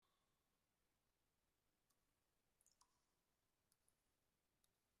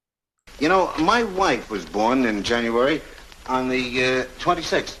You know, my wife was born in January on the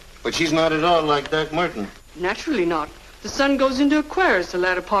 26th, but she's not at all like Doc Martin. Naturally not. The sun goes into Aquarius the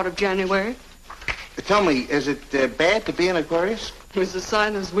latter part of January. Tell me, is it bad to be an Aquarius? It's a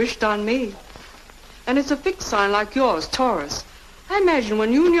sign that's wished on me. And it's a fixed sign like yours, Taurus. I imagine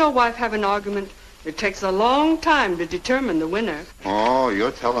when you and your wife have an argument, it takes a long time to determine the winner. Oh, you're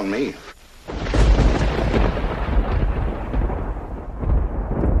telling me.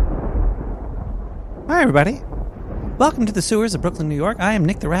 Hi, everybody. Welcome to the sewers of Brooklyn, New York. I am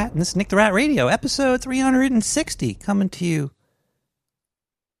Nick the Rat, and this is Nick the Rat Radio, episode 360, coming to you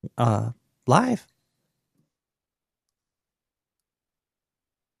live.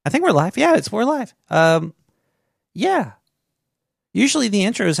 I think we're live. Yeah, we're live. Yeah. Usually the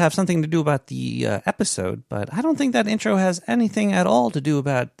intros have something to do about the episode, but I don't think that intro has anything at all to do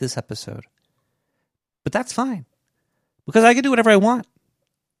about this episode. But that's fine, because I can do whatever I want.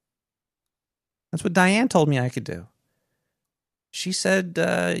 That's what Diane told me I could do. She said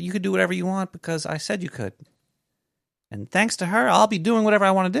you could do whatever you want because I said you could. And thanks to her, I'll be doing whatever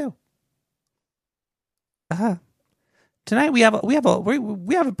I want to do. Tonight we have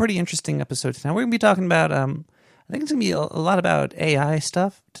a pretty interesting episode tonight. We're gonna be talking about I think it's gonna be a lot about AI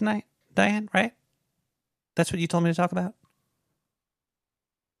stuff tonight, Diane, right? That's what you told me to talk about?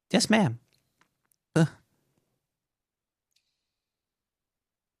 Yes, ma'am.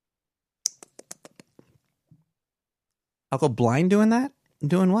 I'll go blind doing that?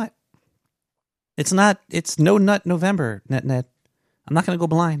 Doing what? It's no nut November, net. I'm not gonna go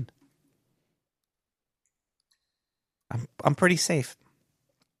blind. I'm pretty safe.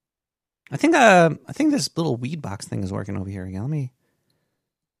 I think this little weed box thing is working over here again. Let me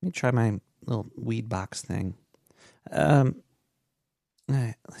try my little weed box thing. Let's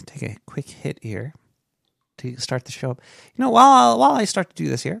take a quick hit here to start the show up. You know, while I start to do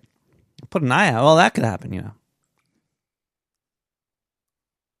this here, put an eye out. Well, that could happen, you know.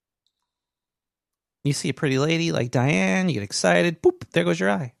 You see a pretty lady like Diane, you get excited, boop, there goes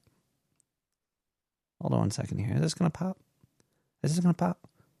your eye. Hold on 1 second here. Is this going to pop? Is this going to pop?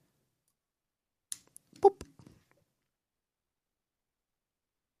 Boop.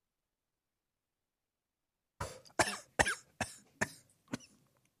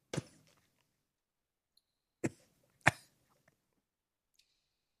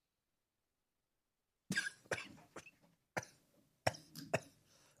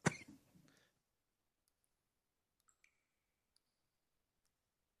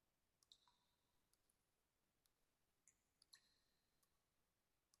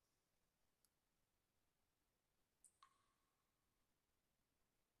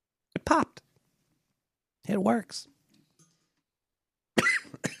 It popped. It works.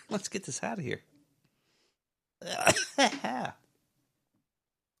 Let's get this out of here.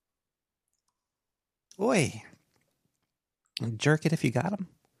 Oi. Jerk it if you got him.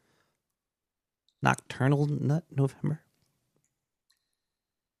 Nocturnal nut November.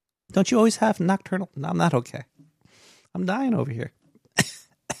 Don't you always have nocturnal? No, I'm not okay. I'm dying over here.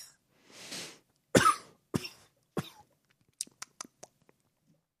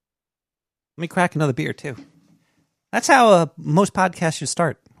 Let me crack another beer, too. That's how most podcasts should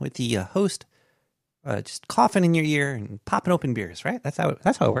start, with the host just coughing in your ear and popping open beers, right? That's how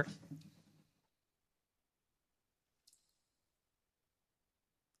it works.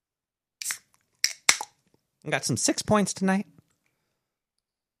 I got some 6 points tonight.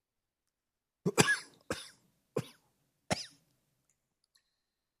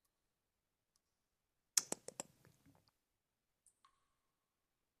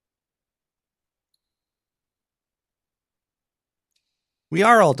 We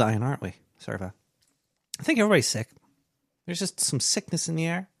are all dying, aren't we, Serva? I think everybody's sick. There's just some sickness in the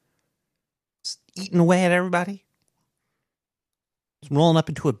air. Just eating away at everybody. It's rolling up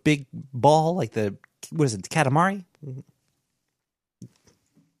into a big ball like the Katamari?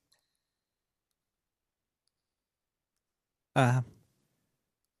 Oh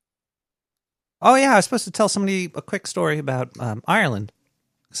yeah, I was supposed to tell somebody a quick story about Ireland.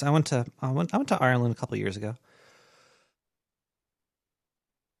 So I went to Ireland a couple of years ago.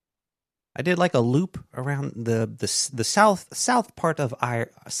 I did like a loop around the south part of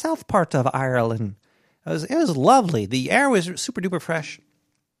Ireland. It was lovely. The air was super duper fresh.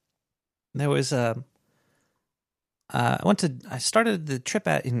 There was I started the trip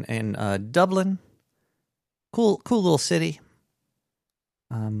in Dublin. Cool little city.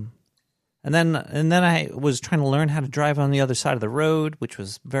 And then I was trying to learn how to drive on the other side of the road, which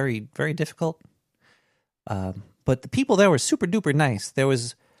was very, very difficult. But the people there were super duper nice. There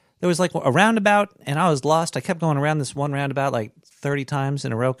was there was like a roundabout, and I was lost. I kept going around this one roundabout like 30 times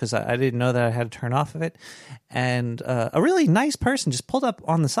in a row because I didn't know that I had to turn off of it. And a really nice person just pulled up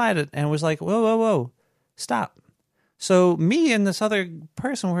on the side and was like, whoa, whoa, whoa, stop. So me and this other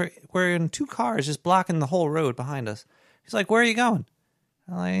person were in two cars just blocking the whole road behind us. He's like, where are you going?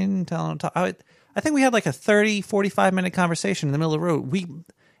 I didn't tell him. I think we had like a 30, 45-minute conversation in the middle of the road.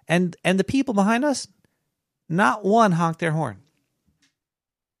 And the people behind us, not one honked their horn.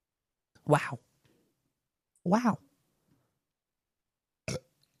 Wow.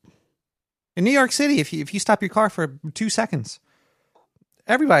 In New York City, if you stop your car for 2 seconds,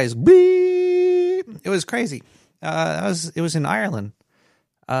 everybody's beep. It was crazy. It was in Ireland.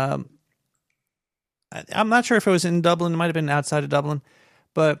 I'm not sure if it was in Dublin. It might have been outside of Dublin,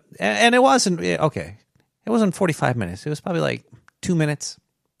 but and it wasn't okay. It wasn't 45 minutes. It was probably like 2 minutes.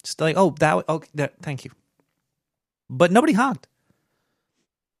 Just like thank you. But nobody honked.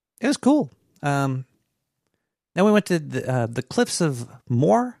 It was cool. Then we went to the Cliffs of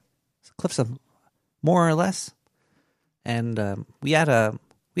Moher, more or less, and we had a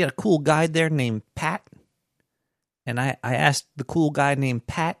cool guide there named Pat. And I asked the cool guy named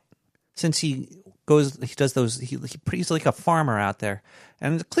Pat, since he's like a farmer out there,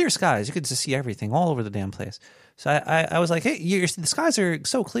 and clear skies, you could just see everything all over the damn place. So I was like, hey, the skies are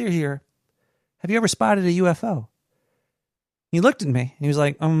so clear here. Have you ever spotted a UFO? He looked at me and he was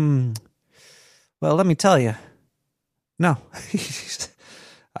like, well, let me tell you, no. He's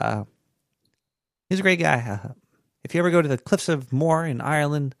a great guy. If you ever go to the Cliffs of Moher in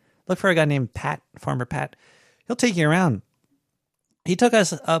Ireland, look for a guy named Pat, Farmer Pat. He'll take you around. He took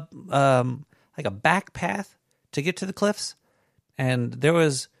us up like a back path to get to the cliffs, and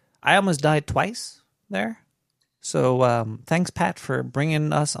I almost died twice there. So thanks, Pat, for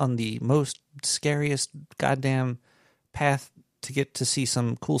bringing us on the most scariest goddamn path to get to see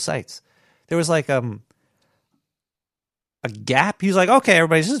some cool sights. There was like a gap. He was like, okay,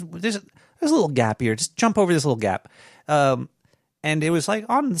 everybody, there's a little gap here. Just jump over this little gap. And it was like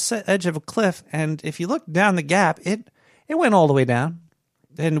on the edge of a cliff, and if you look down the gap, it went all the way down,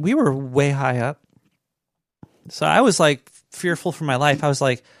 and we were way high up. So I was like fearful for my life. I was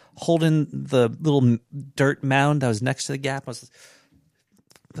like holding the little dirt mound that was next to the gap.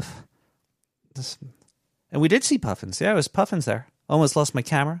 And we did see puffins. Yeah, it was puffins there. Almost lost my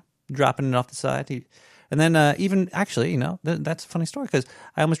camera, dropping it off the side. And then even actually, that's a funny story because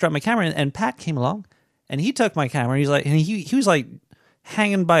I almost dropped my camera, and Pat came along. And he took my camera. He's like, and he was like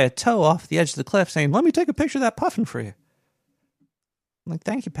hanging by a toe off the edge of the cliff, saying, "Let me take a picture of that puffin for you." I'm like,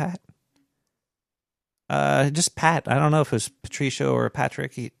 "Thank you, Pat." Just Pat. I don't know if it was Patricia or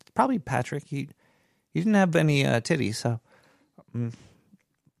Patrick. Probably Patrick. He didn't have any titties, so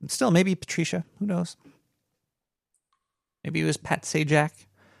still maybe Patricia. Who knows? Maybe it was Pat Sajak.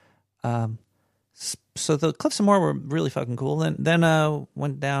 So the Cliffs of Moher were really fucking cool. Then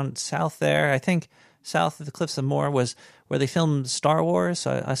went down south there. I think south of the Cliffs of Moher was where they filmed Star Wars.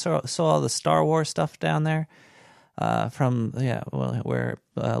 So I saw all the Star Wars stuff down there. Where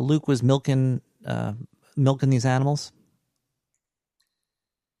Luke was milking these animals.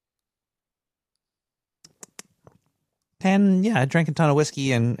 And yeah, I drank a ton of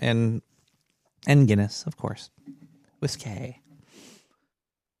whiskey and Guinness, of course. Whiskey.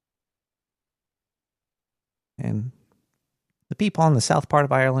 And the people on the south part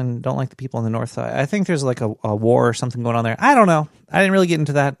of Ireland don't like the people on the north side. I think there's like a war or something going on there. I don't know. I didn't really get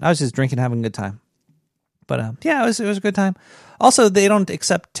into that. I was just drinking, having a good time. But yeah, it was a good time. Also, they don't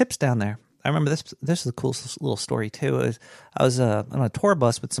accept tips down there. I remember this is a cool little story too. I was on a tour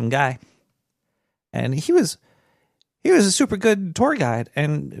bus with some guy, and he was a super good tour guide,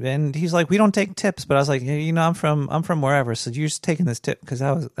 and he's like, we don't take tips, but I was like, I'm from wherever, so you're just taking this tip because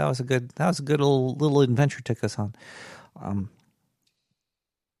that was a good little adventure took us on.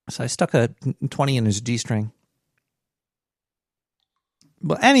 So I stuck a 20 in his G-string.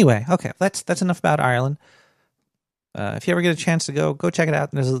 But anyway, okay, that's enough about Ireland. If you ever get a chance to go check it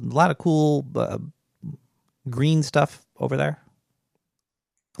out. There's a lot of cool green stuff over there.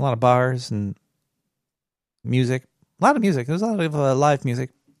 A lot of bars and music. A lot of music. There's a lot of live music.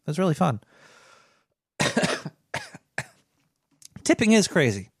 It was really fun. Tipping is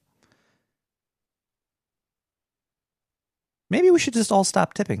crazy. Maybe we should just all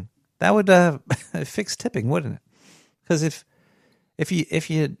stop tipping. That would fix tipping, wouldn't it? Because if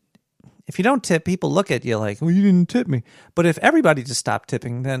you don't tip, people look at you like, well, you didn't tip me. But if everybody just stopped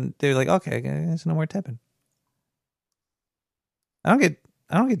tipping, then they're like, okay, there's no more tipping. I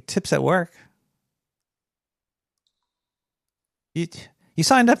don't get tips at work. You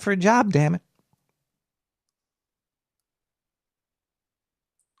signed up for a job, damn it.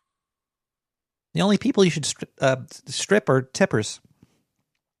 The only people you should strip are tippers.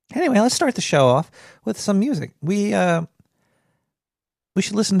 Anyway, let's start the show off with some music. We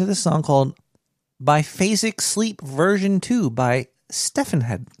should listen to this song called Biphasic Sleep Version 2 by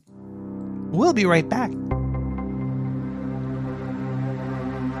Steffenhead. We'll be right back.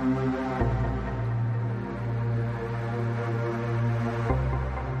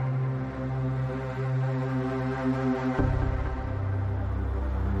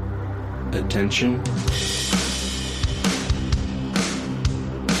 Attention.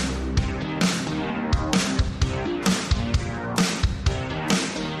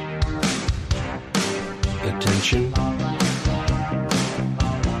 Attention.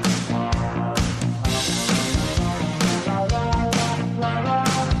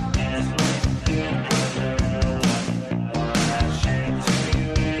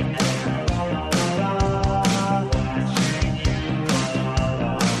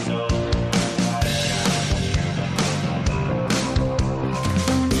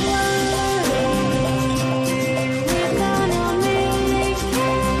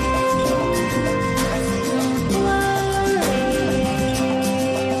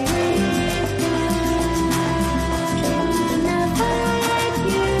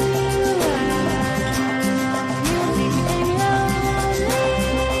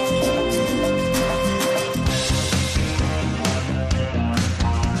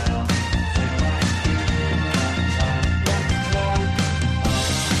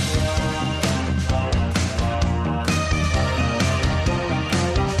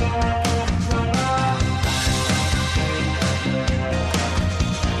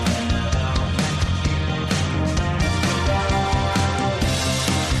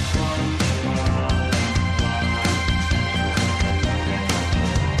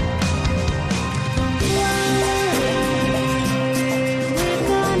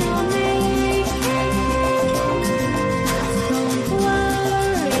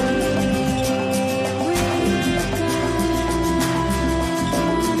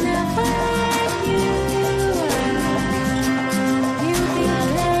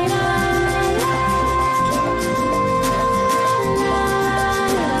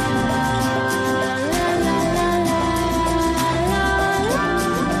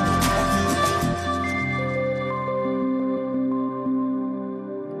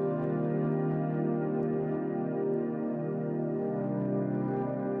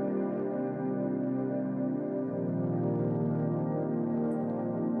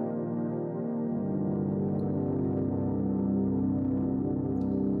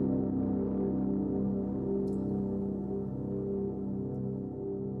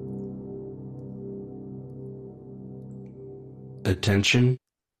 Attention.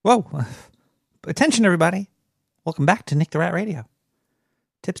 Whoa. Attention, everybody. Welcome back to Nick the Rat Radio.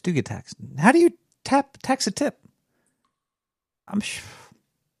 Tips do get taxed. How do you tax a tip? I'm sure.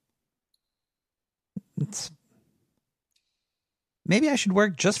 Maybe I should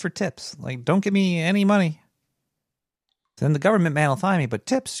work just for tips. Like, don't give me any money. Then the government man will find me. But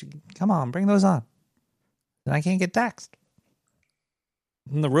tips, come on, bring those on. Then I can't get taxed.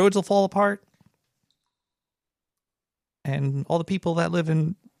 And the roads will fall apart. And all the people that live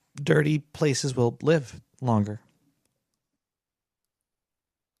in dirty places will live longer.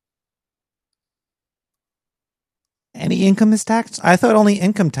 Any income is taxed? I thought only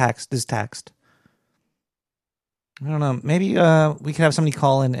income tax is taxed. I don't know. Maybe we could have somebody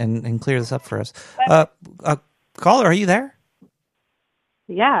call in and clear this up for us. Caller, are you there?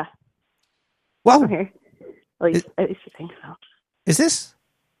 Yeah. Whoa. I'm here. At least I think so. Is this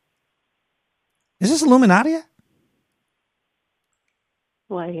Illuminati?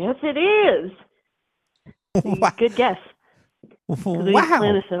 Well, yes, it is. Wow. Good guess. We didn't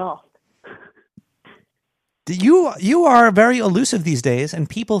plan this at all. You are very elusive these days, and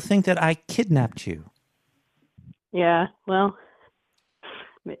people think that I kidnapped you. Yeah, well,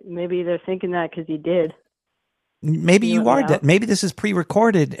 maybe they're thinking that because you did. Maybe you are dead. Maybe this is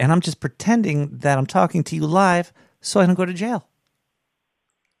pre-recorded, and I'm just pretending that I'm talking to you live so I don't go to jail.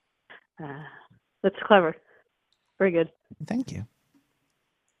 That's clever. Very good. Thank you.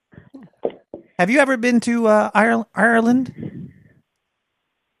 Have you ever been to Ireland?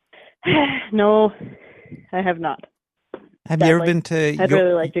 No, I have not. Have you ever been to? I'd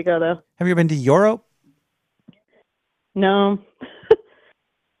really like to go though. Have you ever been to Europe? No.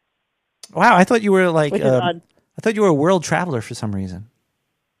 Wow, I thought you were like. Which is odd. I thought you were a world traveler for some reason.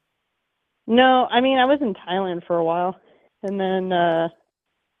 No, I mean I was in Thailand for a while, and then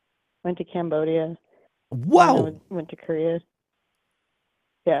went to Cambodia. Whoa! Went to Korea.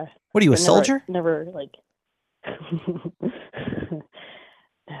 Yeah. What are you, a soldier? Never like.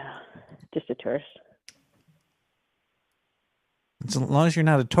 just a tourist. As long as you're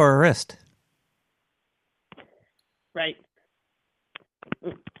not a tourist. Right.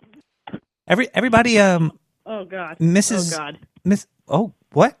 Everybody Oh God. Mrs. Oh God. Miss Oh,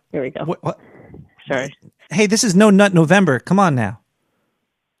 what? Here we go. What? Sorry. Hey, this is No Nut November. Come on now.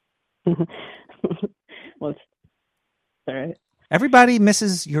 Well, sorry. Everybody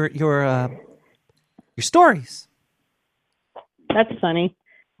misses your stories. That's funny.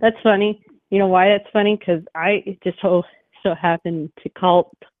 That's funny. You know why that's funny? Because I just so happened to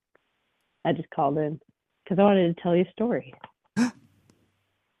call. I just called in because I wanted to tell you a story.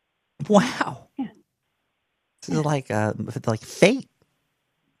 Wow. Yeah. This is like fate.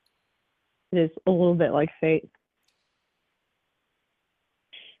 It is a little bit like fate.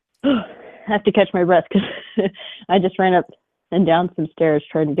 I have to catch my breath because I just ran up and down some stairs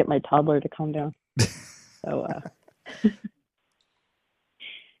trying to get my toddler to calm down. So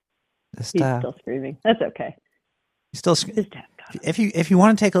he's still screaming. That's okay. Still, His dad got him. if you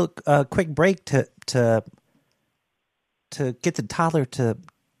want to take a quick break to get the toddler to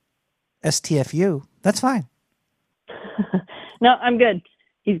STFU, that's fine. No, I'm good.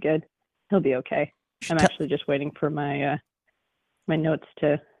 He's good. He'll be okay. I'm Should actually just waiting for my my notes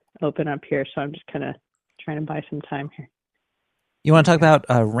to open up here, so I'm just kind of trying to buy some time here. You want to talk about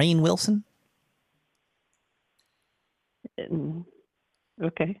Rainn Wilson?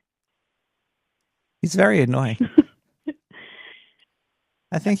 Okay. He's very annoying.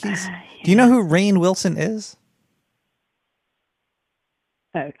 I think he's. Do you know who Rainn Wilson is?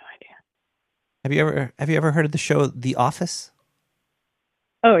 I have no idea. Have you ever heard of the show The Office?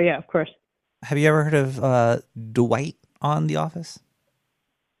 Oh yeah, of course. Have you ever heard of Dwight on The Office?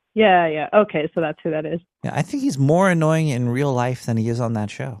 Yeah. Okay, so that's who that is. Yeah, I think he's more annoying in real life than he is on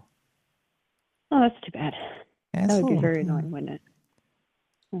that show. Oh, that's too bad. Yeah, That would be very annoying, wouldn't it?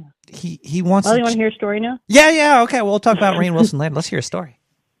 He wants. Well, you want to hear a story now? Yeah. Okay, we'll talk about Rainn Wilson later. Let's hear a story.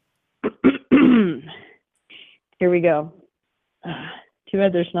 Here we go. Too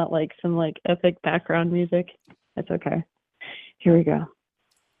bad there's not like some like epic background music. That's okay. Here we go.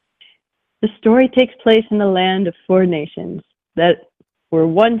 The story takes place in the land of 4 nations that were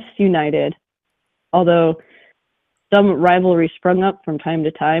once united. Although some rivalry sprung up from time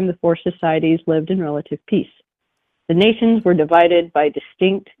to time, the 4 societies lived in relative peace. The nations were divided by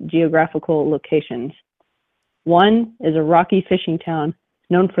distinct geographical locations. One is a rocky fishing town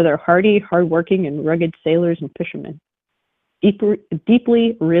known for their hardy, hardworking, and rugged sailors and fishermen.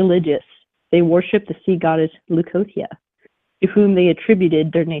 Deeply religious, they worship the sea goddess Lucotia, to whom they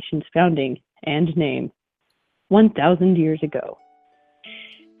attributed their nation's founding and name 1,000 years ago.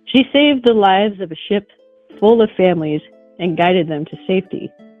 She saved the lives of a ship full of families and guided them to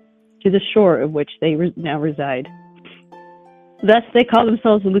safety, to the shore of which they now reside. Thus, they call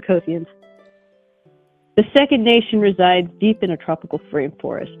themselves the Lucothians. The second nation resides deep in a tropical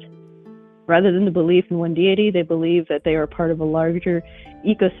rainforest. Rather than the belief in one deity, they believe that they are part of a larger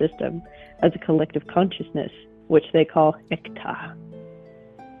ecosystem as a collective consciousness, which they call Ekta,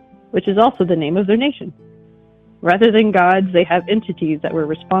 which is also the name of their nation. Rather than gods, they have entities that were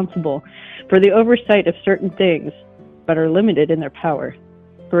responsible for the oversight of certain things, but are limited in their power.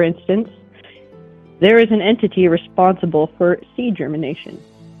 For instance, there is an entity responsible for seed germination,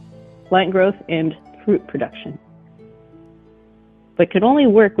 plant growth, and fruit production, but can only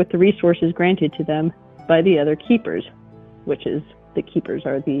work with the resources granted to them by the other keepers, which is, the keepers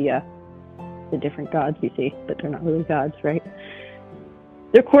are the different gods you see, but they're not really gods, right?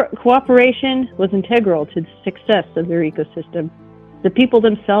 Their cooperation was integral to the success of their ecosystem. The people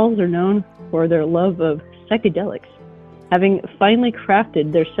themselves are known for their love of psychedelics, having finely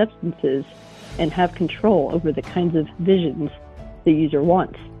crafted their substances and have control over the kinds of visions the user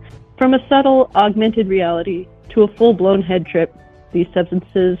wants. From a subtle augmented reality to a full-blown head trip, these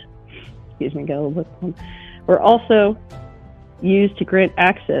substances, were also used to grant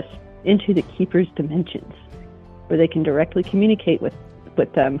access into the keeper's dimensions, where they can directly communicate with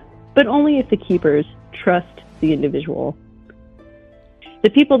them, but only if the keepers trust the individual. The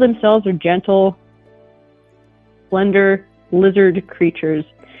people themselves are gentle, slender lizard creatures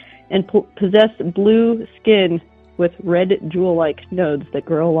and possess blue skin with red jewel-like nodes that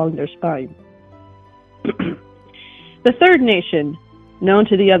grow along their spine. The third nation, known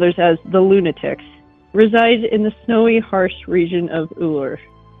to the others as the Lunatics, resides in the snowy, harsh region of Ulur.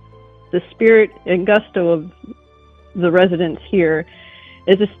 The spirit and gusto of the residents here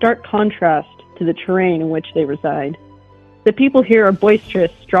is a stark contrast to the terrain in which they reside. The people here are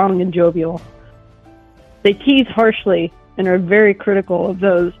boisterous, strong, and jovial. They tease harshly and are very critical of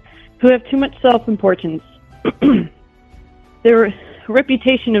those who have too much self-importance. Their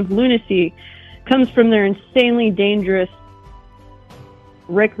reputation of lunacy comes from their insanely dangerous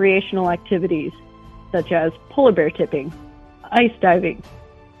recreational activities, such as polar bear tipping, ice diving,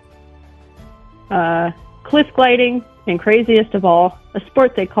 cliff gliding, and craziest of all, a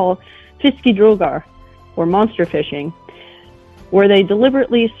sport they call fiskidrogar, or monster fishing, where they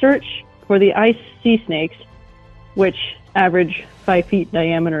deliberately search for the ice sea snakes, which average 5 feet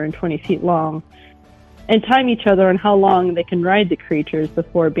diameter and 20 feet long, and time each other on how long they can ride the creatures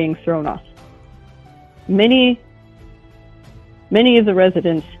before being thrown off. Many of the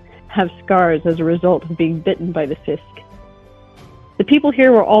residents have scars as a result of being bitten by the fisk. The people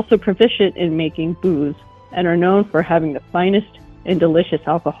here were also proficient in making booze and are known for having the finest and delicious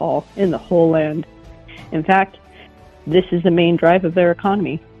alcohol in the whole land. In fact, this is the main drive of their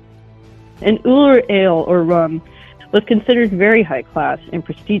economy. An Uller ale or rum was considered very high class and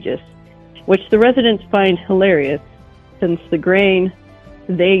prestigious, which the residents find hilarious since the grain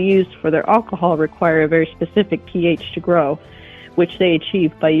they used for their alcohol require a very specific pH to grow, which they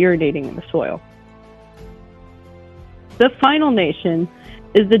achieve by urinating in the soil. The final nation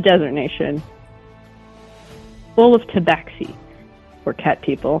is the desert nation, full of tabaxi, or cat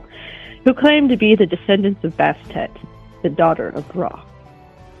people, who claim to be the descendants of Bastet, the daughter of Ra.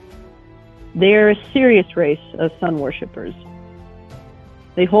 They are a serious race of sun worshippers.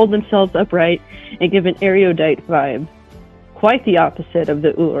 They hold themselves upright and give an erudite vibe, quite the opposite of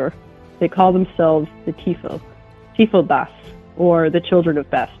the Ur. They call themselves the Tifo Bas, or the children of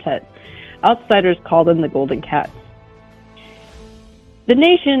Bastet. Outsiders call them the Golden Cats. The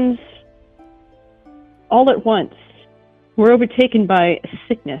nations, all at once, were overtaken by a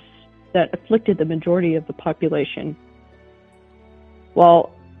sickness that afflicted the majority of the population.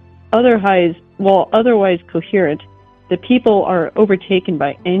 While otherwise coherent, the people are overtaken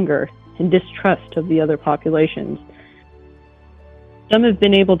by anger and distrust of the other populations. Some have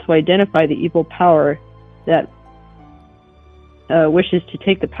been able to identify the evil power that wishes to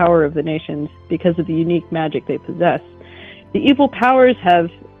take the power of the nations because of the unique magic they possess. The evil powers have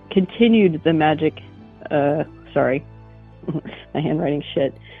continued the magic, sorry, my handwriting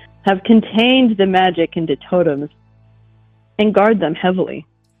shit, have contained the magic into totems and guard them heavily.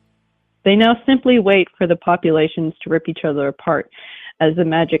 They now simply wait for the populations to rip each other apart as the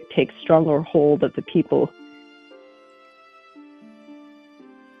magic takes stronger hold of the people.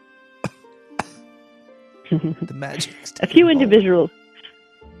 The magic's A few individuals.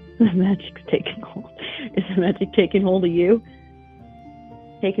 The magic's taking hold. Is the magic taking hold of you?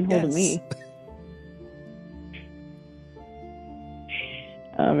 Taking hold of me.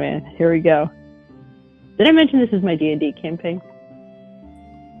 Oh man, here we go. Did I mention this is my D&D campaign?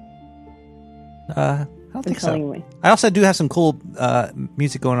 I don't think so. Telling me. I also do have some cool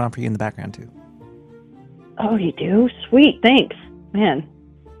music going on for you in the background too. Oh, you do? Sweet, thanks. Man.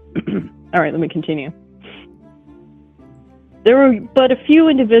 All right, let me continue. There were but a few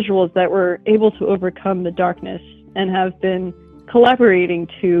individuals that were able to overcome the darkness and have been collaborating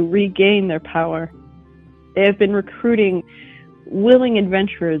to regain their power. They have been recruiting willing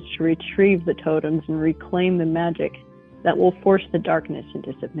adventurers to retrieve the totems and reclaim the magic that will force the darkness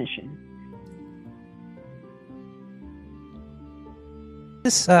into submission.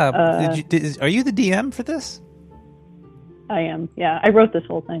 This, are you the DM for this? I am, yeah. I wrote this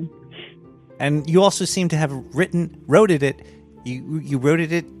whole thing. And you also seem to have wrote it. You wrote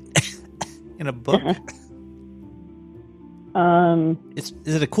it in a book. Is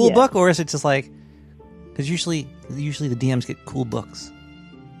it a cool book, or is it just like? Because usually the DMs get cool books.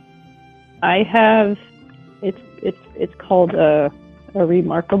 I have. It's called a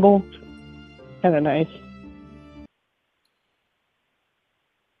Remarkable. Kind of nice.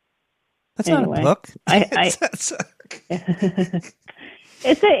 That's not a book. It's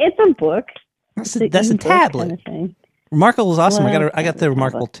a book. That's a tablet. Kind of thing. Remarkable is awesome. Well, I got the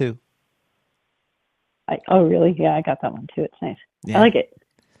Remarkable too. Oh really? Yeah, I got that one too. It's nice. Yeah. I like it.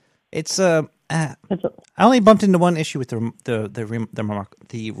 It's I only bumped into one issue with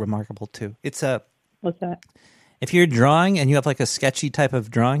the Remarkable too. It's what's that? If you're drawing and you have like a sketchy type of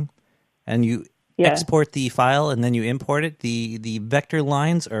drawing, and you export the file and then you import it, the vector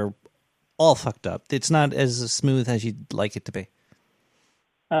lines are all fucked up. It's not as smooth as you'd like it to be.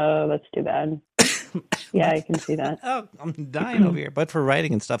 Oh, that's too bad. Yeah, I can see that. Oh, I'm dying over here. But for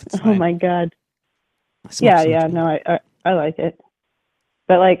writing and stuff, it's fine. Oh my god. Yeah. No, I like it.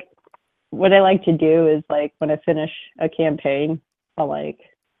 But like, what I like to do is like when I finish a campaign, I'll like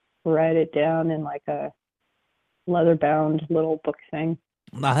write it down in like a leather-bound little book thing.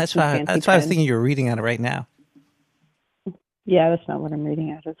 No, that's why I was thinking you were reading out of right now. Yeah, that's not what I'm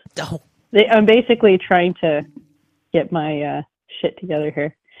reading out of. Oh. I'm basically trying to get my shit together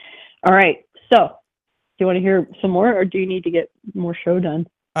here. All right. So, do you want to hear some more, or do you need to get more show done?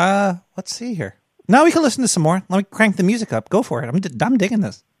 Let's see here. No, we can listen to some more. Let me crank the music up. Go for it. I'm digging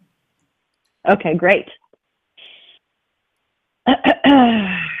this. Okay, great.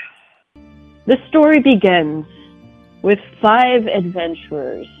 The story begins with 5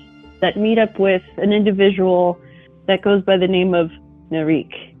 adventurers that meet up with an individual that goes by the name of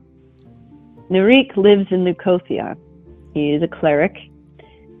Narik. Narik lives in Nicosia. He is a cleric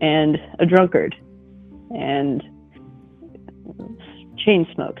and a drunkard and chain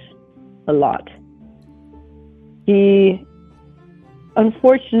smokes a lot. He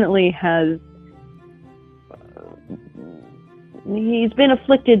unfortunately he's been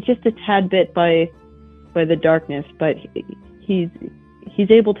afflicted just a tad bit by the darkness, but he's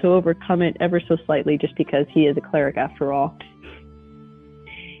able to overcome it ever so slightly just because he is a cleric after all.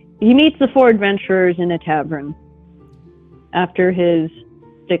 He meets the 4 adventurers in a tavern. After his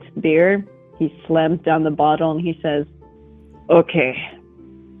 6th beer, he slams down the bottle and he says, "Okay,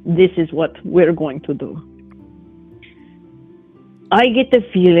 this is what we're going to do. I get the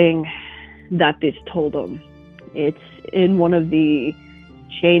feeling that this Totem, it's in one of the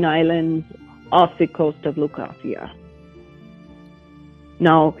chain islands off the coast of Lucasia.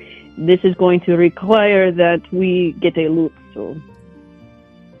 Now, this is going to require that we get a Lutsu.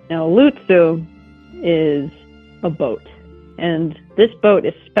 Now, Lutsu is a boat, and this boat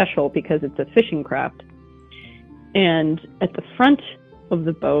is special because it's a fishing craft. And at the front of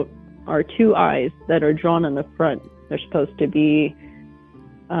the boat are 2 eyes that are drawn on the front. They're supposed to be,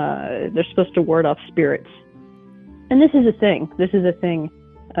 they're supposed to ward off spirits. And this is a thing. This is a thing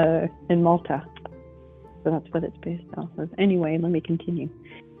in Malta. So that's what it's based off of. Anyway, let me continue.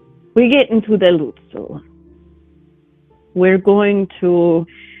 We get into the Lutsu. We're going to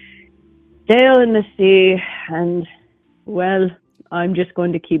sail in the sea, and, well, I'm just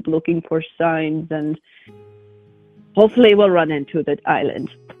going to keep looking for signs, and hopefully we'll run into that island.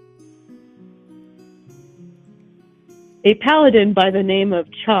 A paladin by the name of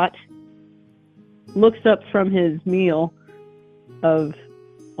Chot looks up from his meal of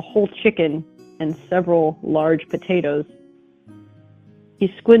a whole chicken and several large potatoes.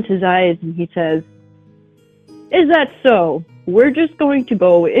 He squints his eyes and he says, "Is that so? We're just going to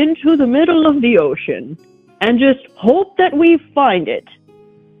go into the middle of the ocean and just hope that we find it."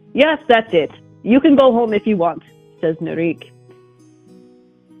 "Yes, that's it. You can go home if you want," says Narik.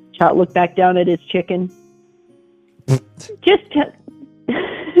 Chot looked back down at his chicken. Just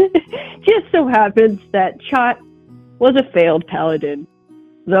so happens that Chot was a failed paladin.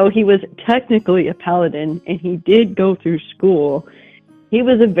 Though he was technically a paladin and he did go through school, he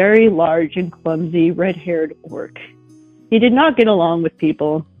was a very large and clumsy red-haired orc. He did not get along with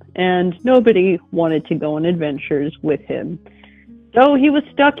people, and nobody wanted to go on adventures with him. So he was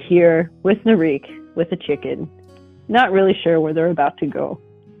stuck here with Narik, with a chicken, not really sure where they're about to go.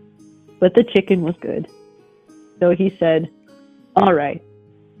 But the chicken was good. So he said, "All right,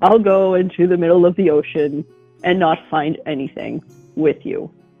 I'll go into the middle of the ocean and not find anything with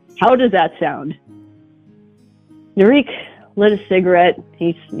you. How does that sound?" Narik lit a cigarette.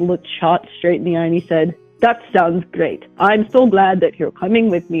 He looked Chot straight in the eye and he said, "That sounds great. I'm so glad that you're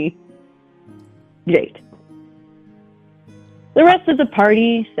coming with me. Great." The rest of the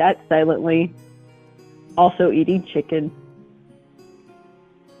party sat silently, also eating chicken.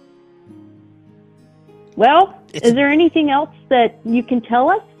 "Well, is there anything else that you can tell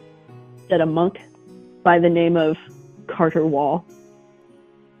us?" said a monk by the name of Carter Wall.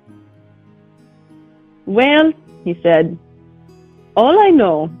 "Well," he said, "all I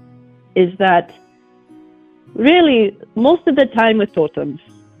know is that really most of the time with totems,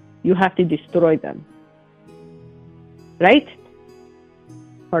 you have to destroy them. Right?"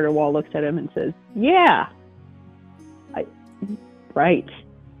 Carter Wall looks at him and says, "Yeah. Right."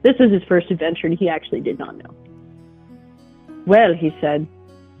 This was his first adventure and he actually did not know. "Well," he said,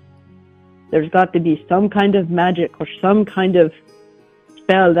 "there's got to be some kind of magic or some kind of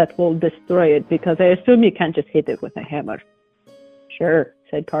spell that will destroy it, because I assume you can't just hit it with a hammer." "Sure,"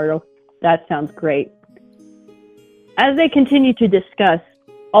 said Carter. "That sounds great." As they continued to discuss,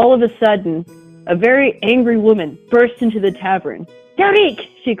 all of a sudden, a very angry woman burst into the tavern. "Narik!"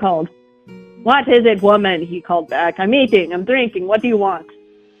 she called. "What is it, woman?" he called back. "I'm eating, I'm drinking, what do you want?"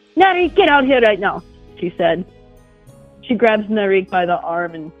 "Narik, get out here right now," she said. She grabs Narik by the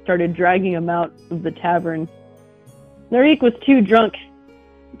arm and started dragging him out of the tavern. Narik was too drunk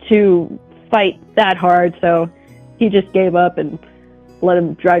to fight that hard, so he just gave up and let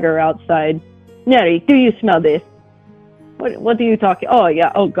him drag her outside. "Narik, do you smell this?" What are you talking? "Oh,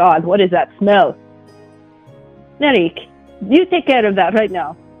 yeah. Oh, God. What is that smell?" "Narik, You take care of that right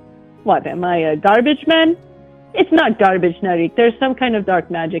now. What, am I a garbage man? It's not garbage, Narik. There's some kind of dark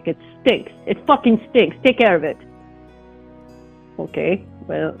magic. It stinks. It fucking stinks. Take care of it. Okay,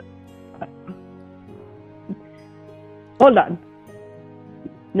 well... Hold on.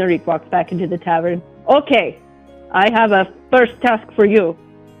 Narik walks back into the tavern. Okay, I have a first task for you.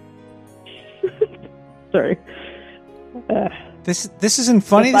 Sorry. This isn't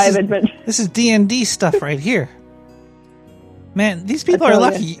funny. This This is D&D stuff right here. Man, these people I are tell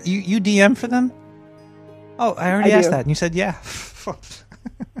lucky. You DM for them? Oh, I already I asked do. that, and you said yeah.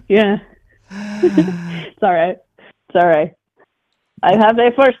 Yeah. It's all right. It's all right. I have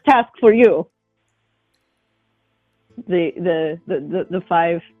a first task for you. The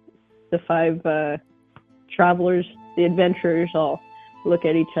five travelers, the adventurers, all look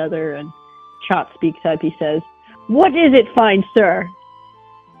at each other, and Chot speaks up. He says, "What is it, fine sir?"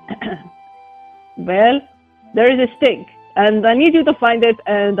 Well, there is a stink, and I need you to find it,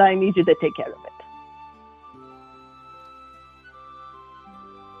 and I need you to take care of it.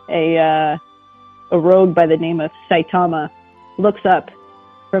 A rogue by the name of Saitama looks up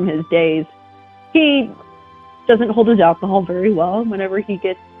from his daze. He doesn't hold his alcohol very well. Whenever he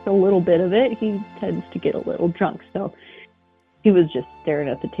gets a little bit of it, he tends to get a little drunk. So he was just staring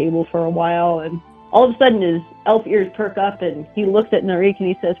at the table for a while, and all of a sudden his elf ears perk up, and he looks at Narik and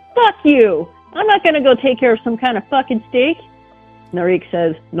he says, "Fuck you! I'm not gonna go take care of some kind of fucking steak." Narik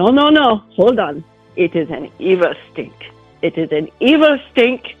says, No, hold on. It is an evil stink. It is an evil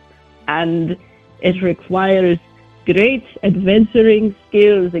stink, and it requires great adventuring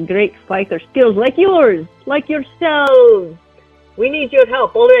skills and great fighter skills like yours, like yourselves. We need your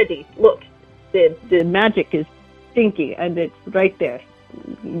help already. Look, the magic is stinky, and it's right there.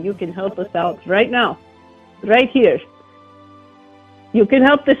 You can help us out right now, right here. You can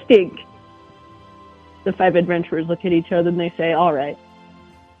help the stink. The five adventurers look at each other and they say, "All right,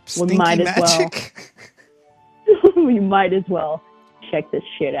 Stinky might as well." magic. we might as well check this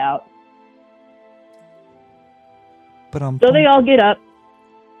shit out. But So they all get up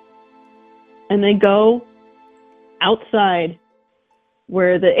and they go outside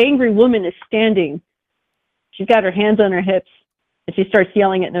where the angry woman is standing. She's got her hands on her hips and she starts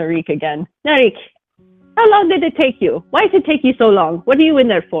yelling at Narik again. "Narik, how long did it take you? Why did it take you so long? What are you in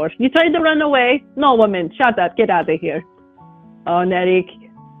there for? You tried to run away? No, woman, shut up. Get out of here." "Oh, Narik,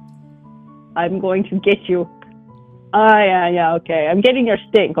 I'm going to get you." "Oh, yeah, okay. I'm getting your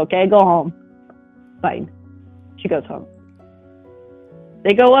stink, okay? Go home." Fine. She goes home.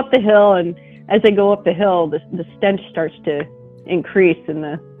 They go up the hill, and as they go up the hill, the stench starts to increase, and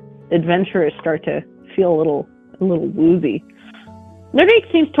the adventurers start to feel a little woozy.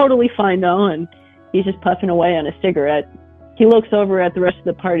 Narik seems totally fine, though, and he's just puffing away on a cigarette. He looks over at the rest of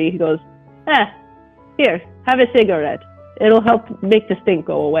the party. He goes, "Here, have a cigarette. It'll help make the stink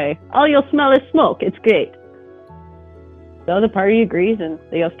go away. All you'll smell is smoke. It's great." So the party agrees, and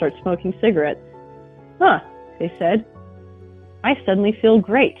they all start smoking cigarettes. They said, "I suddenly feel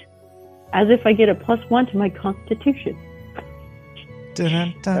great, as if I get a +1 to my constitution."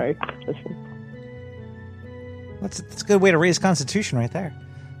 Dun-dun-dun. Sorry. That's a good way to raise constitution right there.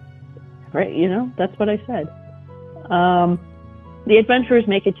 Right, that's what I said. The adventurers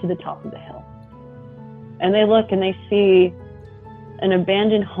make it to the top of the hill. And they look and they see an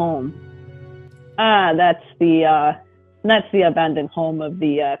abandoned home. That's the abandoned home of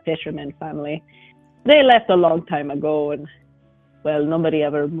the fisherman family. They left a long time ago, and, well, nobody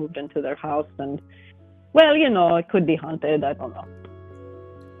ever moved into their house, and, well, it could be haunted, I don't know.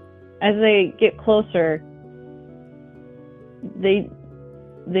 As they get closer, the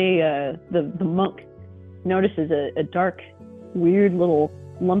monk notices a dark, weird little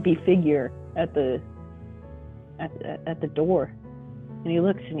lumpy figure at the door, and he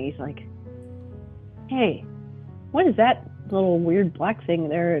looks and he's like, "Hey, what is that little weird black thing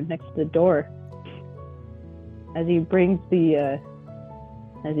there next to the door?" As he brings this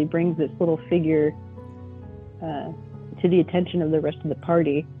little figure to the attention of the rest of the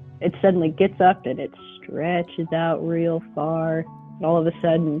party, it suddenly gets up and it stretches out real far. And all of a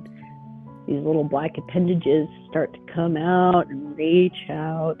sudden, these little black appendages start to come out and reach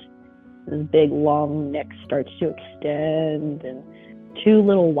out. This big long neck starts to extend, and two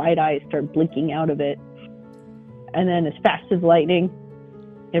little white eyes start blinking out of it. And then, as fast as lightning,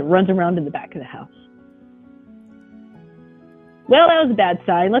 it runs around in the back of the house. "Well, that was a bad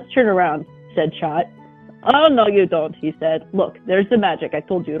sign. Let's turn around," said Chot. "Oh, no, you don't," he said. "Look, there's the magic. I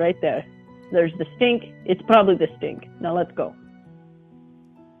told you right there. There's the stink. It's probably the stink. Now let's go."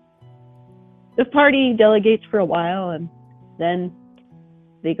 The party delegates for a while, and then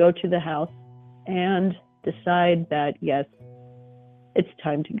they go to the house, and decide that, yes, it's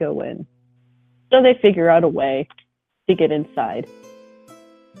time to go in. So they figure out a way to get inside.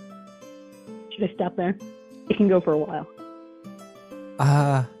 Should I stop there? It can go for a while.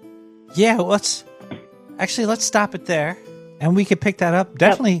 Yeah, let's stop it there, and we could pick that up.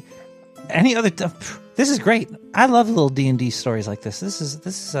 Definitely, any other. This is great. I love little D&D stories like this. This is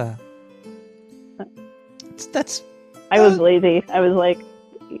that's. I was lazy. I was like,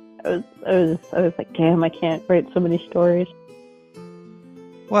 damn, I can't write so many stories.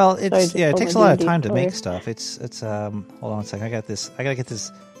 Well, it takes a lot of D&D time to make stories. stuff. It's hold on a second. I gotta get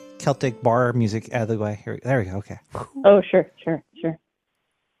this Celtic bar music out of the way. There we go. Okay. Oh, sure.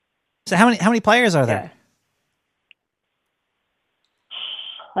 So how many players are there? Yeah.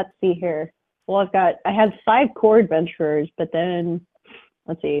 Let's see here. Well, I had 5 core adventurers, but then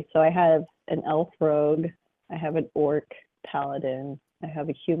let's see. So I have an elf rogue, I have an orc paladin, I have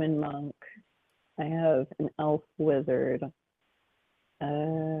a human monk, I have an elf wizard,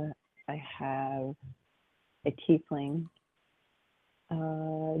 I have a tiefling,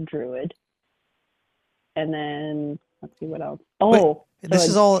 druid, and then let's see what else. Oh, This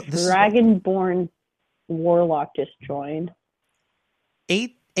is dragonborn warlock just joined.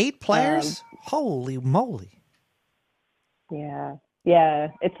 8 players. Holy moly! Yeah,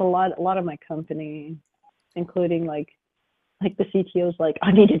 it's a lot of my company, including like the CTO's like,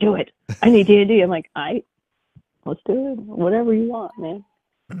 I need to do it. I need D&D. I'm like, let's do it. Whatever you want, man.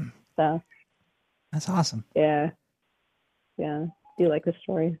 So That's awesome. yeah. Do you like the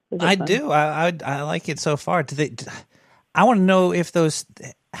story? I do. I like it so far. I want to know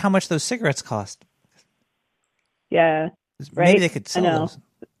how much those cigarettes cost. Yeah, right. Maybe they could sell I know. those.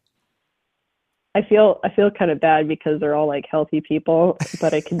 I feel kind of bad because they're all like healthy people,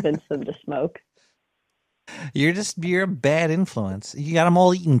 but I convinced them to smoke. You're a bad influence. You got them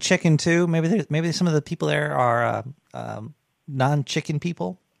all eating chicken too. Maybe some of the people there are non-chicken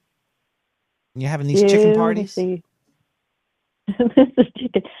people. You're having these chicken parties. This is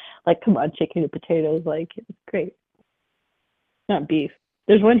chicken. Like, come on, chicken and potatoes. Like, it's great. Not beef.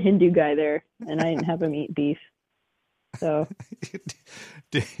 There's one Hindu guy there, and I didn't have him eat beef. So,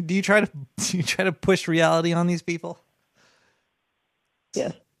 do you try to push reality on these people?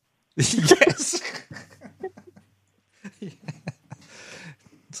 yes. Yes.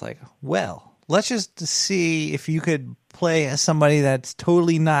 It's like, well, let's just see if you could play as somebody that's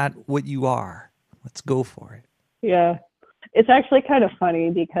totally not what you are. Let's go for it. Yeah. It's actually kind of funny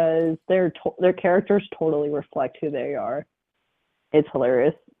because their characters totally reflect who they are. It's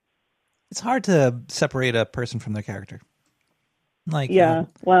hilarious. It's hard to separate a person from their character. Like, yeah,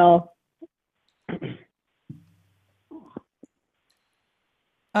 well, go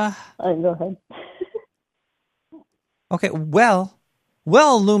ahead. Okay, well,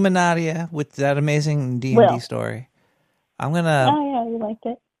 Luminaria, with that amazing D&D story. I'm gonna. Oh yeah, you liked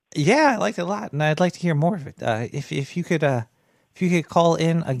it. Yeah, I liked it a lot, and I'd like to hear more of it. If you could call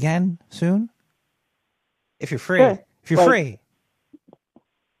in again soon, if you're free. Sure. If you're free.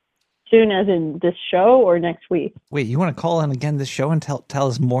 Soon, as in this show or next week? Wait, you want to call in again this show and tell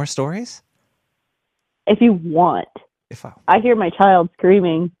us more stories? If you want. I hear my child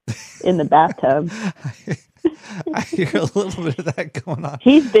screaming in the bathtub. I hear a little bit of that going on.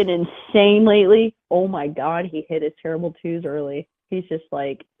 He's been insane lately. Oh my God, he hit his terrible twos early. He's just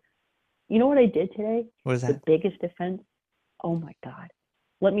like, you know what I did today? What is that? The biggest offense? Oh my God.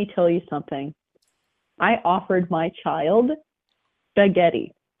 Let me tell you something. I offered my child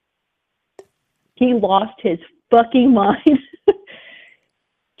spaghetti. He lost his fucking mind.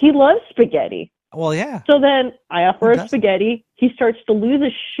 He loves spaghetti. Well, yeah. So then I offer a spaghetti. He starts to lose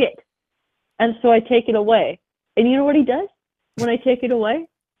his shit. And so I take it away. And you know what he does when I take it away?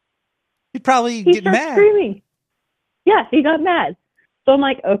 He'd probably He get starts mad. Screaming. Yeah, he got mad. So I'm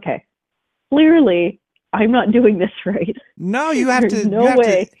like, okay, clearly I'm not doing this right. No, you have There's to. no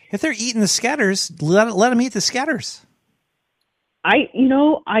way. If they're eating the scatters, let them eat the scatters. I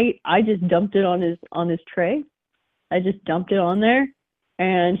just dumped it on his tray. I just dumped it on there,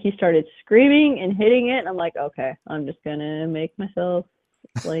 and he started screaming and hitting it. And I'm like, okay, I'm just gonna make myself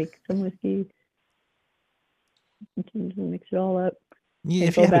like some whiskey, mix it all up.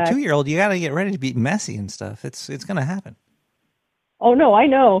 If you have a 2-year-old, you got to get ready to be messy and stuff. It's gonna happen. Oh no, I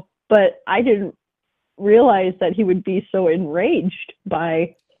know, but I didn't realize that he would be so enraged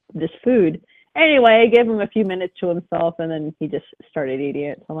by this food. Anyway, I gave him a few minutes to himself, and then he just started eating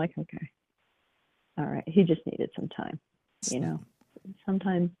it. So I'm like, okay, all right. He just needed some time, you know.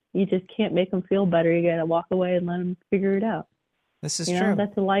 Sometimes you just can't make him feel better. You gotta walk away and let him figure it out. This is true. true.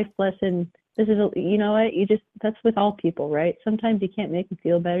 That's a life lesson. You know what? That's with all people, right? Sometimes you can't make them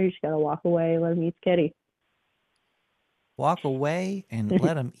feel better. You just gotta walk away and let them eat spaghetti. Walk away and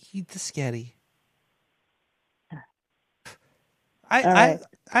let him eat the sketty. I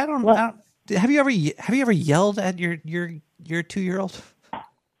don't. Have you ever yelled at your 2-year-old?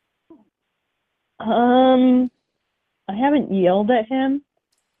 I haven't yelled at him.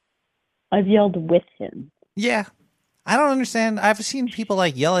 I've yelled with him. Yeah, I don't understand. I've seen people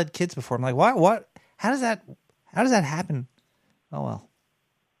like yell at kids before. I'm like, what? How does that happen? Oh well.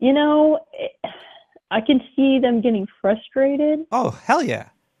 You know, I can see them getting frustrated. Oh hell yeah!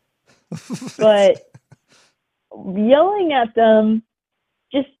 But yelling at them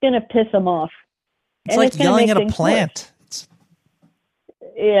just gonna piss them off. It's like yelling at a plant.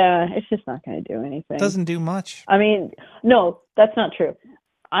 Yeah, it's just not going to do anything. Doesn't do much. I mean, no, that's not true.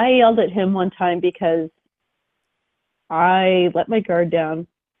 I yelled at him one time because I let my guard down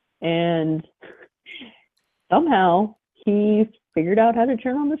and somehow he figured out how to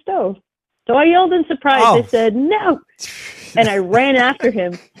turn on the stove. So I yelled in surprise. I said, no. And I ran after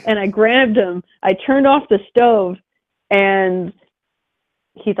him and I grabbed him. I turned off the stove and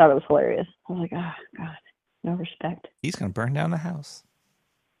he thought it was hilarious. I was like, oh, God, no respect. He's going to burn down the house.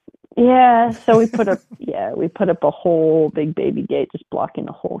 Yeah, so we put up a whole big baby gate just blocking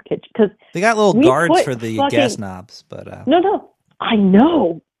the whole kitchen because they got little guards for the gas knobs, but no, I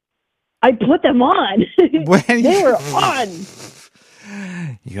know, I put them on. They were on.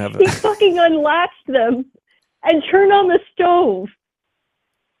 He fucking unlatched them and turned on the stove.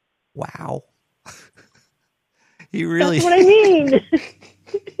 Wow, he really. That's what I mean.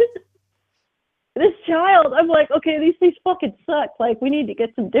 This child, I'm like, okay, these things fucking suck. Like, we need to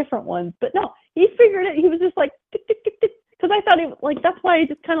get some different ones. But no, he figured it. He was just like, tick, tick, tick, tick. Because I thought he, like, that's why I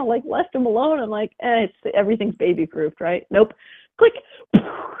just kind of, like, left him alone. I'm like, everything's baby-proofed, right? Nope. Click.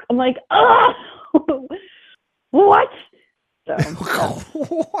 I'm like, oh, what? So,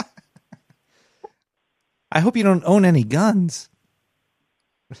 I hope you don't own any guns.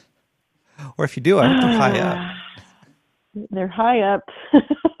 Or if you do, I hope they're high up. They're high up.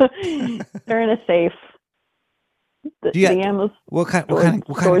 They're in a safe. The ammo's what kind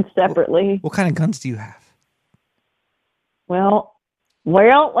separately. What kind of guns do you have? Well,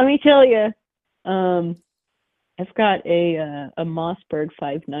 let me tell you. I've got a Mossberg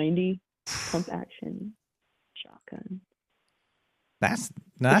 590 pump action shotgun. That's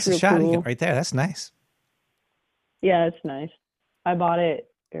a shotgun cool. Right there. That's nice. Yeah, it's nice. I bought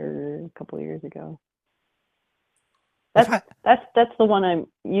it a couple of years ago. That's the one I'm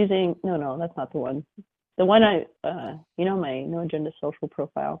using. No, that's not the one. The one my No Agenda social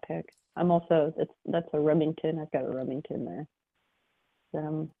profile pick. That's a Remington. I've got a Remington there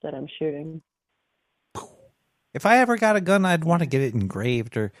that I'm shooting. If I ever got a gun, I'd want to get it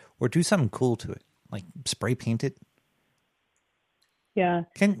engraved or do something cool to it, like spray paint it. Yeah.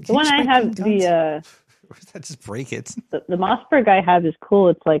 Can the one I have or does that just break it? The Mossberg I have is cool.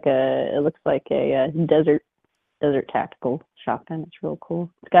 It looks like a desert tactical shotgun. It's real cool.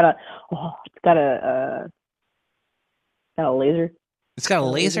 It's got a laser. It's got a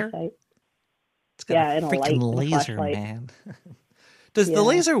laser? It's got a freaking laser, man. Does the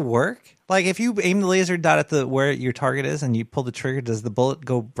laser work? Like if you aim the laser dot at where your target is and you pull the trigger, does the bullet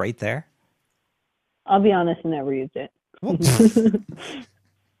go right there? I'll be honest, I never used it.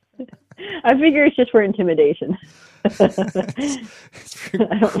 I figure it's just for intimidation. It's I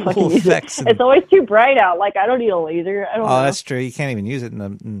don't fucking use it. It's always too bright out. Like I don't need a laser. I don't know. That's true. You can't even use it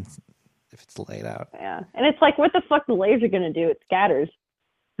if it's laid out. Yeah, and it's like, what the fuck the laser gonna do? It scatters.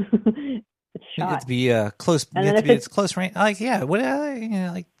 It's shot. You have to be close. And you have to be close range. Like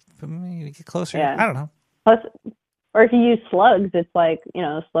like for me to get closer. Yeah. I don't know. Plus, or if you use slugs, it's like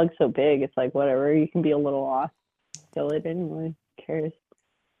slugs so big. It's like whatever. You can be a little off. Kill it anyway. Who cares?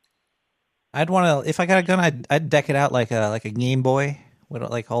 I'd want to, if I got a gun, I'd deck it out like a Game Boy with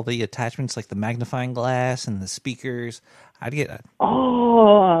like all the attachments, like the magnifying glass and the speakers. I'd get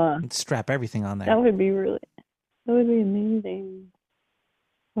I'd strap everything on there. That would be amazing.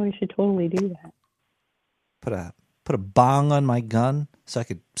 Oh, you should totally do that. Put a bong on my gun so I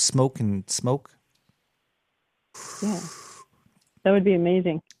could smoke and smoke. Yeah, that would be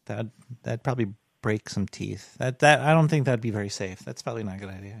amazing. That'd probably break some teeth. That I don't think that'd be very safe. That's probably not a good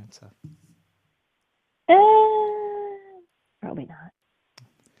idea. So. Probably not.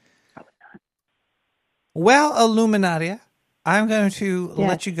 Well, Illuminatia, I'm going to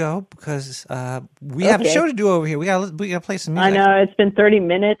let you go because we have a show to do over here. We got to play some music. I know it's been 30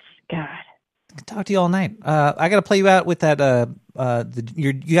 minutes. God, I can talk to you all night. I got to play you out with that.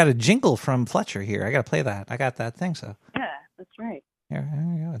 You got a jingle from Fletcher here. I got to play that. I got that thing. So yeah, that's right. Here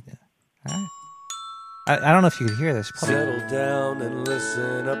we go. All right. I don't know if you could hear this. Probably. Settle down and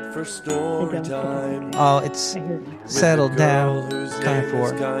listen up for story time. Oh, it's I hear you. settle With a down. girl whose Time name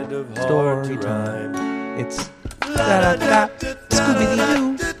for is kind of hard story to time. rhyme. It's da-da-da,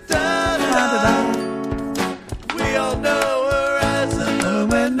 Scooby-Doo, da-da-da, We all know her as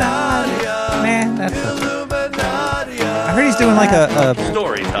Illuminati. Man, that's a, Illuminati. I heard he's doing like a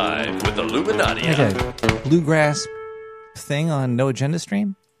Story time with Illuminati. bluegrass thing on No Agenda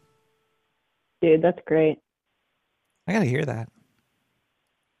Stream. Dude, that's great. I gotta hear that.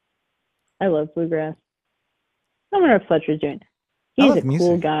 I love bluegrass. I wonder if Fletcher's doing. I He's love a cool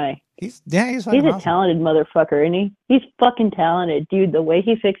music. guy. He's He's fucking a awesome. talented motherfucker, isn't he? He's fucking talented, dude. The way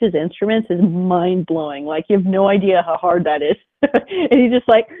he fixes instruments is mind blowing. Like you have no idea how hard that is. And he's just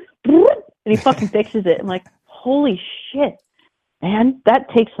like, and he fucking fixes it. I'm like, holy shit, man, that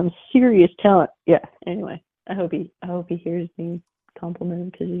takes some serious talent. Yeah. Anyway, I hope he hears me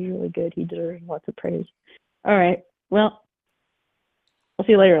compliment because he's really good. He deserves lots of praise. All right. Well, I'll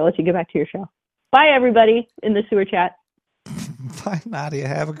see you later. I'll let you get back to your show. Bye, everybody in the sewer chat. Bye, Nadia.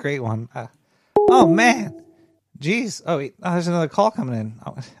 Have a great one. Oh, man. Jeez. Oh, wait. Oh, there's another call coming in.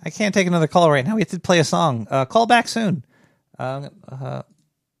 Oh, I can't take another call right now. We have to play a song. Call back soon. Sorry,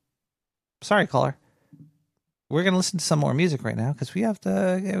 caller. We're going to listen to some more music right now because we have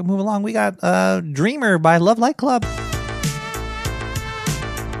to move along. We got Dreamer by Love Light Club.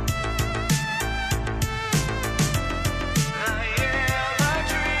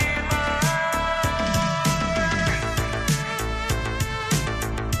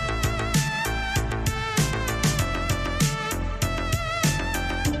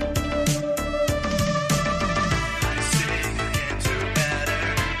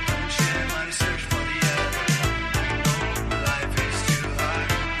 Life is too hard.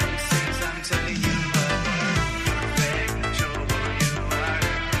 Since I'm telling you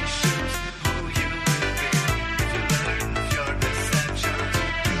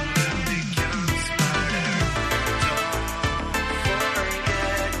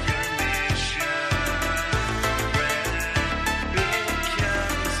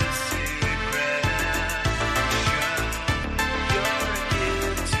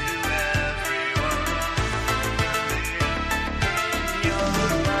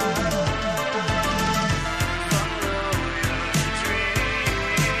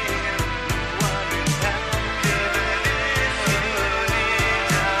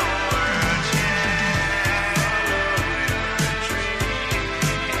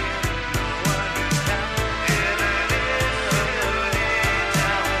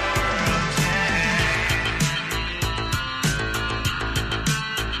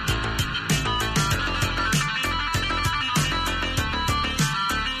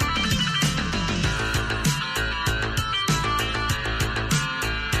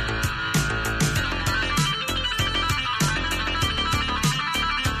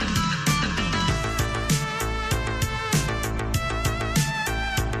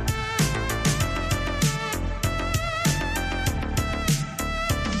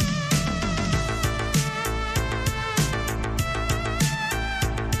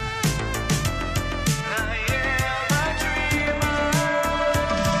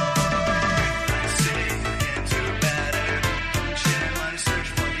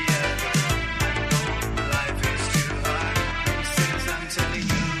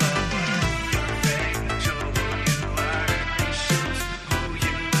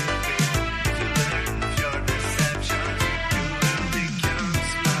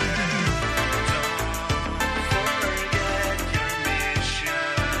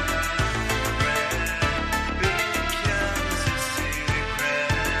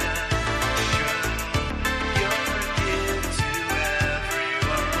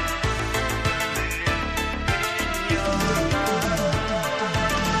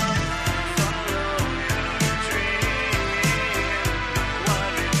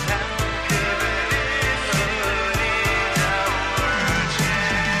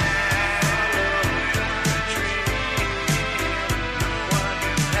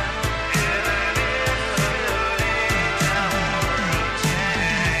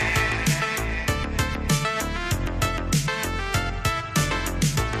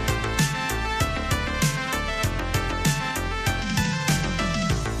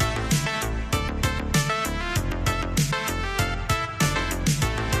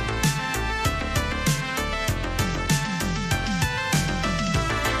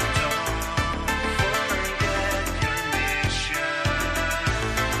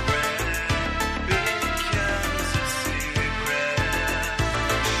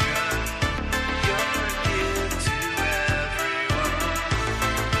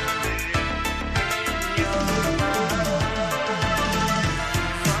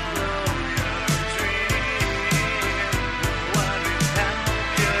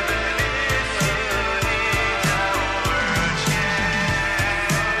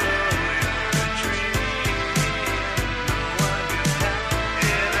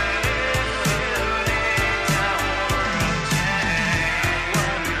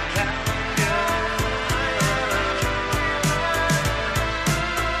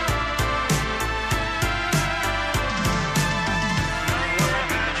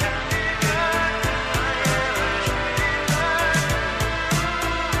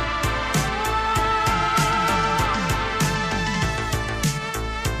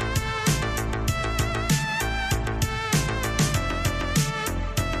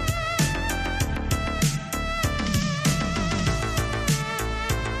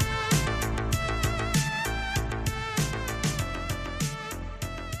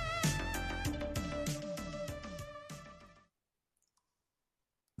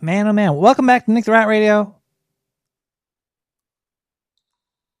Man, oh man. Welcome back to Nick the Rat Radio.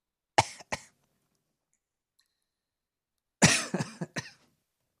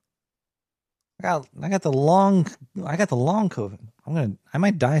 I got the long COVID. I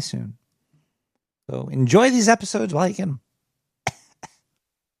might die soon. So enjoy these episodes while you can.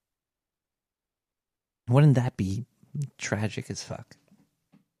 Wouldn't that be tragic as fuck?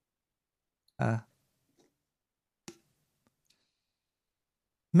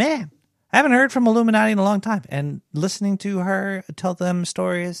 Man, I haven't heard from Illuminati in a long time, and listening to her tell them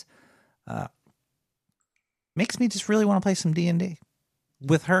stories makes me just really want to play some D&D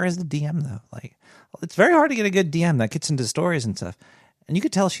with her as the DM, though. Like, it's very hard to get a good DM that gets into stories and stuff, and you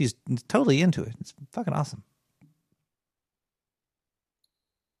could tell she's totally into it. It's fucking awesome.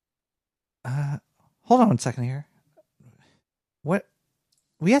 Hold on 1 second here. What?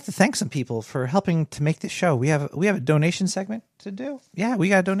 We have to thank some people for helping to make this show. We have a donation segment to do. Yeah, we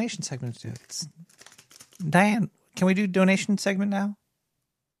got a donation segment to do. Diane, can we do donation segment now?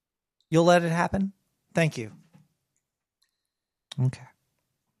 You'll let it happen? Thank you. Okay.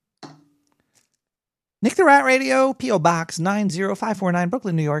 Nick the Rat Radio, P.O. Box 90549,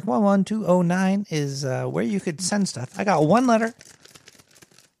 Brooklyn, New York, 11209 is where you could send stuff. I got one letter.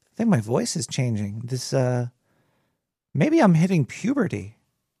 I think my voice is changing. This, maybe I'm hitting puberty.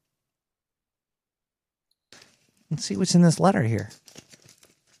 Let's see what's in this letter here.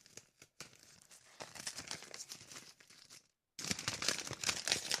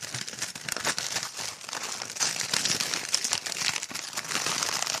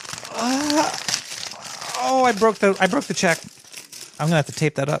 I broke the check. I'm gonna have to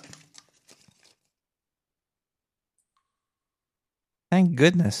tape that up. Thank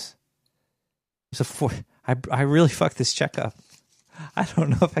goodness. I really fucked this check up. I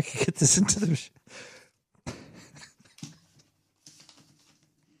don't know if I could get this into the.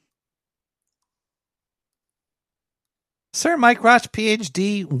 Sir Mike Roch,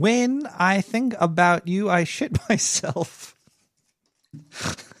 PhD. When I think about you, I shit myself.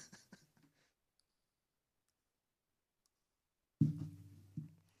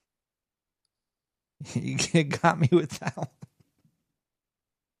 You got me with that one.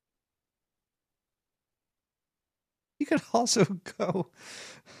 You could also go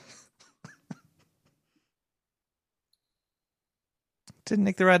to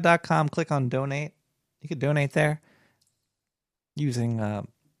nickthered.com, click on donate. You could donate there using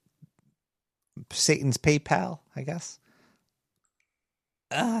Satan's PayPal, I guess.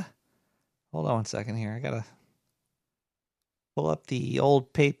 Hold on 1 second here. I gotta pull up the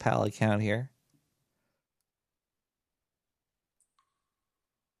old PayPal account here.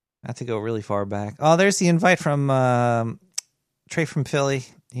 I have to go really far back. Oh, there's the invite from Trey from Philly.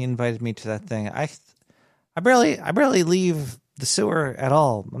 He invited me to that thing. I barely leave the sewer at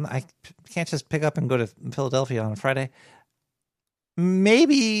all. I can't just pick up and go to Philadelphia on a Friday.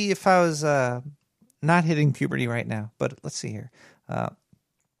 Maybe if I was not hitting puberty right now, but let's see here.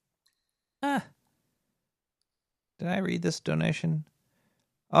 Did I read this donation?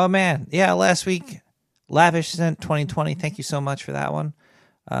 Oh man, yeah, last week Lavish sent 2020. Thank you so much for that one.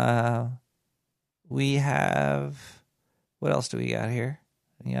 We have, what else do we got here?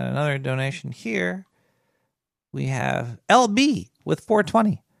 We got another donation here. We have LB with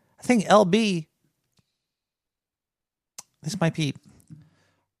 420. I think LB, this might be,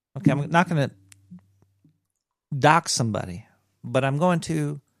 okay, I'm not going to dox somebody, but I'm going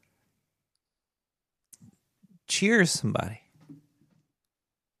to cheers somebody.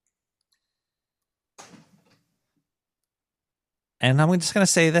 And I'm just going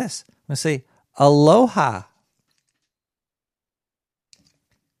to say this. I'm going to say, aloha.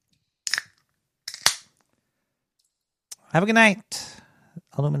 Have a good night,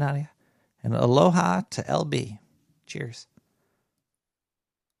 Illuminati. And aloha to LB. Cheers.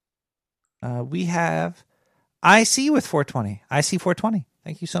 We have IC with 420. IC 420.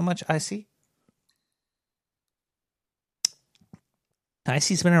 Thank you so much, IC.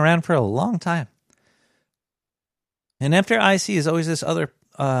 IC's been around for a long time. And after IC is always this other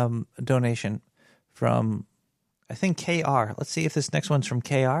donation from, I think, KR. Let's see if this next one's from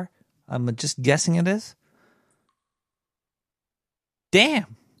KR. I'm just guessing it is.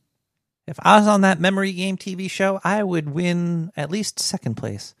 Damn. If I was on that Memory Game TV show, I would win at least second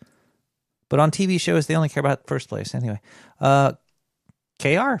place. But on TV shows, they only care about first place. Anyway, KR,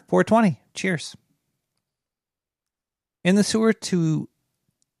 420. Cheers. In the sewer to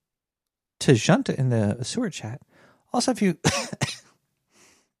Junta in the sewer chat. Also, if you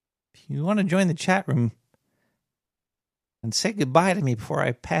want to join the chat room and say goodbye to me before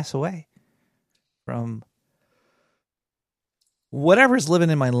I pass away from whatever's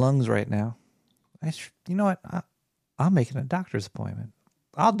living in my lungs right now, you know what? I'm making a doctor's appointment.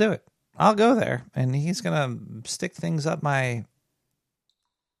 I'll do it. I'll go there, and he's gonna stick things up my.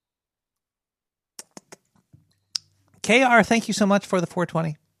 KR, thank you so much for the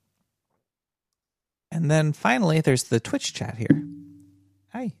 420. And then finally, there's the Twitch chat here.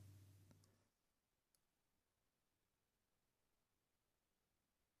 Hi.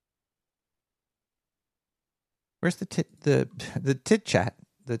 Where's the tit chat?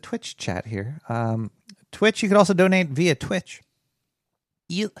 The Twitch chat here. Twitch, you could also donate via Twitch.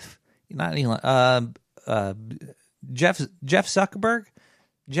 Not Elon. Jeff Zuckerberg.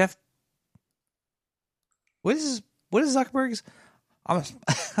 Jeff. What is Zuckerberg's? I'm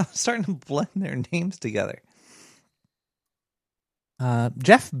starting to blend their names together.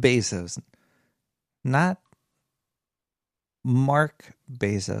 Jeff Bezos, not Mark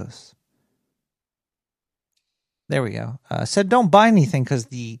Bezos. There we go. Said don't buy anything because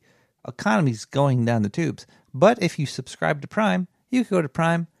the economy's going down the tubes. But if you subscribe to Prime, you can go to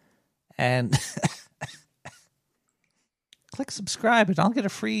Prime and click subscribe, and I'll get a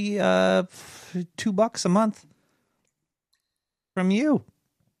free $2 a month from you.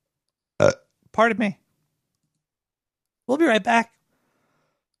 Pardon me. We'll be right back.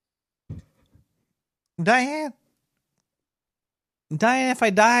 Diane, if I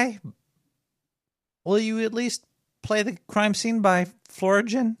die, will you at least play the crime scene by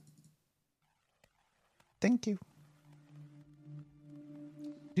Florigen? Thank you.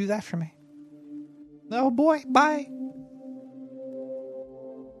 Do that for me. Oh boy, bye.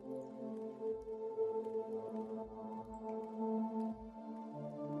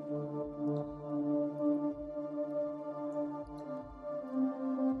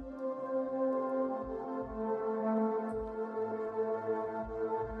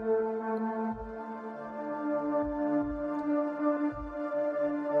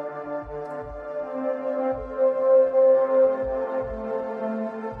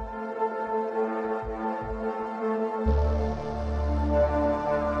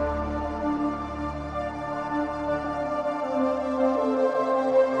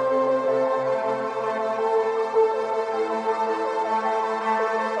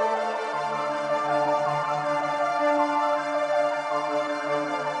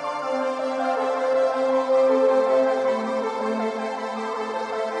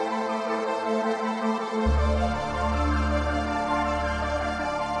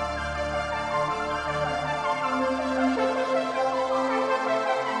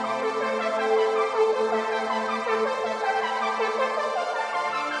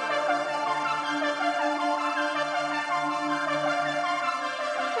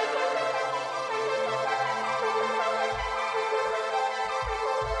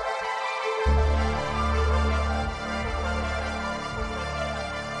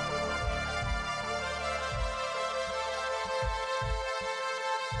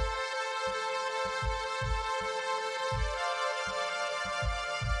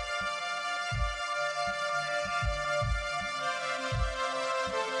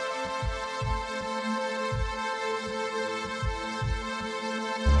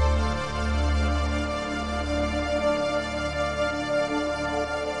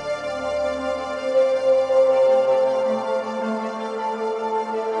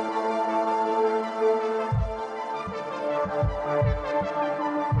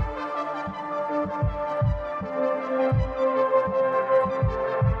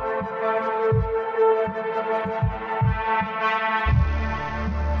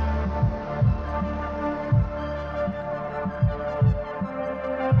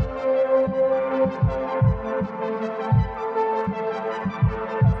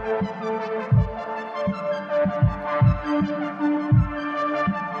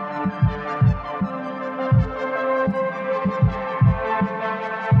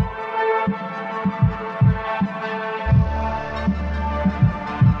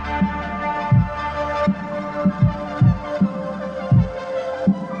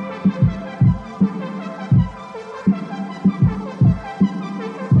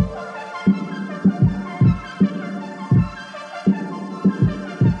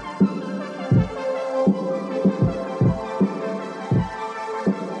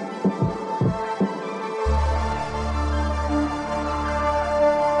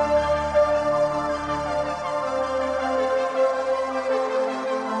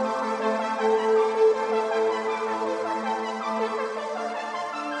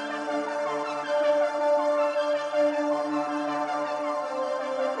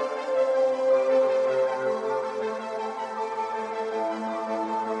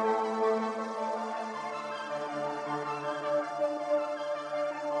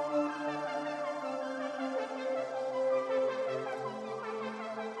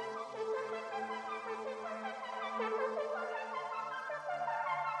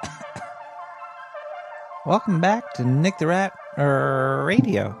 Welcome back to Nick the Rat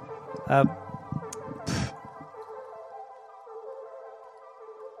Radio. I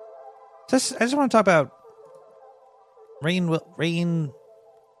just want to talk about Rainn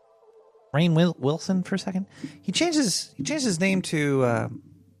Wilson for a second. He changed his name to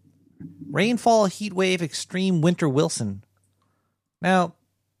Rainfall Heatwave Extreme Winter Wilson. Now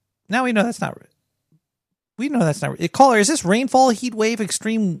we know that's not. We know that's not. Caller, is this Rainfall Heatwave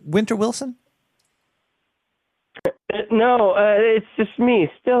Extreme Winter Wilson? No, it's just me,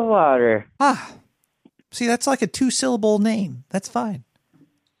 Stillwater. Ah, see, that's like a 2-syllable name. That's fine.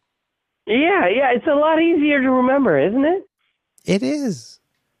 Yeah, it's a lot easier to remember, isn't it? It is.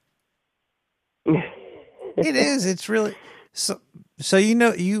 It is. It's really so. You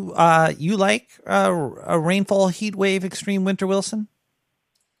know, you like a Rainfall Heatwave Extreme Winter Wilson?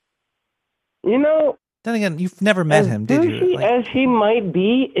 You know. Then again, you've never met him, did you? As he might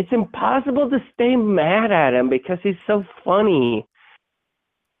be, it's impossible to stay mad at him because he's so funny.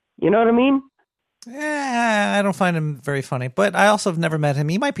 You know what I mean? Yeah, I don't find him very funny, but I also have never met him.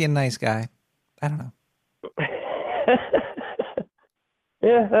 He might be a nice guy. I don't know.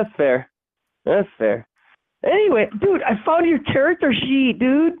 Yeah, that's fair. That's fair. Anyway, dude, I found your character sheet,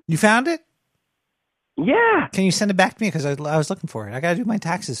 dude. You found it? Yeah. Can you send it back to me? Because I was looking for it. I got to do my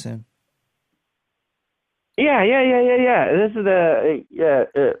taxes soon. Yeah. This is the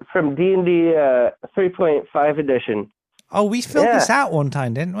from D&D 3.5 edition. Oh, we filled this out one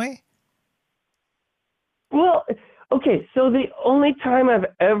time, didn't we? Well, okay, so the only time I've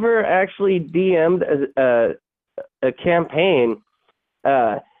ever actually DM'd a campaign,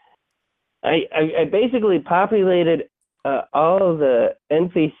 I basically populated all of the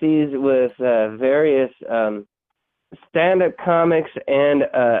NPCs with various stand-up comics and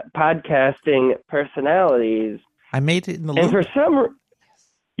podcasting personalities. I made it in the loop. And for some,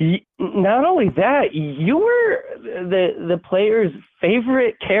 not only that, you were the player's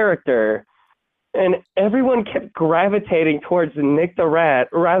favorite character, and everyone kept gravitating towards Nick the Rat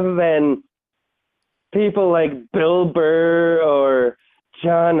rather than people like Bill Burr or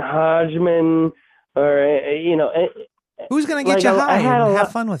John Hodgman or who's gonna get you high and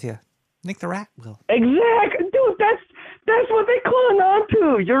have fun with you? Nick the Rat will. Exactly, dude. That's what they clung on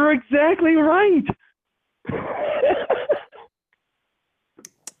to. You're exactly right.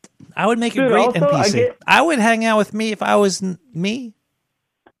 I would make a great NPC. I would hang out with me if I was me.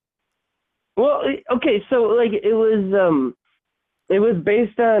 Well, okay, so like it was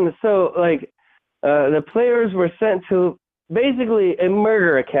based on the players were sent to basically a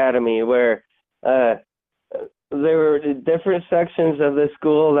murder academy where there were different sections of the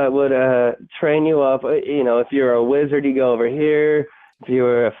school that would train you up. If you're a wizard, you go over here. If you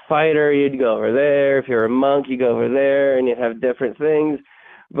were a fighter, you'd go over there. If you're a monk, you go over there, and you'd have different things.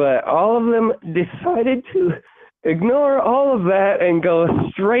 But all of them decided to ignore all of that and go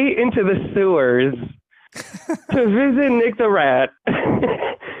straight into the sewers to visit Nick the Rat.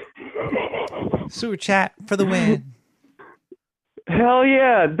 Sewer chat for the win. Hell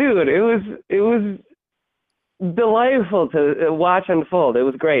yeah, dude! It was delightful to watch unfold. It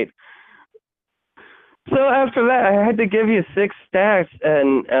was great. So after that, I had to give you 6 stacks,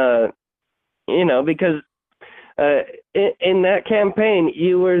 and because in that campaign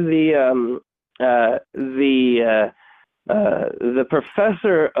you were the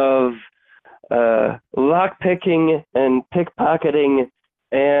professor of lockpicking and pickpocketing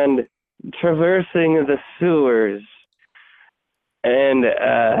and traversing the sewers. And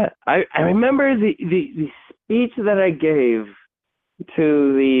I remember the speech that I gave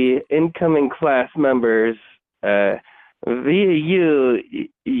to the incoming class members via you.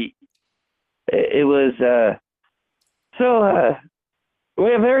 It was we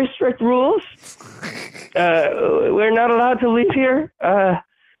have very strict rules. We're not allowed to leave here,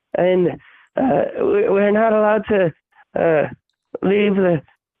 and we're not allowed to leave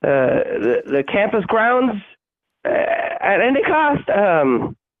the campus grounds at any cost.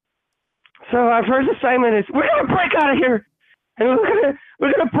 So our first assignment is we're gonna break out of here, and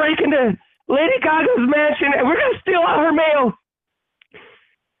we're gonna break into Lady Gaga's mansion, and we're gonna steal all her mail.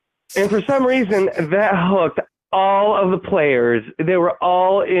 And for some reason, that hooked all of the players. They were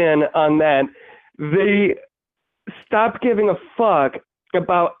all in on that. They stopped giving a fuck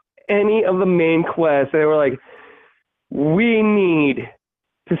about any of the main quests. They were like, we need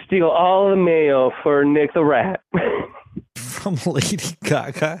to steal all the mail for Nick the Rat. From Lady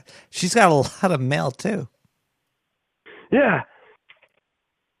Gaga. She's got a lot of mail, too. Yeah.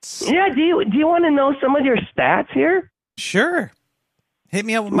 Yeah, do you want to know some of your stats here? Sure. Hit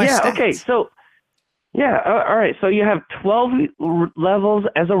me up with my stats. Okay, so Yeah, all right. So you have 12 levels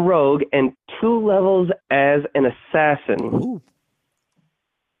as a rogue and 2 levels as an assassin. Ooh.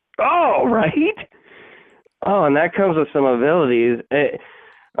 Oh, right. Oh, and that comes with some abilities.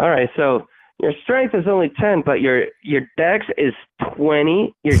 All right, so your strength is only 10, but your dex is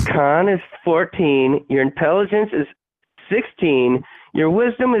 20, your con is 14, your intelligence is 16, your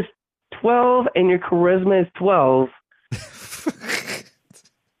wisdom is 12, and your charisma is 12.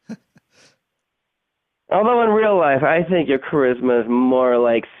 Although in real life, I think your charisma is more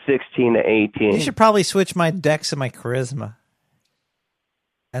like 16 to 18. You should probably switch my dex and my charisma.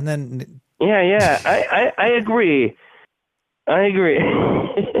 And then... Yeah, I agree. I agree.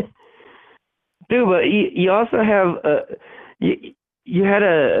 Dude, but you also have... you had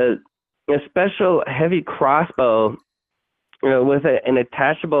a special heavy crossbow with an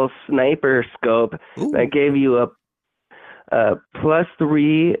attachable sniper scope. Ooh. That gave you a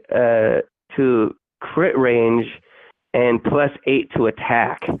 +3 to crit range and +8 to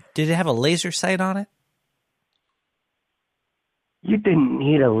attack. Did it have a laser sight on it? You didn't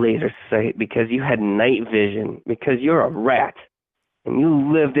need a laser sight because you had night vision, because you're a rat and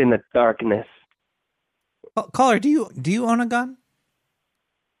you lived in the darkness. Caller, do you own a gun?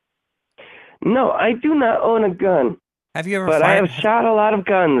 No, I do not own a gun. Have you ever But I have shot a lot of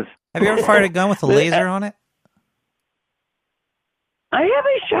guns. Have you ever fired a gun with a laser on it? I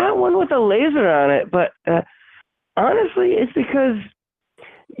haven't shot one with a laser on it, but honestly, it's because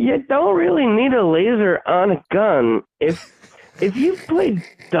you don't really need a laser on a gun. If you've played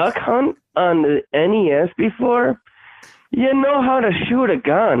Duck Hunt on the NES before, you know how to shoot a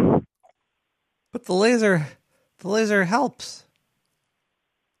gun. But the laser helps.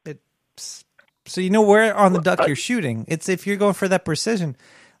 So you know where on the duck you're shooting. It's if you're going for that precision.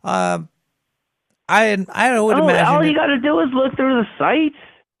 I would imagine all you got to do is look through the sights.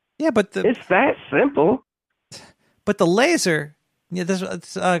 Yeah, but it's that simple. But the laser, yeah,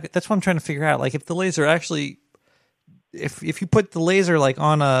 that's what I'm trying to figure out. Like if the laser actually, if you put the laser like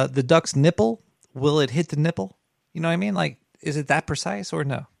on the duck's nipple, will it hit the nipple? You know what I mean? Like, is it that precise or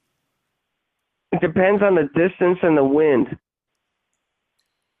no? It depends on the distance and the wind.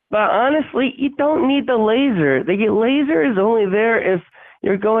 But honestly, you don't need the laser. The laser is only there if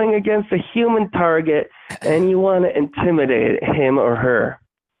you're going against a human target and you want to intimidate him or her.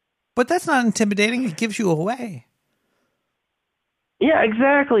 But that's not intimidating. It gives you away. Yeah,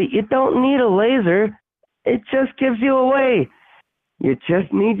 exactly. You don't need a laser. It just gives you away. You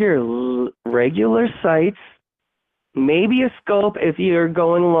just need your regular sights, maybe a scope if you're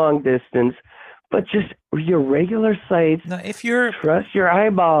going long distance, but just your regular sights. Now, if you're trust your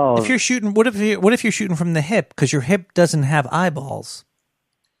eyeballs. If you're shooting, what if you're shooting from the hip because your hip doesn't have eyeballs?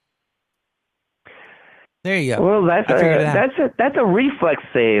 There you go. Well, that's a reflex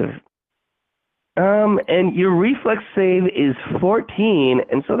save. And your reflex save is 14,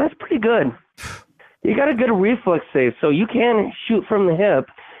 and so that's pretty good. You got a good reflex save, so you can shoot from the hip,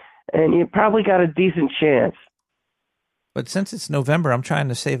 and you probably got a decent chance. But since it's November, I'm trying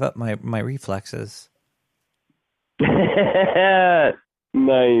to save up my reflexes. Nice.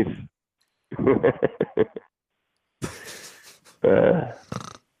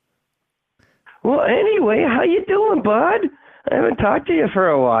 Well, anyway, how you doing, bud? I haven't talked to you for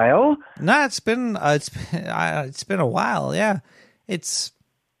a while. No, it's been a while. Yeah,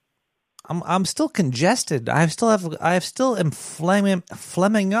 I'm still congested. I still am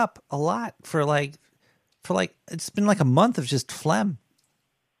phlegming up a lot for like it's been like a month of just phlegm.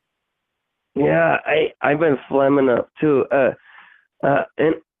 Yeah, I've been phlegming up too.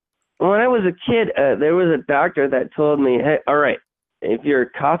 And when I was a kid, there was a doctor that told me, "Hey, all right, if you're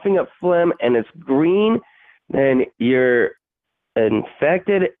coughing up phlegm and it's green, then you're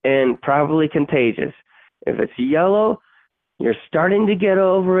infected and probably contagious. If it's yellow, you're starting to get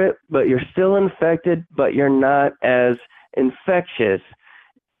over it, but you're still infected, but you're not as infectious.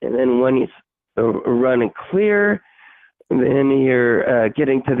 And then when it's running clear, then you're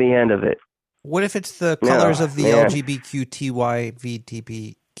getting to the end of it." What if it's the colors of the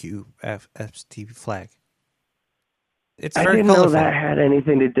LGBTQTYVTPQFST flag? It's very I didn't colorful. know that had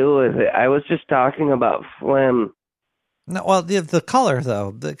anything to do with it. I was just talking about phlegm. No, well, the color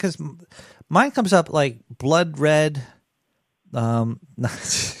though, because mine comes up like blood red. Ooh,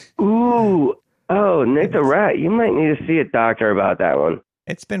 oh, Nick the Rat, you might need to see a doctor about that one.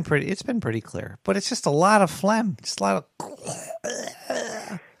 It's been pretty clear, but it's just a lot of phlegm. Just a lot of.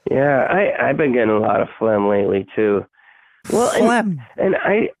 Yeah, I've been getting a lot of phlegm lately too. Well, phlegm, and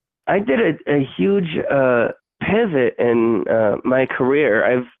I did a huge pivot in my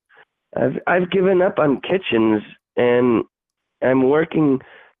career. I've given up on kitchens, and I'm working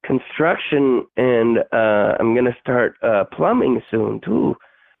construction, and I'm gonna start plumbing soon too.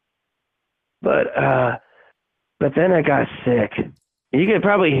 But then I got sick. You could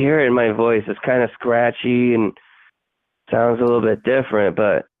probably hear it in my voice. It's kind of scratchy and sounds a little bit different,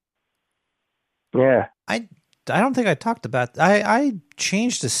 but yeah. I don't think I talked about. I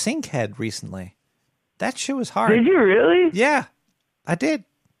changed a sink head recently. That shit was hard. Did you really? Yeah, I did.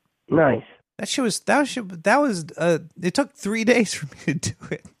 Nice. That was. It took 3 days for me to do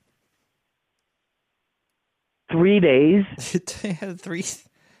it. 3 days? It had three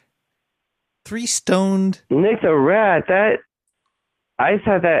stoned. Nick the Rat. I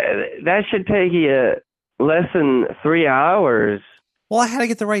thought that should take you less than 3 hours. Well, I had to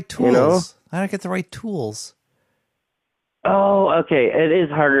get the right tools. You know? I had to get the right tools. Oh, okay. It is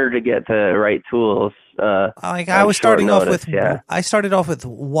harder to get the right tools. I was starting off with. Yeah. I started off with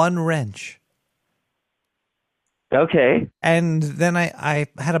one wrench. Okay. And then I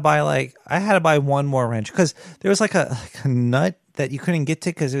had to buy one more wrench because there was like a nut that you couldn't get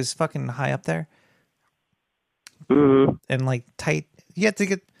to because it was fucking high up there. Mm-hmm. And like tight. You had to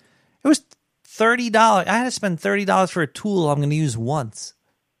get. It was $30. I had to spend $30 for a tool I'm going to use once.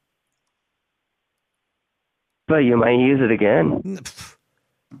 But you might use it again.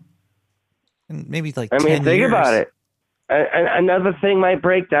 And maybe like 10 think years. About it. Another thing might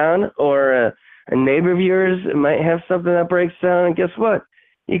break down, or a neighbor of yours might have something that breaks down, and guess what?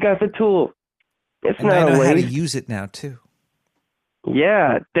 You got the tool. It's and not I know a waste. how to use it now too.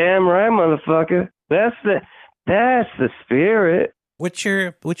 Yeah, damn right, motherfucker. That's the spirit. What's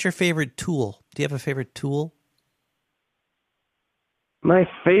your favorite tool? Do you have a favorite tool? My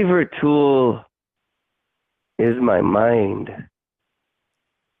favorite tool is my mind.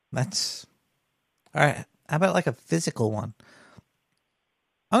 That's all right. How about like a physical one?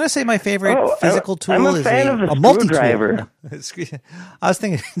 I'm gonna say my favorite physical tool is a multi-tool. I was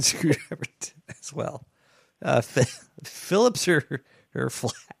thinking screwdriver as well. Phillips or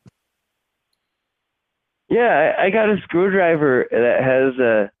flat. Yeah, I got a screwdriver that has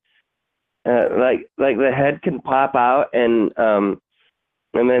like the head can pop out, and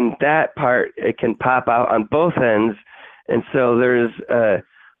then that part, it can pop out on both ends, and so there's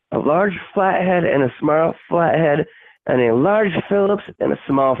a large flathead and a small flathead, and a large Phillips and a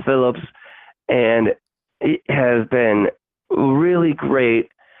small Phillips, and it has been really great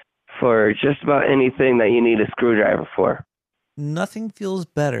for just about anything that you need a screwdriver for. Nothing feels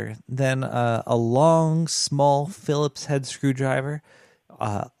better than a long, small Phillips head screwdriver,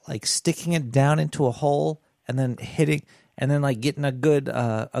 like sticking it down into a hole and then hitting, and then like getting a good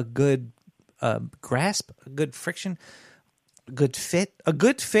grasp, a good friction, a good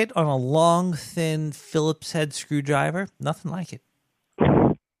fit on a long, thin Phillips head screwdriver. Nothing like it.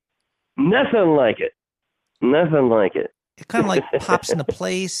 Nothing like it. Nothing like it. It kind of like pops into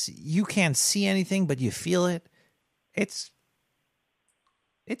place. You can't see anything, but you feel it. It's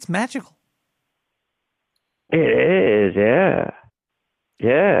magical. It is, yeah.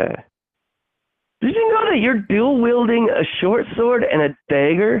 Yeah. Did you know that you're dual wielding a short sword and a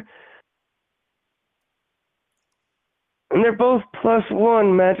dagger? And they're both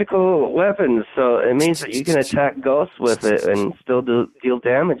 +1 magical weapons, so it means that you can attack ghosts with it and still deal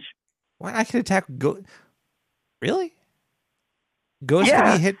damage. Why I can attack ghosts? Really? Ghosts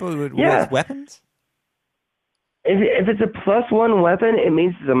can be hit with weapons? If it's a +1 weapon, it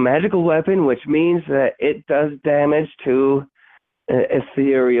means it's a magical weapon, which means that it does damage to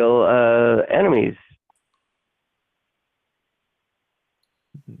ethereal enemies.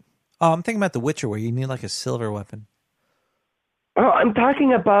 Oh, I'm thinking about The Witcher, where you need like a silver weapon. Oh, I'm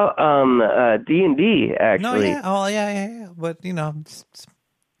talking about D&D, actually. No, yeah. Oh, yeah. But, you know, it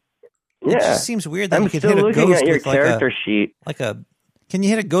yeah. just seems weird that I'm you could still hit a looking ghost at your with character sheet. Can you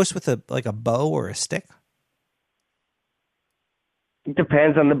hit a ghost with a bow or a stick? It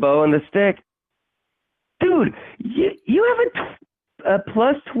depends on the bow and the stick. Dude, you have a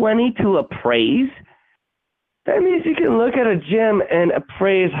 +20 to appraise? That means you can look at a gem and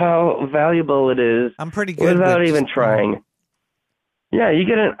appraise how valuable it is. I'm pretty good without even trying. Yeah, you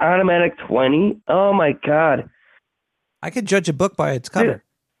get an automatic 20. Oh my god. I could judge a book by its cover.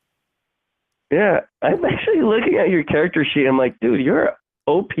 Yeah, I'm actually looking at your character sheet. I'm like, dude, you're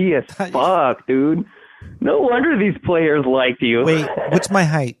OP as fuck, dude. No wonder these players liked you. Wait, what's my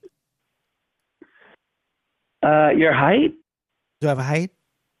height? Your height? Do I have a height?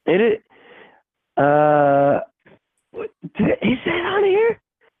 Is that on here?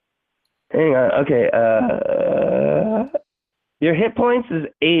 Hang on. Okay. Your hit points is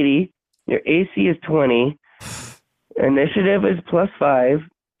 80. Your AC is 20. Initiative is +5.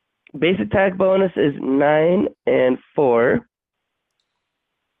 Base attack bonus is 9 and 4.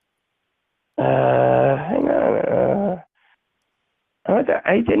 Hang on.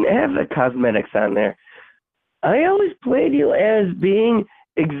 I didn't have the cosmetics on there. I always played you as being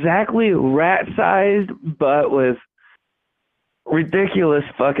exactly rat-sized, but with ridiculous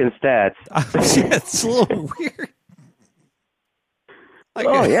fucking stats. Yeah, it's a little weird. Like,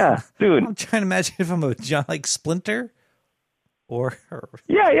 oh yeah, dude. I'm trying to imagine if I'm a John like Splinter, or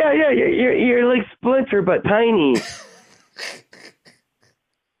yeah. You're like Splinter, but tiny.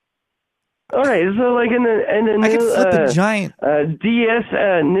 All right, so like in the I new could flip a giant DS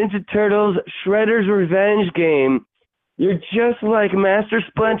Ninja Turtles Shredder's Revenge game, you're just like Master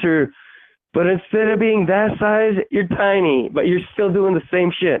Splinter, but instead of being that size, you're tiny, but you're still doing the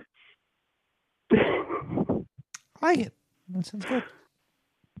same shit. I like it. That sounds good.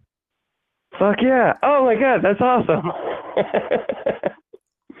 Fuck yeah. Oh my god, that's awesome.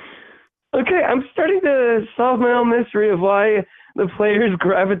 Okay, I'm starting to solve my own mystery of why the players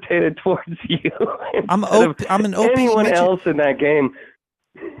gravitated towards you. I'm an OP anyone midget. else in that game.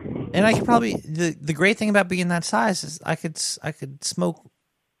 And I could probably the great thing about being that size is I could smoke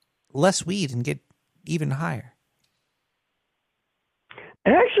less weed and get even higher.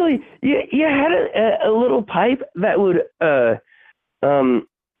 And actually, you had a little pipe that would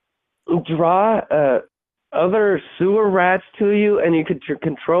draw other sewer rats to you, and you could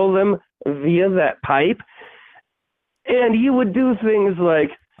control them via that pipe. And you would do things like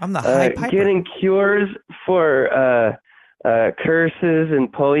I'm the high piper. Getting cures for curses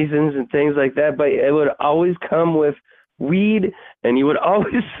and poisons and things like that, but it would always come with weed, and you would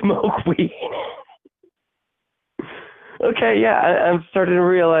always smoke weed. Okay, yeah, I'm starting to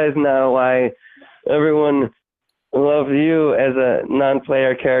realize now why everyone loves you as a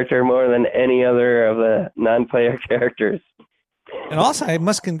non-player character more than any other of the non-player characters. And also, I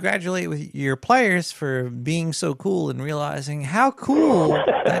must congratulate with your players for being so cool and realizing how cool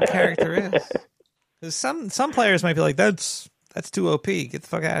that character is. 'Cause some players might be like, that's too OP, get the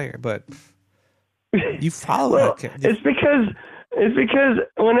fuck out of here. But you follow that character. It's because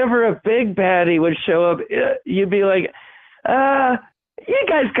whenever a big baddie would show up, you'd be like, you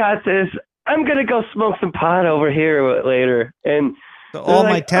guys got this. I'm going to go smoke some pot over here later. And so all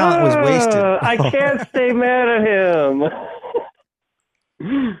my talent was wasted. I can't stay mad at him.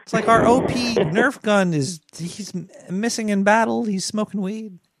 It's like our OP Nerf gun he's missing in battle. He's smoking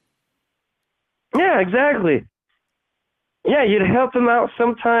weed. Yeah, exactly. Yeah, you'd help them out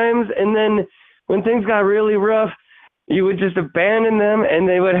sometimes, and then when things got really rough, you would just abandon them, and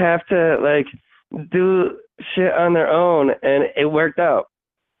they would have to like do shit on their own, and it worked out.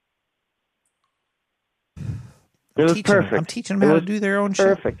 It was perfect. I'm teaching them how to do their own shit.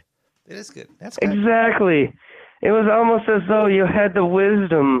 Perfect. It is good. That's good. Exactly. It was almost as though you had the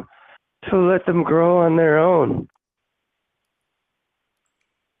wisdom to let them grow on their own.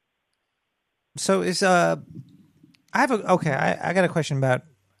 So is I got a question about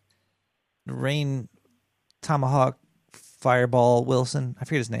Rain Tomahawk Fireball Wilson. I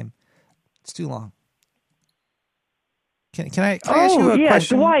forget his name. It's too long. Can I ask you a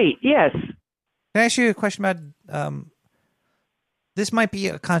question? Dwight, yes. Can I ask you a question about this might be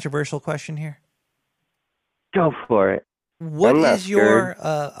a controversial question here. Go for it. What is your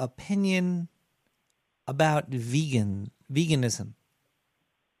opinion about veganism?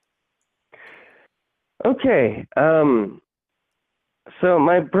 Okay. So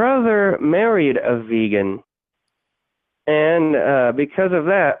my brother married a vegan, and because of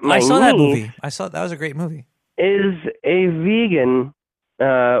that, I saw that movie. That was a great movie. Is a vegan,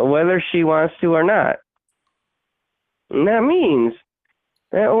 whether she wants to or not. And that means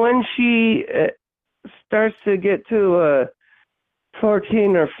that when she starts to get to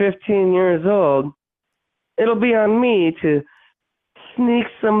 14 or 15 years old, it'll be on me to sneak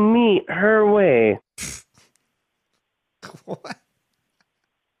some meat her way. What?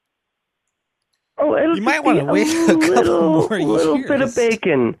 Oh, you might want to wait a couple more years. Little bit of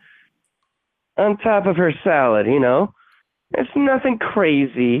bacon on top of her salad, you know? It's nothing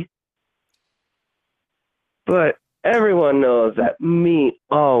crazy. But everyone knows that meat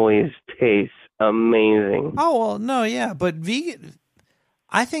always tastes amazing. Oh, well, no, yeah, but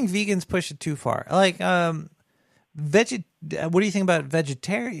I think vegans push it too far. Like, what do you think about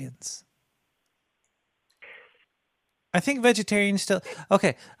vegetarians? I think vegetarians still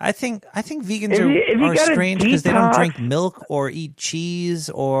okay. I think vegans are strange because they don't drink milk or eat cheese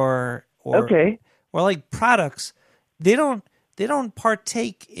or like products. They don't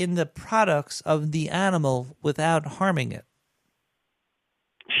partake in the products of the animal without harming it.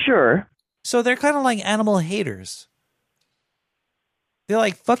 Sure. So they're kind of like animal haters. They're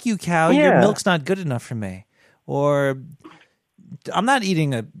like, "Fuck you, cow! Your milk's not good enough for me," or I'm not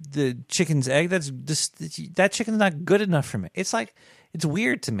eating the chicken's egg. That's just that chicken's not good enough for me. It's like it's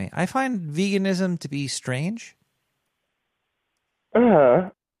weird to me. I find veganism to be strange.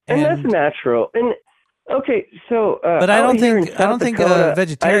 And that's natural. And okay, so but I don't think Dakota,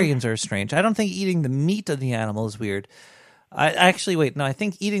 vegetarians are strange. I don't think eating the meat of the animal is weird. I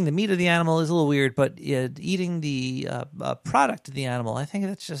think eating the meat of the animal is a little weird, but eating the product of the animal, I think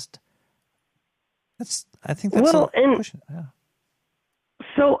that's pushing. Yeah.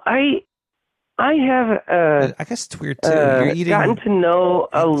 So I have I guess it's weird too. You're eating... gotten to know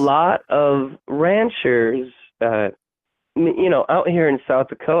a lot of ranchers. Out here in South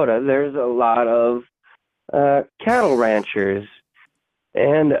Dakota, there's a lot of cattle ranchers,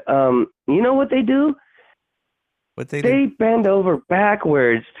 and you know what they do? They bend over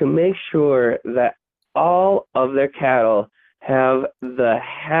backwards to make sure that all of their cattle have the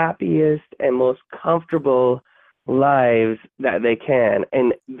happiest and most comfortable lives that they can.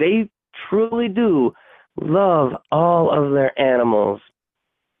 And they truly do love all of their animals.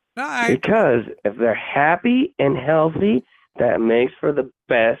 Because if they're happy and healthy, that makes for the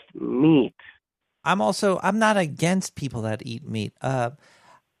best meat. I'm not against people that eat meat. I'm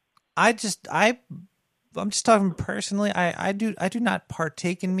just talking personally. I do not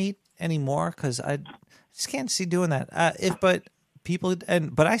partake in meat anymore because I just can't see doing that. But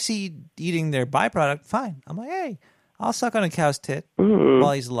I see eating their byproduct. Fine. I'm like, hey, I'll suck on a cow's tit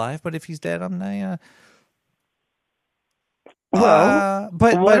while he's alive. But if he's dead, I'm not.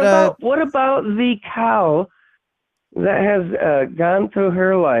 What about the cow that has gone through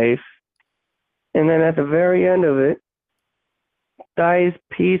her life, and then at the very end of it, dies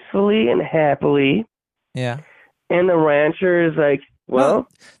peacefully and happily? Yeah. And the rancher is like, well,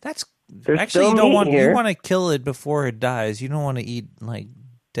 that's actually you don't want here. You want to kill it before it dies. You don't want to eat like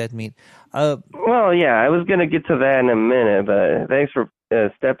dead meat. Well, yeah, I was gonna get to that in a minute, but thanks for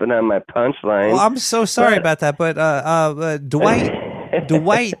stepping on my punchline. Well, I'm so sorry about that, but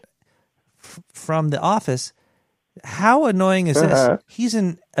Dwight from The Office, how annoying is this? He's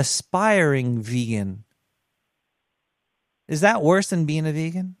an aspiring vegan. Is that worse than being a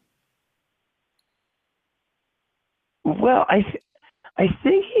vegan? Well, I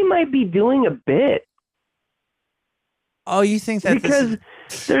think he might be doing a bit. Oh, you think that because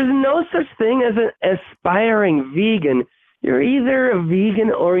there's no such thing as an aspiring vegan. You're either a vegan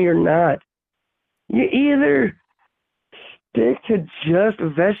or you're not. You either stick to just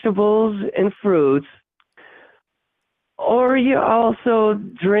vegetables and fruits, or you also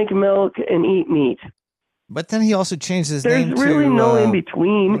drink milk and eat meat. But then he also changed his name to... There's really no in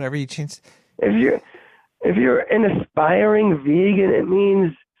between. Whatever he changed. If you're an aspiring vegan, it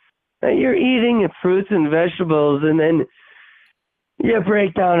means that you're eating fruits and vegetables, and then you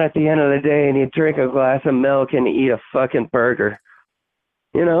break down at the end of the day and you drink a glass of milk and eat a fucking burger.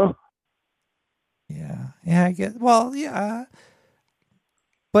 You know? Yeah, I get. Well, yeah.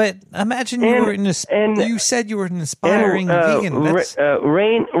 But imagine you said you were an aspiring vegan.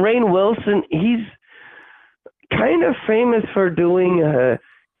 Rainn Wilson, he's kind of famous for doing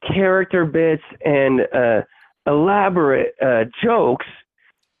character bits and elaborate jokes,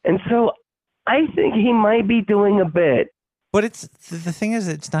 and so I think he might be doing a bit. But the thing is,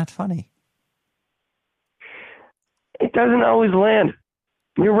 it's not funny. It doesn't always land.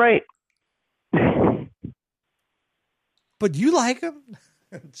 You're right. But you like him?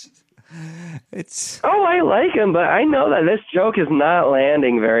 Oh, I like him, but I know that this joke is not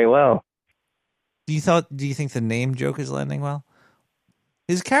landing very well. Do you think the name joke is landing well?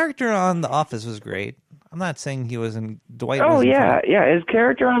 His character on The Office was great. I'm not saying he wasn't Dwight. Oh yeah, funny. Yeah. His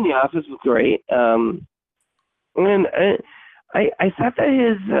character on The Office was great. And I thought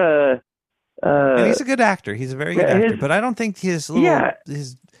that and he's a good actor. He's a very good actor. But I don't think his.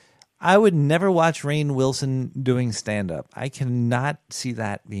 I would never watch Rainn Wilson doing stand-up. I cannot see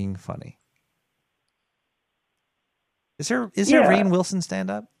that being funny. Is there Rainn Wilson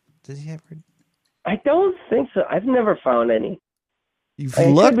stand-up? Does he ever? I don't think so. I've never found any. I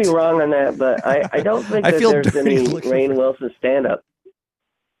could be wrong on that, but I don't think that there's any Rainn Wilson stand-up.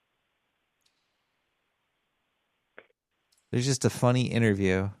 There's just a funny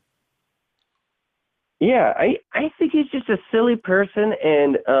interview. Yeah, I think he's just a silly person,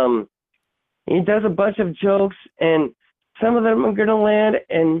 and he does a bunch of jokes, and some of them are going to land,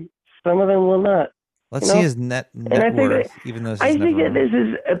 and some of them will not. Let's see his net worth, even though I think that this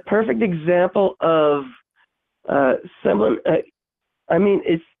is a perfect example of someone. I mean,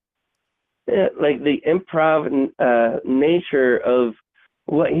 it's like the improv nature of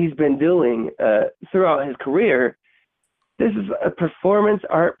what he's been doing throughout his career. This is a performance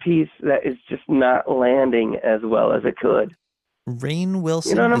art piece that is just not landing as well as it could. Rainn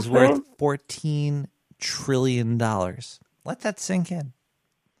Wilson You know what is I'm worth saying? $14 trillion. Let that sink in.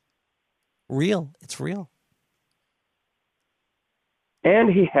 Real. It's real.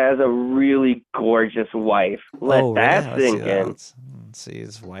 And he has a really gorgeous wife. Let that really? sink in. Let's see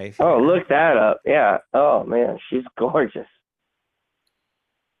his wife. Oh, here. look that up. Yeah. Oh, man. She's gorgeous.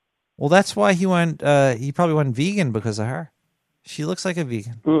 Well, that's why he went. He probably went vegan because of her. She looks like a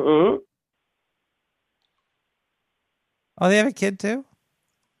vegan. Mm-mm. Oh, they have a kid too?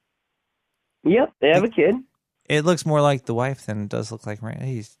 Yep, they have a kid. It looks more like the wife than it does look like Rainn.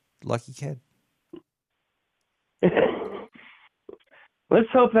 He's a lucky kid. Let's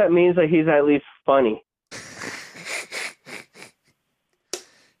hope that means that he's at least funny.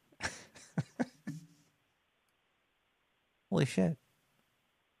 Holy shit.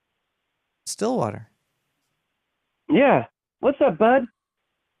 Stillwater. Yeah. What's up, bud?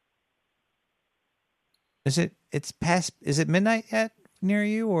 Is it midnight yet near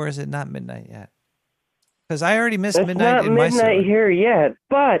you, or is it not midnight yet? Because I already missed It's midnight not in my midnight sewer. here yet,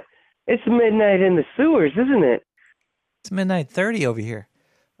 but it's midnight in the sewers, isn't it? It's midnight 30 over here.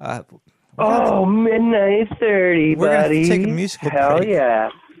 Midnight 30, we're gonna have to buddy. take a musical Hell break. yeah.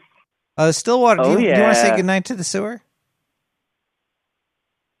 Stillwater, do you want to say yeah. goodnight to the sewer?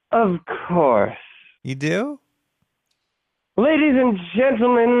 Of course. You do? Ladies and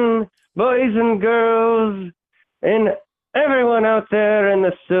gentlemen, boys and girls, and everyone out there in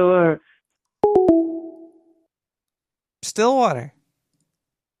the sewer. Stillwater.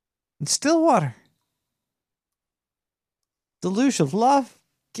 It's Stillwater. Deluge of Love,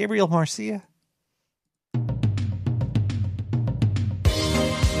 Gabriel Marcia.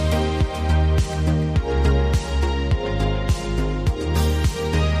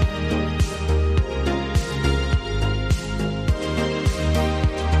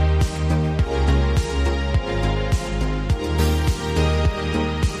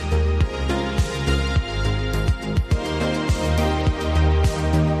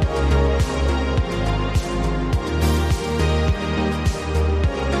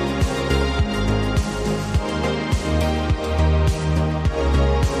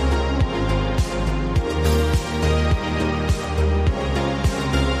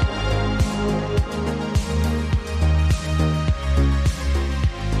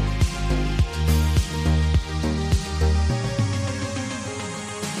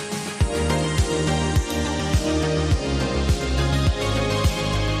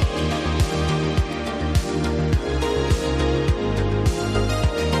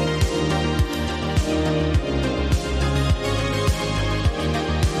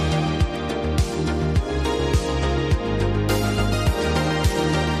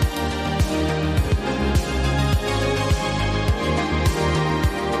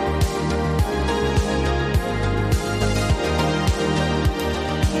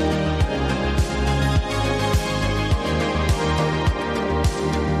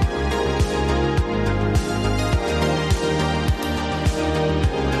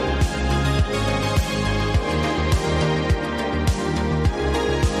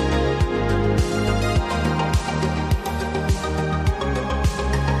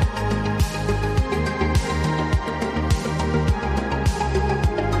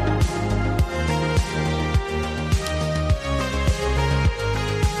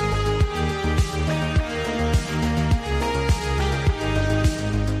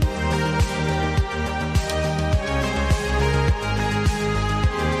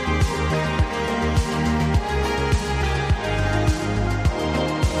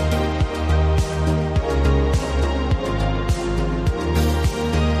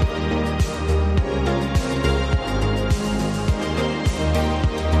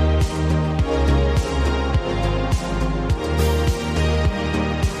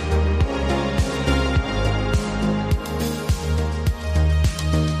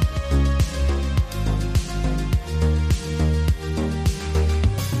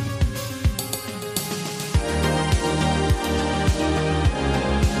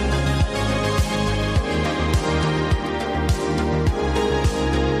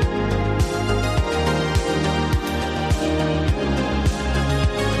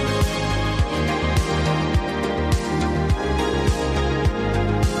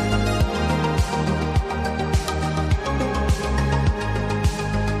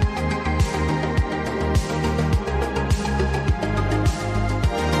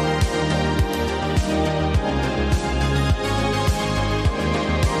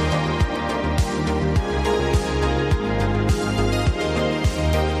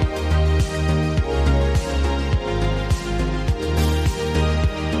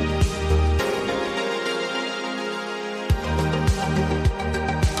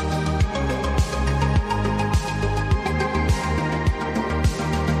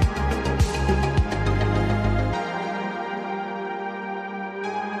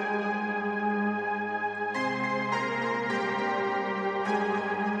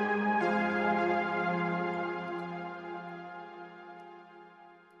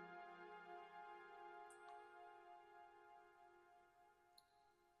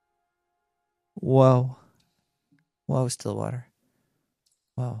 Whoa. Whoa, Stillwater.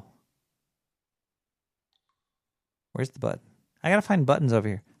 Whoa. Where's the button? I gotta find buttons over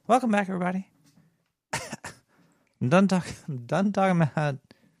here. Welcome back, everybody. I'm done talking about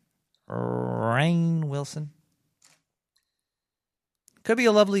Rainn Wilson. Could be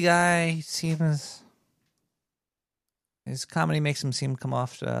a lovely guy. Seems his comedy makes him come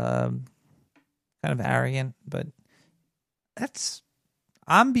off kind of arrogant, but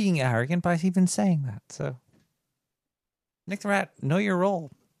I'm being arrogant by even saying that. So, Nick the Rat, know your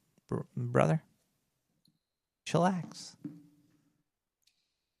role, brother. Chillax.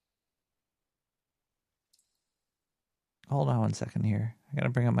 Hold on 1 second here. I gotta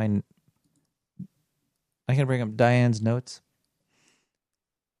bring up Diane's notes.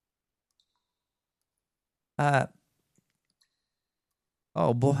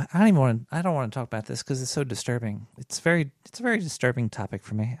 Oh boy, I don't want to talk about this because it's so disturbing. It's a very disturbing topic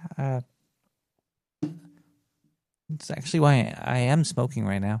for me. It's actually why I am smoking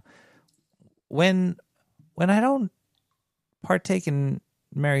right now. When I don't partake in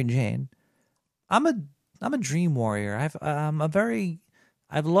Mary Jane, I'm a dream warrior.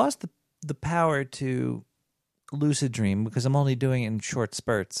 I've lost the power to lucid dream because I'm only doing it in short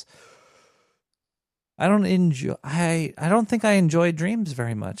spurts. I don't think I enjoy dreams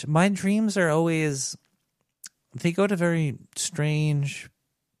very much. My dreams are always, they go to very strange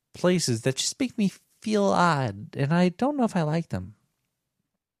places that just make me feel odd, and I don't know if I like them.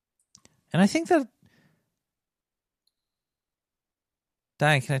 And I think that,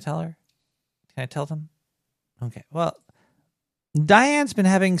 Diane, can I tell her? Can I tell them? Okay, well, Diane's been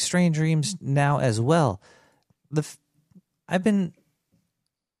having strange dreams now as well. I've been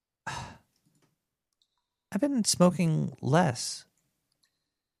smoking less.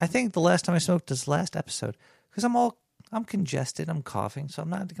 I think the last time I smoked was last episode because I'm congested, I'm coughing, so I'm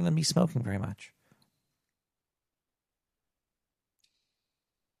not going to be smoking very much.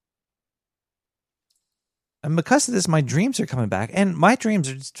 And because of this, my dreams are coming back, and my dreams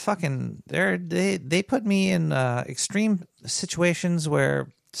are just fucking. They put me in extreme situations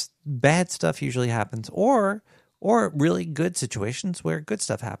where bad stuff usually happens, or really good situations where good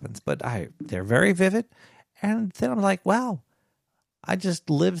stuff happens. But they're very vivid, and then I'm like, wow, I just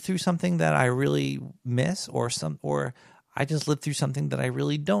lived through something that I really miss, or I just lived through something that I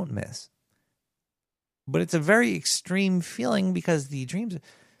really don't miss. But it's a very extreme feeling because the dreams.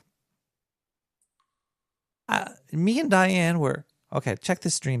 Me and Diane were, okay, check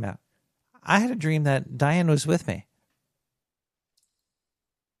this dream out. I had a dream that Diane was with me.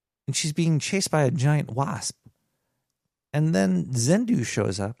 And she's being chased by a giant wasp. And then Zendu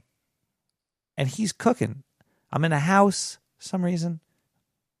shows up. And he's cooking. I'm in a house for some reason.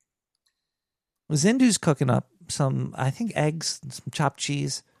 Zendu's cooking up some, I think, eggs, some chopped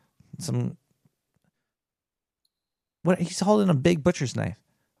cheese, he's holding a big butcher's knife.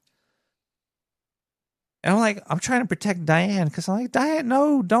 And I'm trying to protect Diane because I'm like, Diane,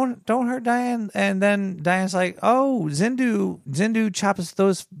 no, don't hurt Diane. And then Diane's like, oh, Zendu chops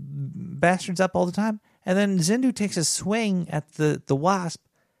those bastards up all the time. And then Zendu takes a swing at the wasp,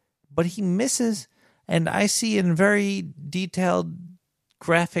 but he misses. And I see in very detailed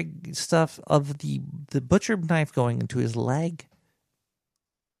graphic stuff of the butcher knife going into his leg.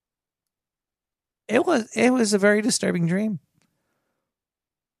 It was a very disturbing dream.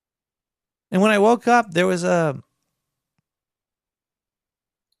 And when I woke up, there was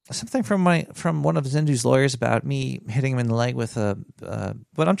something from one of Zendu's lawyers about me hitting him in the leg with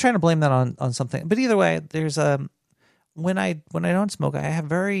but I'm trying to blame that on something. But either way, there's when I don't smoke, I have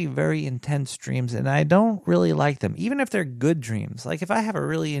very, very intense dreams, and I don't really like them, even if they're good dreams. Like if I have a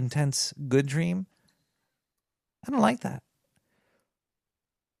really intense good dream, I don't like that.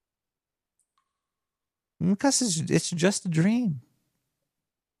 Because it's just a dream.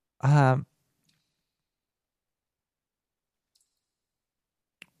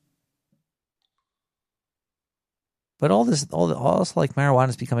 But all this like marijuana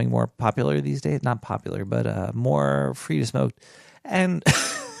is becoming more popular these days. Not popular, but more free to smoke. And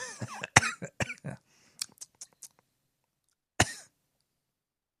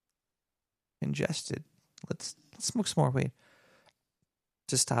ingested. Let's smoke some more weed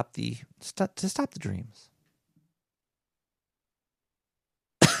to stop the dreams.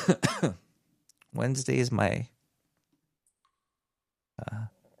 Wednesday is my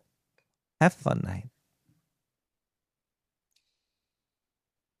have fun night.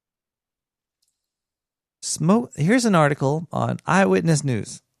 Here's an article on Eyewitness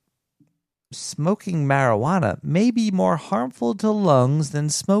News. Smoking marijuana may be more harmful to lungs than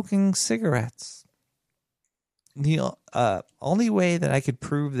smoking cigarettes. The only way that I could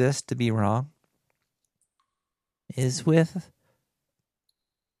prove this to be wrong is with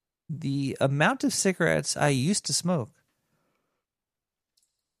the amount of cigarettes I used to smoke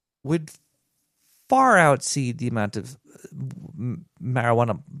would far outseed the amount of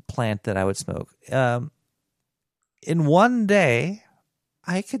marijuana plant that I would smoke. In one day,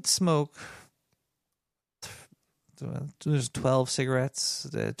 I could smoke there's 12 cigarettes,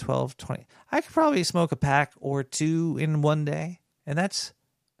 12, 20. I could probably smoke a pack or two in one day, and that's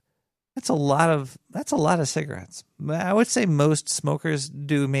a lot of cigarettes. I would say most smokers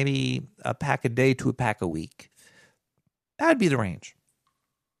do maybe a pack a day to a pack a week. That'd be the range.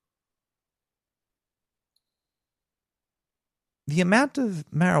 The amount of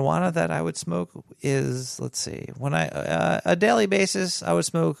marijuana that I would smoke is, let's see, when a daily basis, I would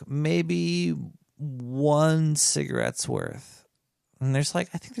smoke maybe 1 cigarette's worth. And there's I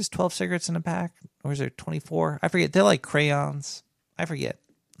think there's 12 cigarettes in a pack, or is there 24? I forget. They're like crayons. I forget.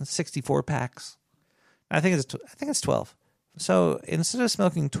 64 packs. I think it's 12. So instead of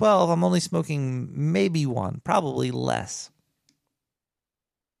smoking 12, I'm only smoking maybe 1, probably less.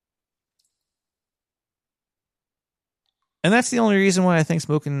 And that's the only reason why I think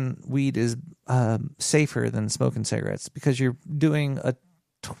smoking weed is safer than smoking cigarettes, because you're doing a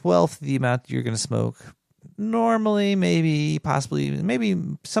 12th the amount you're going to smoke. Normally, maybe, possibly, maybe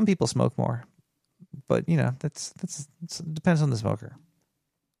some people smoke more, but that's depends on the smoker.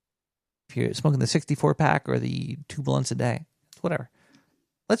 If you're smoking the 64 pack or the 2 blunts a day, whatever.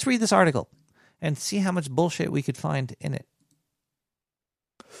 Let's read this article and see how much bullshit we could find in it.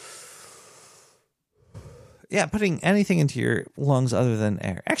 Yeah, putting anything into your lungs other than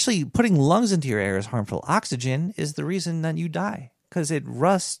air. Actually, putting lungs into your air is harmful. Oxygen is the reason that you die, because it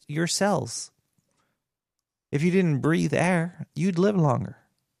rusts your cells. If you didn't breathe air, you'd live longer.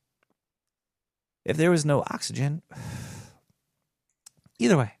 If there was no oxygen,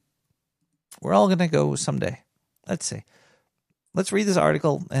 either way, we're all going to go someday. Let's see. Let's read this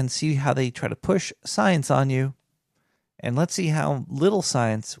article and see how they try to push science on you. And let's see how little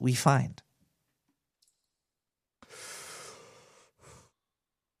science we find.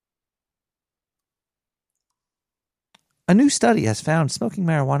 A new study has found smoking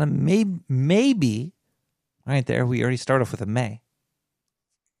marijuana may be, right there, we already start off with a may,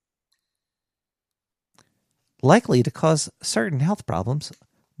 likely to cause certain health problems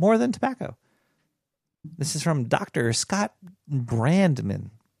more than tobacco. This is from Dr. Scott Brandman.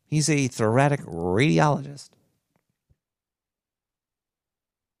 He's a thoracic radiologist.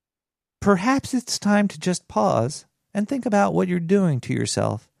 Perhaps it's time to just pause and think about what you're doing to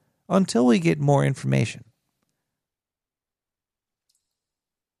yourself until we get more information.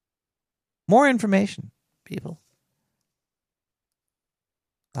 More information, people.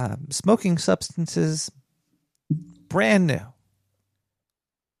 Smoking substances, brand new.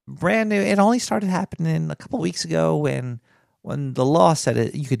 Brand new. It only started happening a couple weeks ago when the law said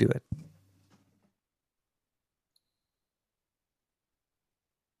it, you could do it.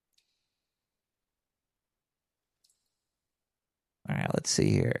 All right, let's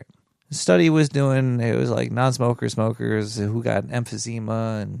see here. The study was doing, it was like non-smokers, smokers who got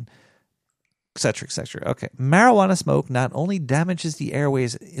emphysema and et cetera, et cetera. Okay. Marijuana smoke not only damages the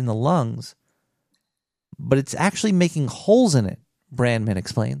airways in the lungs, but it's actually making holes in it, Brandman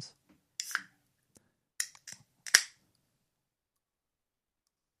explains.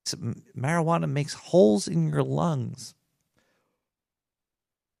 So marijuana makes holes in your lungs.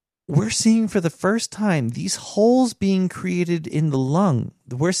 We're seeing for the first time these holes being created in the lung.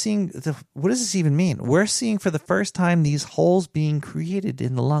 We're seeing what does this even mean? We're seeing for the first time these holes being created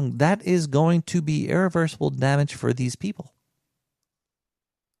in the lung. That is going to be irreversible damage for these people.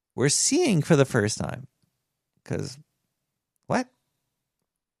 We're seeing for the first time. Because, what?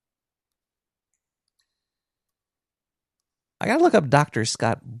 I got to look up Dr.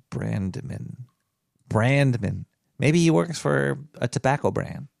 Scott Brandman. Maybe he works for a tobacco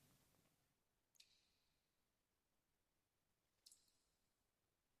brand.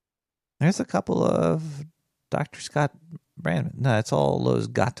 There's a couple of Dr. Scott Brandman. No, it's all Los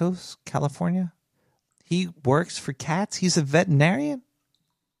Gatos, California. He works for cats. He's a veterinarian.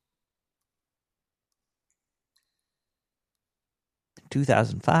 In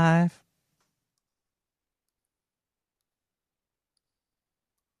 2005.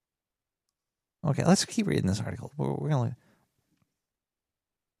 Okay, let's keep reading this article. We're going to...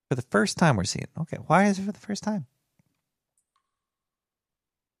 For the first time we're seeing it. Okay, why is it for the first time?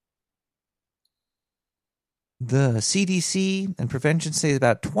 The CDC and prevention say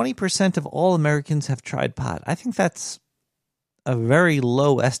about 20% of all Americans have tried pot. I think that's a very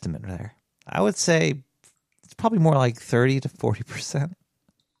low estimate there. I would say it's probably more like 30 to 40%.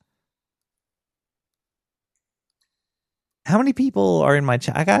 How many people are in my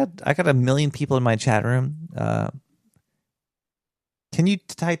chat? I got 1 million people in my chat room. Can you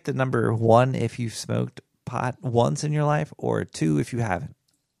type the number 1 if you've smoked pot once in your life, or 2 if you haven't?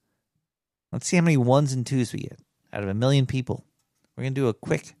 Let's see how many 1s and 2s we get out of 1 million people. We're gonna do a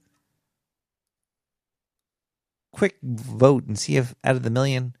quick vote and see if out of the 1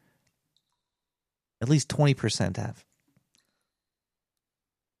 million, at least 20% have.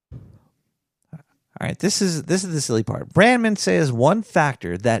 All right, this is the silly part. Brandman says one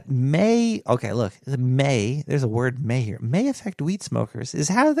factor that may, okay, look, there's a word may here, may affect weed smokers is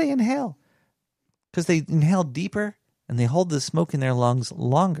how they inhale. Because they inhale deeper and they hold the smoke in their lungs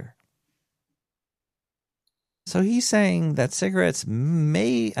longer. So he's saying that marijuana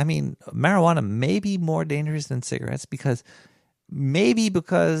may be more dangerous than cigarettes because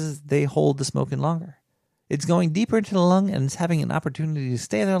they hold the smoke in longer. It's going deeper into the lung and it's having an opportunity to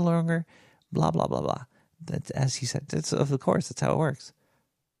stay there longer, blah, blah, blah, blah. That's, as he said, of course, that's how it works.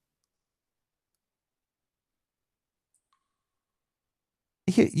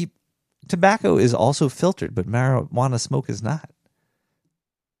 Tobacco is also filtered, but marijuana smoke is not.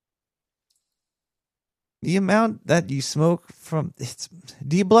 The amount that you smoke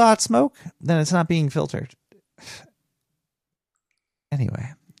do you blow out smoke? Then it's not being filtered.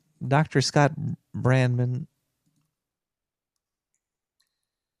 Anyway, Dr. Scott Brandman.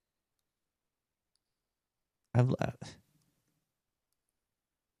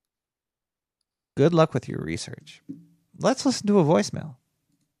 Good luck with your research. Let's listen to a voicemail.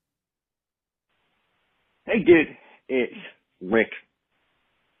 Hey, dude, it's Rick.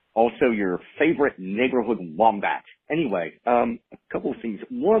 Also, your favorite neighborhood wombat. Anyway, a couple of things.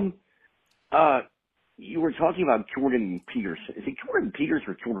 One, you were talking about Jordan Peterson. Is it Jordan Peters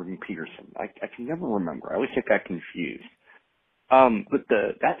or Jordan Peterson? I can never remember. I always get that confused. But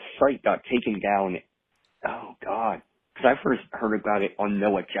that site got taken down. Oh God, because I first heard about it on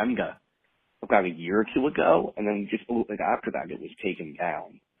No Agenda about a year or two ago, and then just a little bit after that, it was taken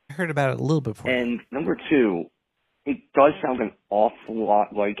down. I heard about it a little bit before. And number two, it does sound an awful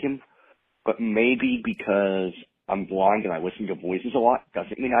lot like him, but maybe because I'm blind and I listen to voices a lot,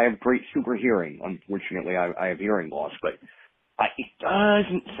 doesn't mean I have great super hearing. Unfortunately, I have hearing loss, but it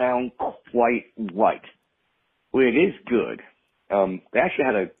doesn't sound quite right. Well, it is good. They actually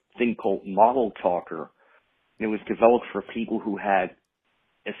had a thing called Model Talker. It was developed for people who had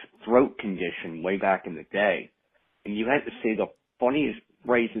a throat condition way back in the day, and you had to say the funniest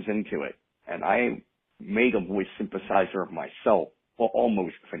phrases into it, and I made a voice synthesizer of myself, well,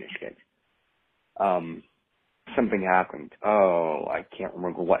 almost finished it. Something happened. Oh, I can't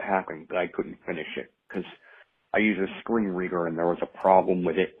remember what happened, but I couldn't finish it because I use a screen reader and there was a problem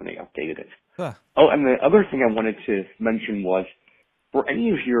with it when they updated it. Huh. Oh, and the other thing I wanted to mention was, for any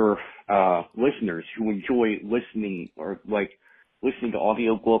of your listeners who enjoy listening to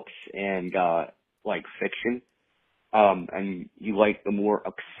audiobooks and fiction, and you like the more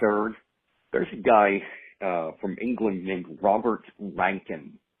absurd, there's a guy from England named Robert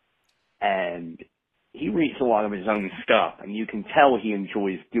Rankin, and he reads a lot of his own stuff, and you can tell he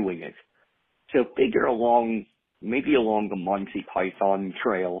enjoys doing it. So figure maybe along the Monty Python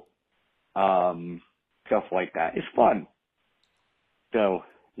trail, stuff like that. It's fun. So,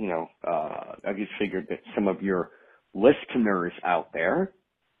 I just figured that some of your listeners out there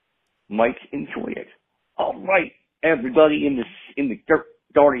might enjoy it. All right, everybody in the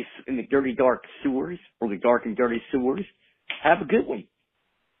dirty dark sewers, or the dark and dirty sewers, have a good one.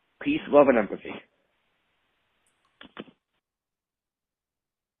 Peace, love, and empathy.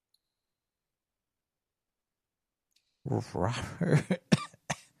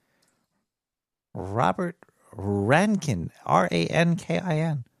 Robert Rankin,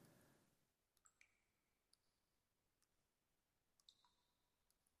 Rankin.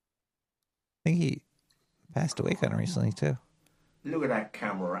 I think he passed away kind of recently too. Look at that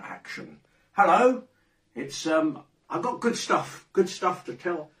camera action. Hello, it's I've got good stuff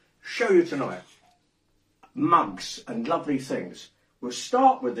to show you tonight. Mugs and lovely things. We'll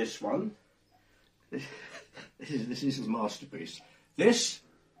start with this one. This is a masterpiece. This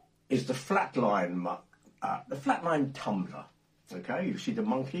is the Flatline mug, the Flatline tumbler. Okay, you see the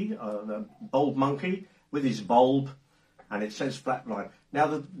monkey, the bulb monkey with his bulb, and it says Flatline.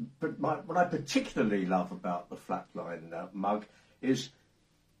 Now, what I particularly love about the Flatline mug is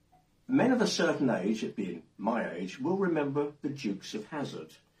men of a certain age, it being my age, will remember the Dukes of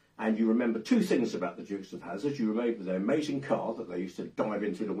Hazzard. And you remember two things about the Dukes of Hazzard. You remember their amazing car that they used to dive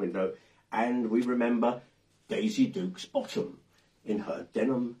into the window, and we remember Daisy Duke's bottom in her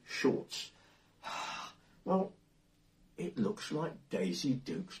denim shorts. Well, it looks like Daisy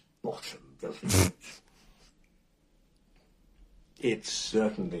Duke's bottom, doesn't it? It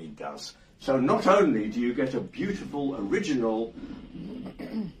certainly does. So not only do you get a beautiful original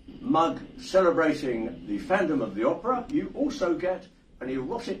mug celebrating the fandom of the opera, you also get an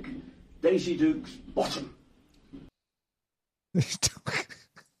erotic Daisy Dukes bottom.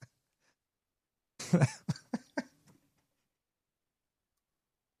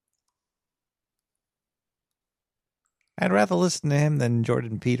 I'd rather listen to him than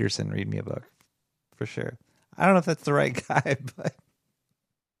Jordan Peterson read me a book, for sure. I don't know if that's the right guy, but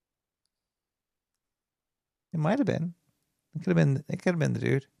it might have been. It could have been the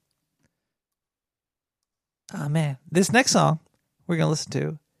dude. Oh man, this next song we're gonna listen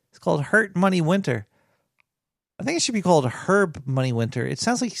to is called "Hurt Money Winter." I think it should be called "Herb Money Winter." It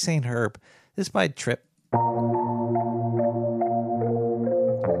sounds like he's saying Herb. This is by Trip.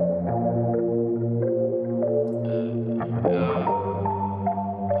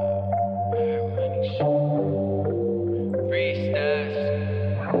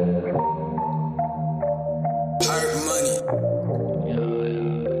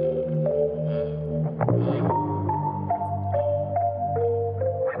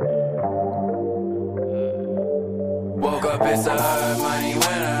 It's a hard money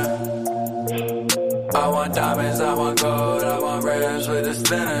winner. I want diamonds, I want gold, I want rims with the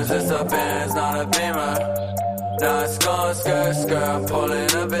spinners. It's a Benz, not a Beamer. Now it's gon' skirt, I'm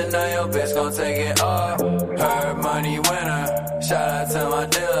pulling up and now your bitch gon' take it off. Hard money winner. Shout out to my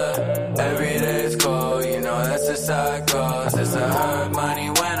dealer. Every day is cold, you know that's just how it goes. It's a hard money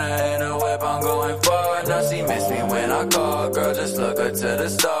winner. In a whip I'm going far. Now she miss me when I call. Girl, just look up to the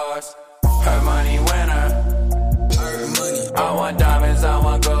stars. Hard money winner. I want diamonds, I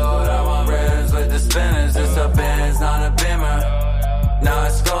want gold, I want rims with the spinners. It's a Benz, not a Beamer. Now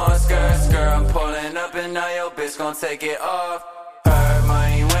it's gon' skirt, I'm pulling up and now your bitch gon' take it off. Hard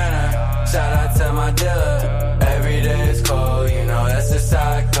money winner. Shout out to my dealer. Every day is cold, you know that's just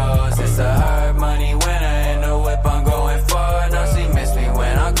how it goes. It's a hard money winner. In the whip I'm going far. Now she miss me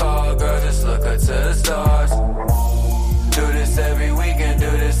when I call. Girl, just look up to the stars. Do this every weekend, do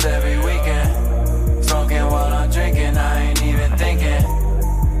this every weekend. Smoking while I'm drinking, I ain't even thinking.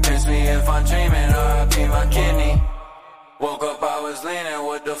 Pinch me if I'm dreaming, RIP my kidney. Woke up, I was leaning,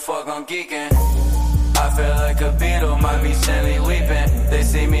 what the fuck I'm geeking. I feel like a beetle, might be silly weeping. They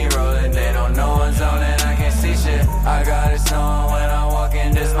see me rolling, they don't know I'm zoning, I can't see shit. I got it snowing when I walk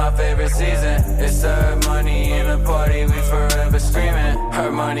in, this my favorite season. It's her money in the party, we forever screaming.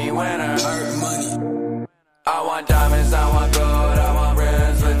 Her money winner. Her money. I want diamonds, I want gold, I want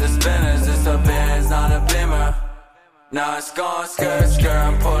rims with the spinners. It's a Benz, not a Beamer. Now it's gon' skirt,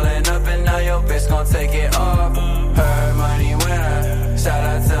 I'm pulling up and now your bitch gon' take it off. Her money winner. Shout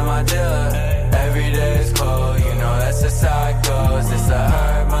out to my dealer. Every day is cold, you know that's just how it goes. It's a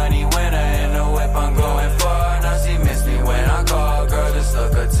hard money winner. In the whip I'm going far. Now she miss me when I call. Girl, just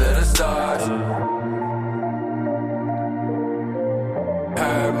look up to the stars.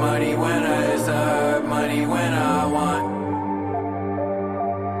 Hard money winner. It's a hard money winner.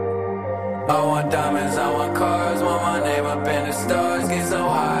 I want diamonds, I want cars. Want my name up in the stars. Get so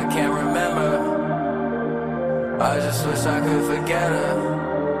high I can't remember. I just wish I could forget her.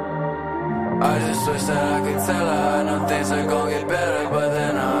 I just wish that I could tell her I know things are gonna get better, but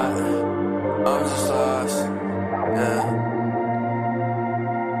they're not. I'm just lost, yeah.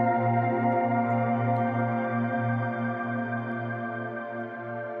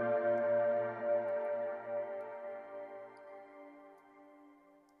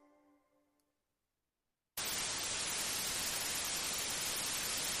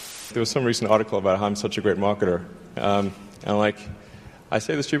 There was some recent article about how I'm such a great marketer, and like, I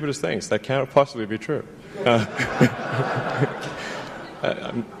say the stupidest things. That cannot possibly be true.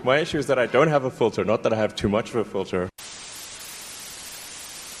 My issue is that I don't have a filter, not that I have too much of a filter.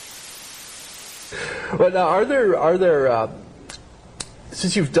 But now, are there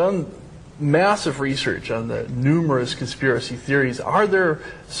since you've done massive research on the numerous conspiracy theories, are there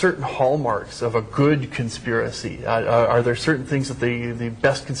certain hallmarks of a good conspiracy? Are there certain things that the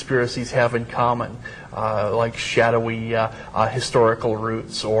best conspiracies have in common, like shadowy historical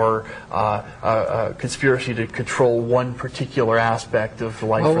roots, or a conspiracy to control one particular aspect of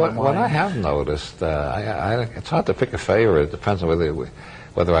life or the mind? What I have noticed, it's hard to pick a favorite. It depends on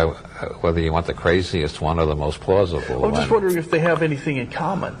whether you want the craziest one or the most plausible. I'm just wondering if they have anything in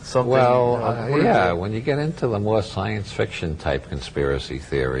common. Something. Yeah. When you get into the more science fiction type conspiracy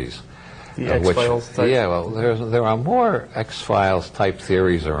theories, the X-Files type. Yeah, well, there are more X-Files type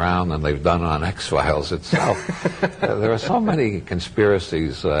theories around than they've done on X-Files itself. There are so many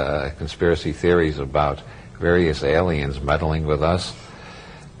conspiracy theories about various aliens meddling with us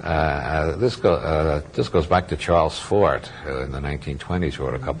This goes back to Charles Fort, who in the 1920s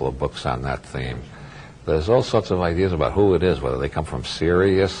wrote a couple of books on that theme. There's all sorts of ideas about who it is, whether they come from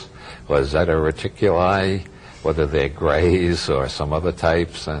Sirius or Zeta Reticuli, whether they're Greys or some other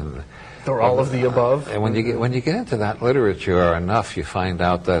types, and They're all of the above. And when you get into that literature enough, you find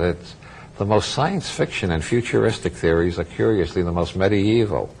out that it's the most science fiction and futuristic theories are curiously the most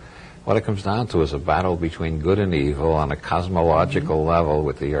medieval. What it comes down to is a battle between good and evil on a cosmological level,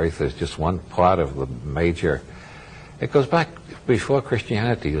 with the Earth as just one part of the major. It goes back before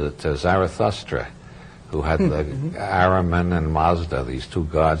Christianity to Zarathustra, who had the Ahriman and Mazda, these two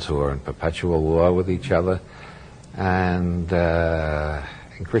gods who are in perpetual war with each other. And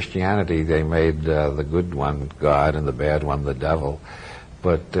in Christianity, they made the good one God and the bad one the devil.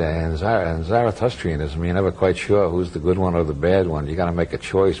 But in Zarathustrianism, you're never quite sure who's the good one or the bad one. You got to make a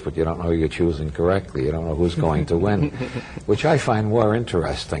choice, but you don't know you're choosing correctly. You don't know who's going to win, which I find more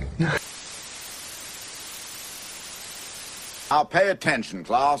interesting. Now pay attention,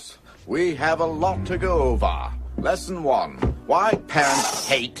 class. We have a lot to go over. Lesson 1. Why parents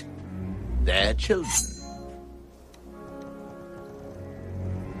hate their children.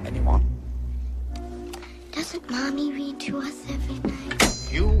 Anyone? Doesn't Mommy read to us every night?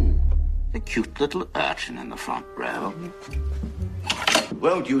 You, the cute little urchin in the front row.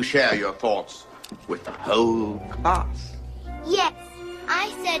 Won't you share your thoughts with the whole class? Yes,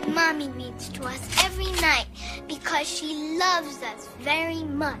 I said Mommy reads to us every night because she loves us very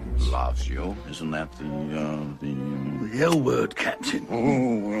much. Loves you? Isn't that the L word, Captain?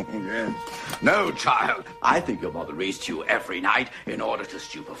 Oh, yes. No, child. I think your mother reads to you every night in order to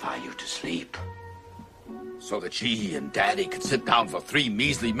stupefy you to sleep. So that she and Daddy could sit down for 3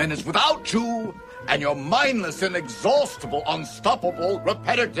 measly minutes without you and your mindless, inexhaustible, unstoppable,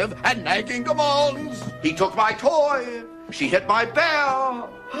 repetitive, and nagging demands. He took my toy. She hit my bear.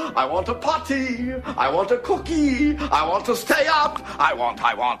 I want a potty. I want a cookie. I want to stay up. I want.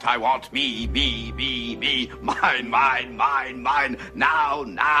 Me. Mine. Now.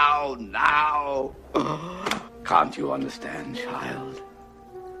 Can't you understand, child?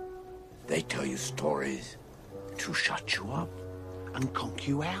 They tell you stories to shut you up and conk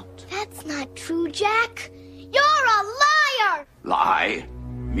you out. That's not true, Jack. You're a liar! Lie?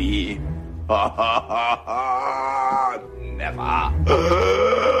 Me? Never.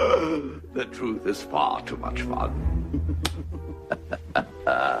 The truth is far too much fun.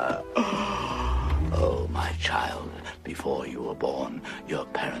 Oh, my child, before you were born, your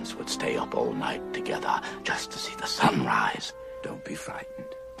parents would stay up all night together just to see the sunrise. Don't be frightened.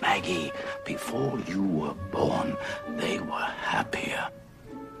 Maggie, before you were born, they were happier.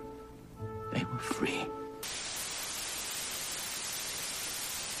 They were free.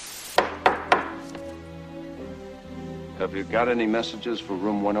 Have you got any messages for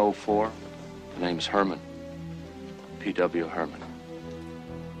room 104? The name's Herman. P.W. Herman.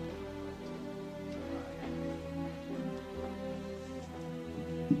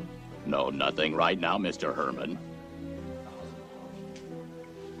 No, nothing right now, Mr. Herman.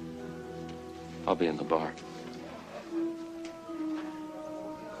 I'll be in the bar.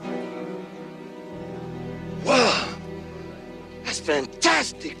 Wow! That's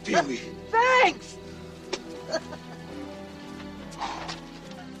fantastic, Pee-wee. Thanks!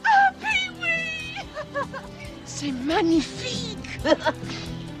 Pee-wee! C'est magnifique!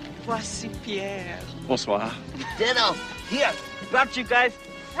 Voici Pierre. Bonsoir. Ditto. Here, brought you guys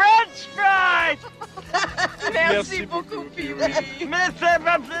French fries! Merci beaucoup, Pee-wee. Merci.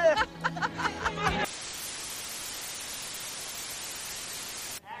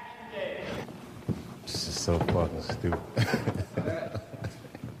 This is so fucking stupid.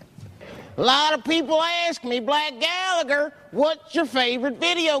 A lot of people ask me, Black Gallagher, what's your favorite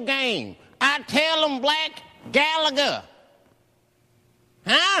video game? I tell them Black Gallagher.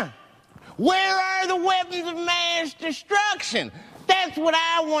 Huh? Where are the weapons of mass destruction? That's what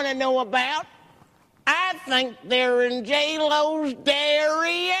I want to know about. I think they're in J-Lo's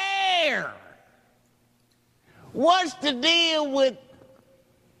derriere. What's the deal with...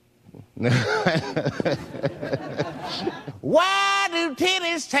 Why do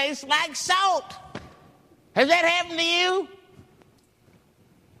titties taste like salt? Has that happened to you?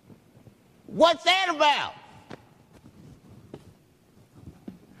 What's that about?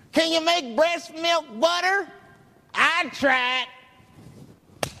 Can you make breast milk butter? I tried.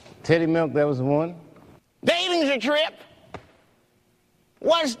 Titty milk, that was the one? Dating's a trip.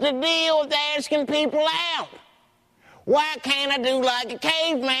 What's the deal with asking people out? Why can't I do like a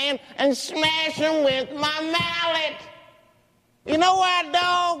caveman and smash them with my mallet? You know why a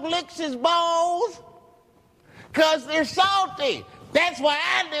dog licks his balls? 'Cause they're salty. That's why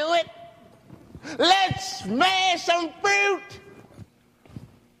I do it. Let's smash some fruit.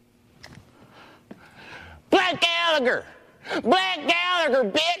 Black Gallagher. Black Gallagher,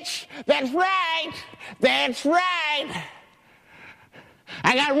 bitch. That's right. That's right.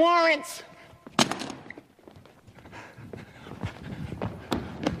 I got warrants.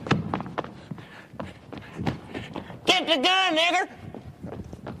 Get the gun, nigger.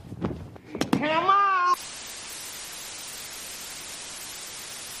 Come on.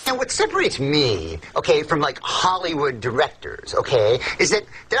 And what separates me, okay, from like Hollywood directors, okay, is that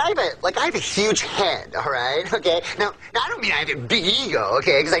I have a huge head, all right, okay. Now I don't mean I have a big ego,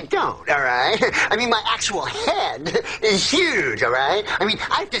 okay, because I don't, all right. I mean my actual head is huge, all right. I mean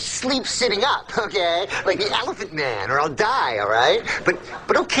I have to sleep sitting up, okay, like the Elephant Man, or I'll die, all right.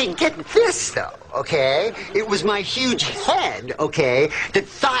 But okay, get this though, okay. It was my huge head, okay, that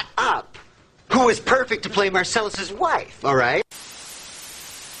thought up who was perfect to play Marcellus's wife, all right.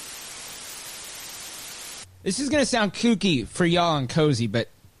 This is going to sound kooky for y'all and cozy, but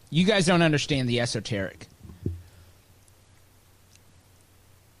you guys don't understand the esoteric.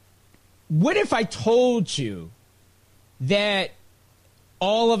 What if I told you that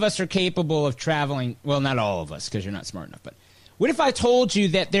all of us are capable of traveling? Well, not all of us, because you're not smart enough. But what if I told you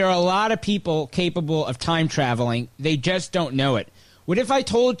that there are a lot of people capable of time traveling? They just don't know it. What if I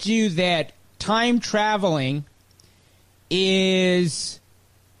told you that time traveling is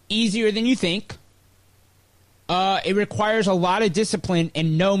easier than you think? It requires a lot of discipline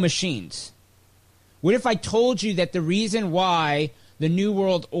and no machines. What if I told you that the reason why the New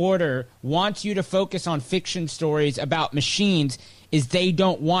World Order wants you to focus on fiction stories about machines is they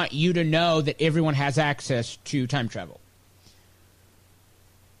don't want you to know that everyone has access to time travel?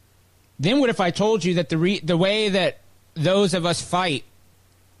 Then what if I told you that the way that those of us fight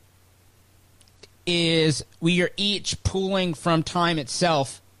is we are each pulling from time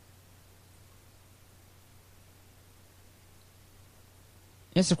itself?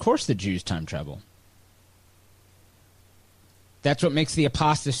 Yes, of course the Jews time travel. That's what makes the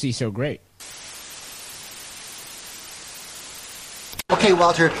apostasy so great. Okay,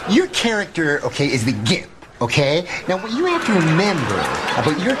 Walter, your character, okay, is the Gimp, okay? Now, what you have to remember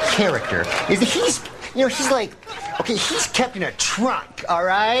about your character is that he's kept in a trunk, all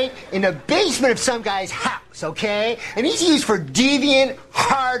right? In the basement of some guy's house, okay? And he's used for deviant,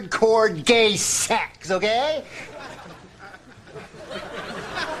 hardcore gay sex, okay?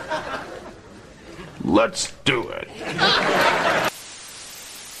 Let's do it.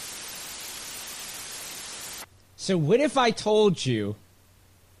 So what if I told you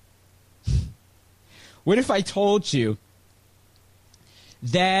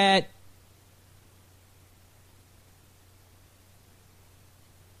that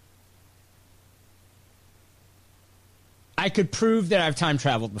I could prove that I've time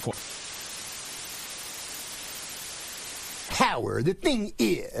traveled before? Power. The thing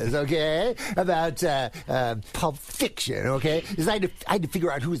is, okay, about Pulp Fiction, okay, is I had to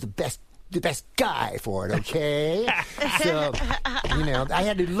figure out who was the best guy for it, okay? So, I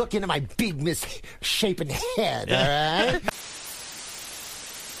had to look into my big misshapen head, all right?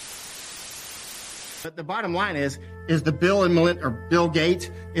 But the bottom line is the Bill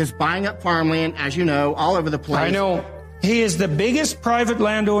Gates is buying up farmland, as you know, all over the place. I know. He is the biggest private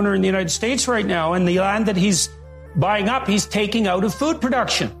landowner in the United States right now, and the land that he's buying up, he's taking out of food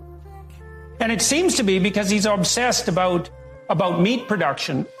production. And it seems to be because he's obsessed about meat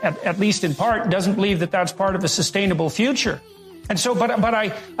production, at least in part, doesn't believe that that's part of a sustainable future. And so, but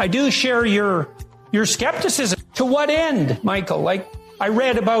I do share your skepticism. To what end, Michael? Like, I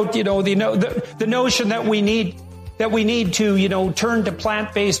read about, the notion that we need to, turn to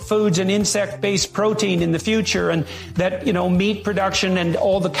plant-based foods and insect-based protein in the future, and that, meat production and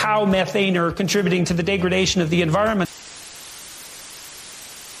all the cow methane are contributing to the degradation of the environment.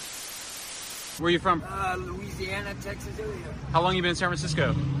 Where are you from? Louisiana, Texas area. How long you been in San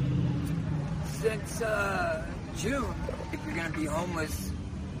Francisco? Since June. If you're going to be homeless,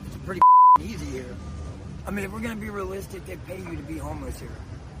 it's pretty easy here. I mean, if we're going to be realistic, they pay you to be homeless here.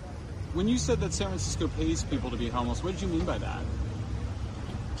 When you said that San Francisco pays people to be homeless, what did you mean by that?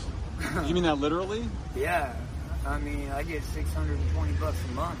 You mean that literally? Yeah. I mean, I get $620 a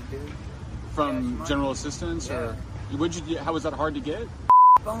month, dude. From general assistance, yeah. Or how was that hard to get?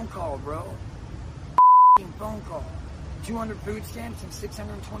 Phone call, bro. Phone call. 200 food stamps and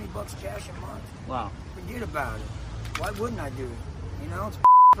 $620 cash a month. Wow. Forget about it. Why wouldn't I do it? It's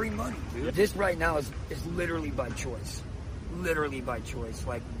free money, dude. This right now is literally by choice. Literally by choice.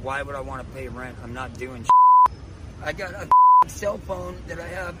 Like, why would I want to pay rent? I'm not doing shit. I got a cell phone that I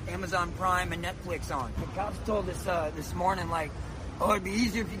have Amazon Prime and Netflix on. The cops told us this morning, like, oh, it'd be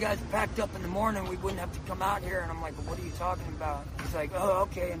easier if you guys packed up in the morning. We wouldn't have to come out here. And I'm like, well, what are you talking about? He's like, oh,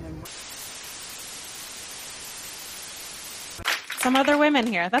 okay. And then... Some other women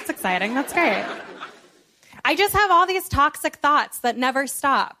here. That's exciting. That's great. I just have all these toxic thoughts that never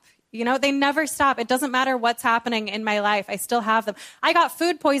stop. You know, they never stop. It doesn't matter what's happening in my life. I still have them. I got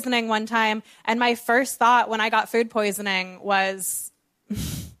food poisoning one time, and my first thought when I got food poisoning was,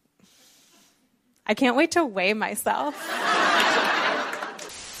 I can't wait to weigh myself.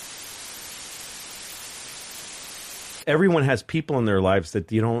 Everyone has people in their lives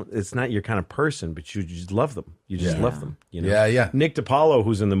that it's not your kind of person, but you just love them. You just love them. You know? Yeah. Nick DiPaolo,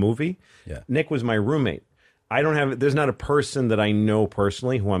 who's in the movie, Nick was my roommate. There's not a person that I know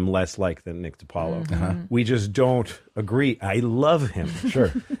personally who I'm less like than Nick DiPaolo. Uh-huh. We just don't agree. I love him.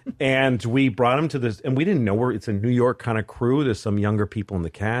 Sure. And we brought him to this, and we didn't know it's a New York kind of crew. There's some younger people in the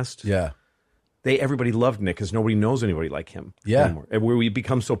cast. Yeah. Everybody loved Nick because nobody knows anybody like him anymore. And where we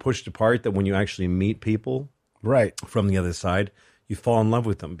become so pushed apart that when you actually meet people from the other side, you fall in love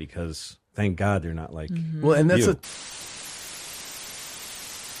with them because thank God they're not like Well, and that's you.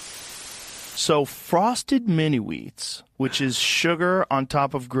 So frosted mini wheats, which is sugar on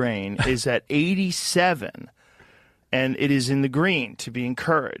top of grain, is at 87, and it is in the green to be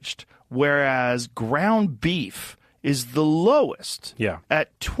encouraged, whereas ground beef is the lowest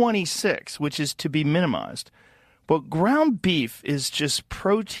at 26, which is to be minimized. But ground beef is just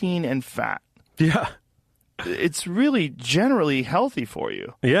protein and fat. Yeah. It's really generally healthy for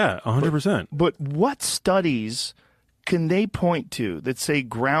you. Yeah, 100%. But what studies can they point to that say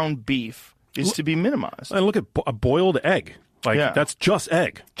ground beef is to be minimized? And look at a boiled egg. That's just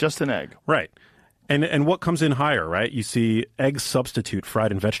egg. Just an egg. Right. And what comes in higher, right? You see egg substitute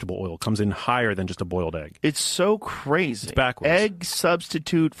fried in vegetable oil comes in higher than just a boiled egg. It's so crazy. It's backwards. Egg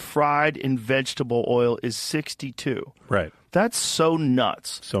substitute fried in vegetable oil is 62. Right. That's so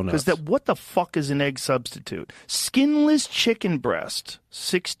nuts. So nuts. Because what the fuck is an egg substitute? Skinless chicken breast,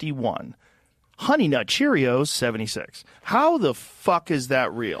 61. Honey Nut Cheerios, 76. How the fuck is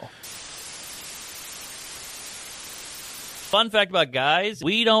that real? Fun fact about guys,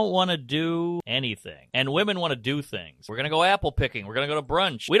 we don't want to do anything. And women want to do things. We're going to go apple picking. We're going to go to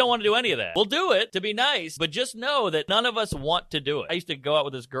brunch. We don't want to do any of that. We'll do it to be nice, but just know that none of us want to do it. I used to go out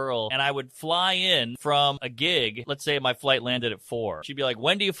with this girl, and I would fly in from a gig. Let's say my flight landed at 4. She'd be like,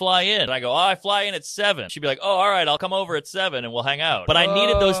 when do you fly in? And I go, I fly in at 7. She'd be like, oh, all right, I'll come over at 7 and we'll hang out. But I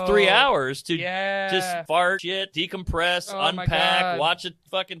needed those 3 hours to just fart, shit, decompress, unpack, watch a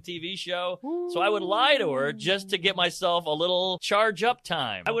fucking TV show. So I would lie to her just to get myself a little charge up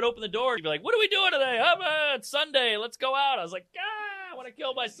time. I would open the door. She'd be like, what are we doing today? It's Sunday. Let's go out. I was like, I want to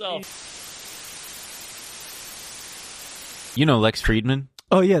kill myself. You know Lex Friedman?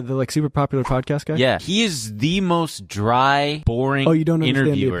 Oh, yeah, the super popular podcast guy? Yeah, he is the most dry, boring Oh, you don't understand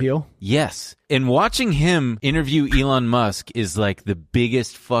interviewer. the appeal? Yes. And watching him interview Elon Musk is like the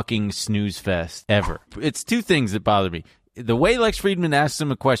biggest fucking snooze fest ever. It's 2 things that bother me. The way Lex Friedman asks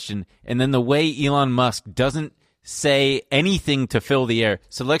him a question, and then the way Elon Musk doesn't say anything to fill the air.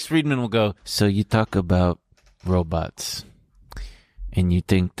 So Lex Friedman will go, so you talk about robots, and you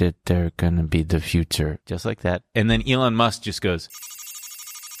think that they're going to be the future. Just like that. And then Elon Musk just goes,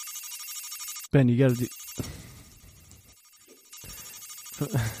 Ben, you got to do...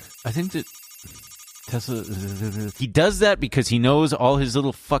 I think that Tesla... He does that because he knows all his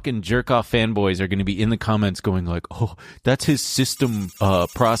little fucking jerk-off fanboys are going to be in the comments going like, oh, that's his system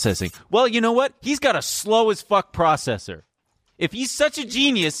processing. Well, you know what? He's got a slow as fuck processor. If he's such a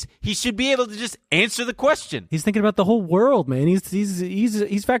genius, he should be able to just answer the question. He's thinking about the whole world, man. He's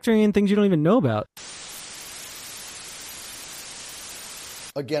factoring in things you don't even know about.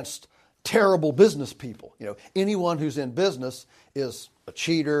 Against terrible business people. You know, anyone who's in business is a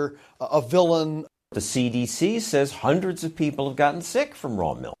cheater, a villain. The CDC says hundreds of people have gotten sick from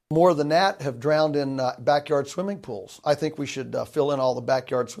raw milk. More than that have drowned in backyard swimming pools. I think we should fill in all the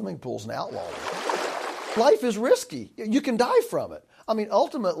backyard swimming pools and outlaw them. Life is risky. You can die from it. I mean,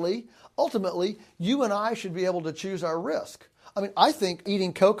 ultimately, you and I should be able to choose our risk. I mean, I think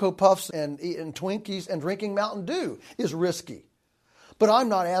eating Cocoa Puffs and eating Twinkies and drinking Mountain Dew is risky. But I'm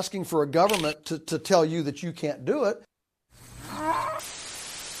not asking for a government to tell you that you can't do it.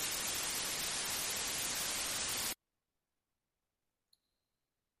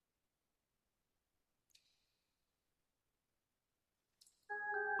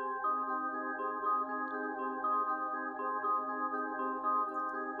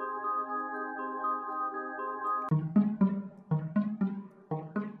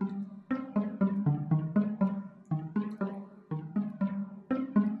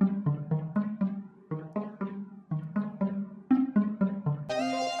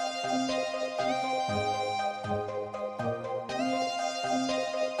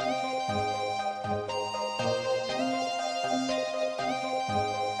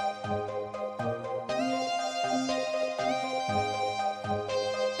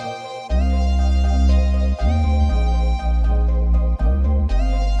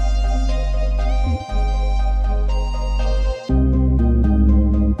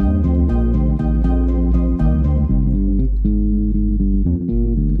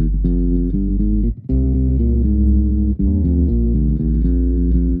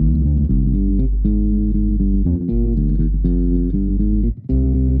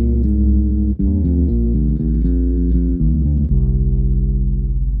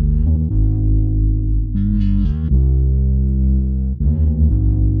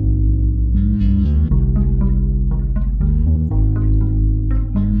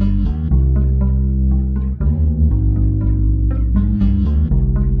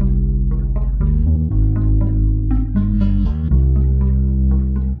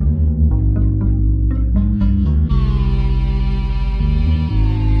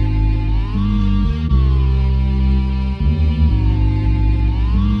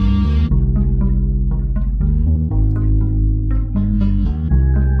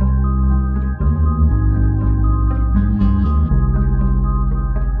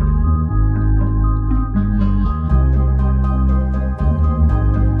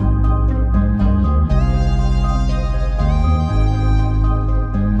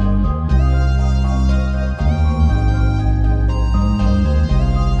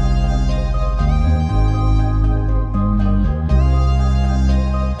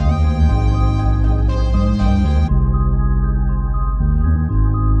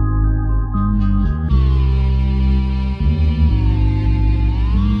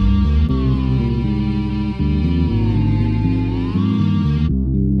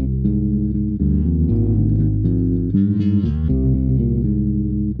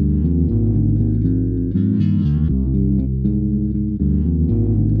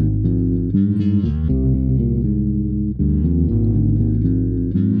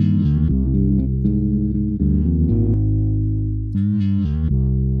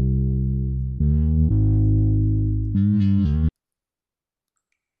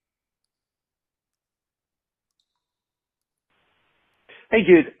 Hey,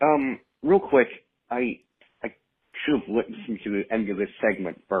 dude. Real quick, I should have listened to the end of this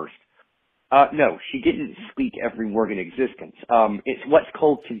segment first. No, she didn't speak every word in existence. It's what's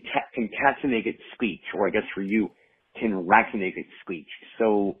called concatenated speech, or I guess for you, conracinated speech.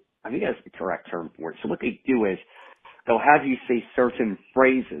 So I think that's the correct term for it. So what they do is they'll have you say certain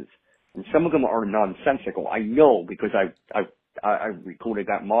phrases, and some of them are nonsensical. I know because I recorded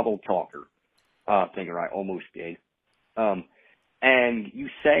that model talker thing, or I almost did. And you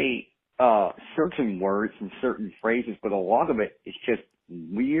say certain words and certain phrases, but a lot of it is just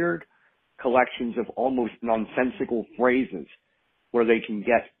weird collections of almost nonsensical phrases where they can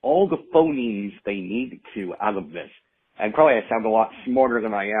get all the phonemes they need to out of this. And probably I sound a lot smarter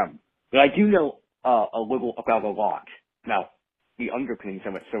than I am. But I do know a little about a lot. Now, the underpinnings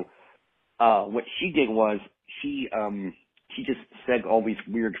of it. So what she did was she just said all these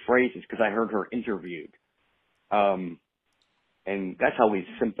weird phrases because I heard her interviewed. And that's how these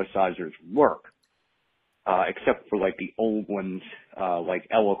synthesizers work. Except for like the old ones, like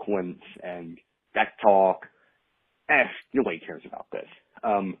Eloquence and Deck Talk. Nobody cares about this.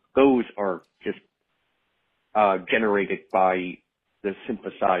 Those are just, generated by the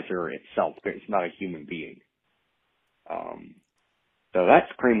synthesizer itself. It's not a human being. So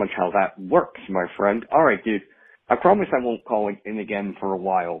that's pretty much how that works, my friend. Alright, dude. I promise I won't call in again for a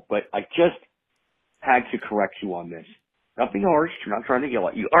while, but I just had to correct you on this. Nothing harsh. I'm not trying to yell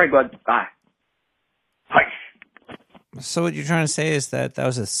at you. Alright, bud. Bye. So what you're trying to say is that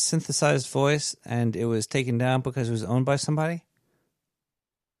was a synthesized voice and it was taken down because it was owned by somebody?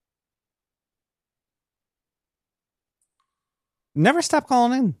 Never stop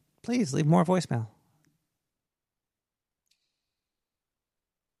calling in. Please leave more voicemail.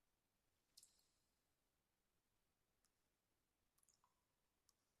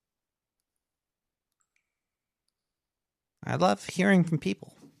 I love hearing from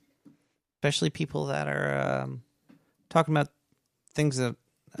people, especially people that are talking about things that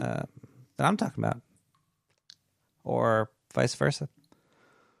I'm talking about, or vice versa.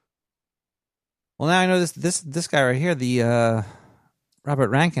 Well, now I know this guy right here, the Robert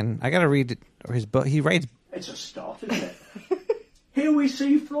Rankin. I got to read his book. He writes. It's a start, isn't it? Here we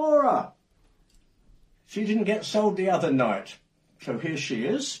see Flora. She didn't get sold the other night, so here she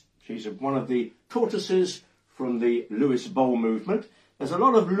is. She's one of the tortoises from the Louis Bowl movement. There's a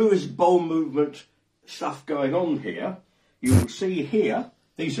lot of Louis Bowl movement stuff going on here. You will see here,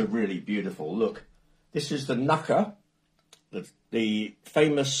 these are really beautiful. Look, this is the knucker, the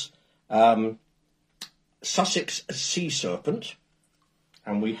famous Sussex sea serpent,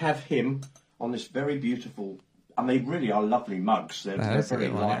 and we have him on this very beautiful, and they really are lovely mugs. They're very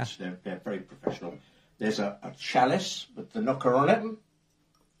light, yeah. They're very professional. There's a chalice with the knocker on it.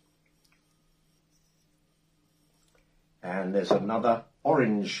 And there's another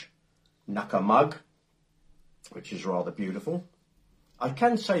orange knucker mug, which is rather beautiful. I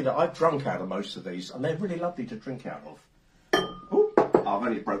can say that I've drunk out of most of these, and they're really lovely to drink out of. Oh, I've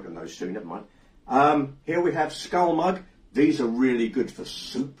only broken those two, never mind. Here we have skull mug. These are really good for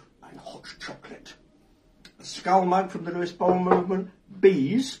soup and hot chocolate. A skull mug from the Louis Bowl movement.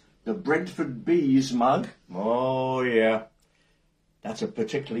 Bees, the Brentford Bees mug. Oh, yeah. That's a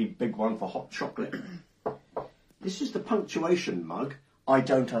particularly big one for hot chocolate. This is the punctuation mug. I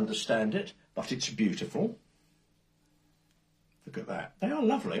don't understand it, but it's beautiful. Look at that. They are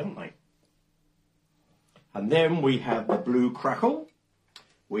lovely, aren't they? And then we have the blue crackle.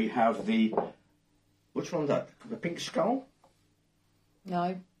 We have the... Which one's that? The pink skull?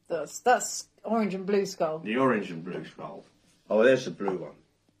 No, that's orange and blue skull. The orange and blue skull. Oh, there's the blue one.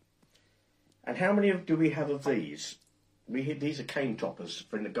 And how many do we have of these? These are cane toppers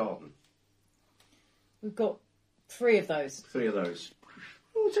for in the garden. We've got 3 of those. 3 of those.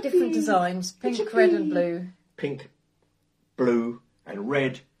 Oh, different designs. Pink, red and blue. Pink, blue and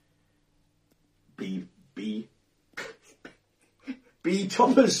red. Bee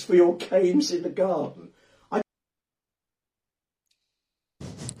toppers for your canes in the garden.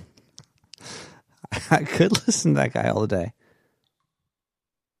 I could listen to that guy all day.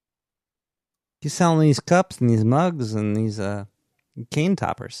 He's selling these cups and these mugs and these cane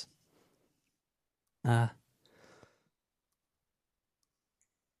toppers. Wow.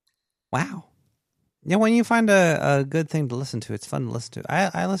 Yeah, when you find a good thing to listen to, it's fun to listen to.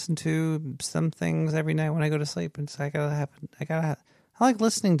 I listen to some things every night when I go to sleep, and so I like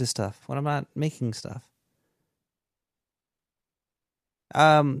listening to stuff when I'm not making stuff.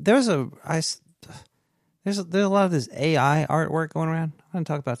 There's a lot of this AI artwork going around. I'm going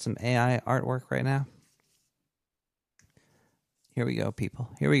to talk about some AI artwork right now. Here we go, people.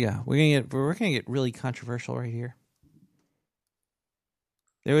 Here we go. We're gonna get really controversial right here.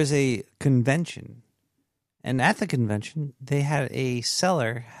 There was a convention, and at the convention, they had a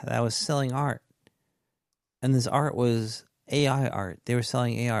seller that was selling art. And this art was AI art. They were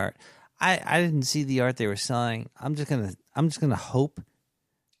selling AI art. I didn't see the art they were selling. I'm just gonna hope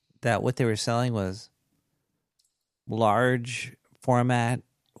that what they were selling was large format,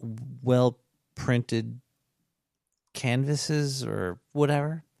 well printed canvases or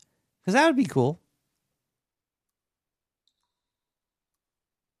whatever, because that would be cool.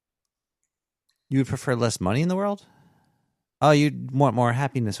 You would prefer less money in the world? Oh, you'd want more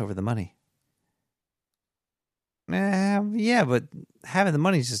happiness over the money. Yeah, but having the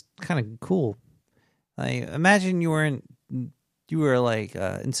money is just kind of cool. Like, imagine you were like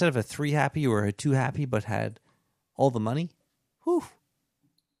instead of a 3 happy, you were a 2 happy, but had all the money. Whew.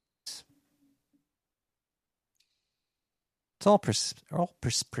 It's all perspective.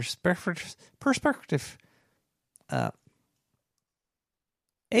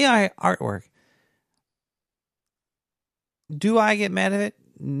 AI artwork. Do I get mad at it?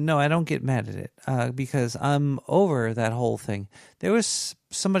 No, I don't get mad at it because I'm over that whole thing. There was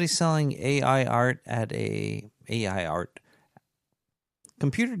somebody selling AI art at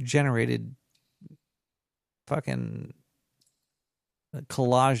computer generated fucking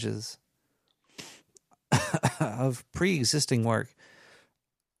collages of pre-existing work.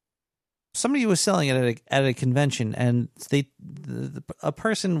 Somebody was selling it at a convention, and a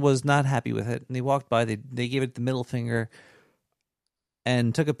person was not happy with it, and they walked by. They gave it the middle finger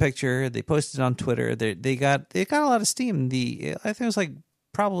and took a picture. They posted it on Twitter. They got a lot of steam. I think it was like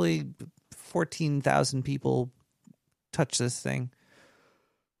probably 14,000 people touched this thing,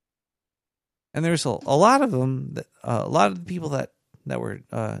 and there's a lot of them. A lot of the people that were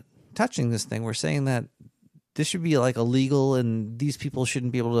touching this thing were saying that this should be like illegal, and these people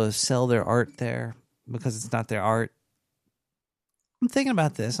shouldn't be able to sell their art there because it's not their art. I'm thinking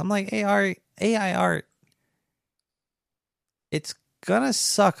about this. I'm like, AI art. It's gonna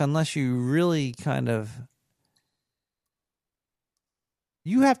suck unless you really kind of.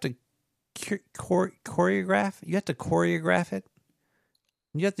 You have to choreograph. You have to choreograph it.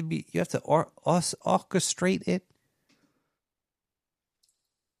 You have to orchestrate it.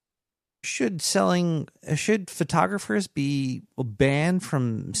 Should photographers be banned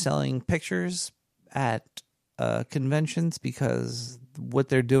from selling pictures at conventions because what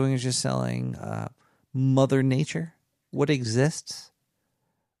they're doing is just selling Mother Nature, what exists,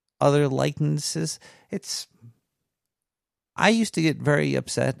 other likenesses? I used to get very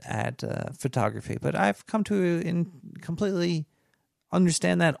upset at photography, but I've come to completely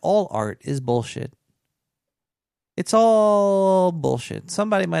understand that all art is bullshit. It's all bullshit.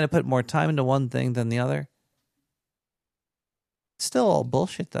 Somebody might have put more time into one thing than the other. It's still all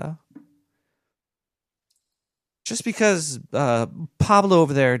bullshit, though. Just because Pablo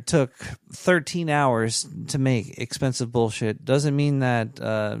over there took 13 hours to make expensive bullshit doesn't mean that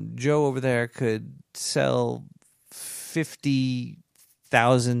Joe over there could sell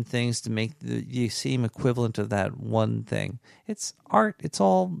 50,000 things to make the same equivalent of that one thing. It's art. It's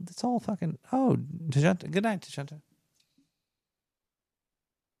all fucking. Oh, Tajanta. Good night, Tajanta.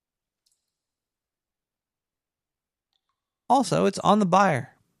 Also, it's on the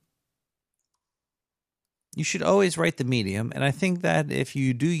buyer. You should always write the medium, and I think that if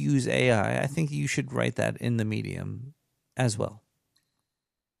you do use AI, I think you should write that in the medium as well.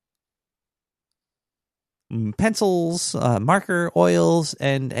 Pencils, marker, oils,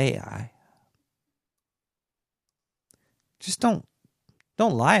 and AI. Just don't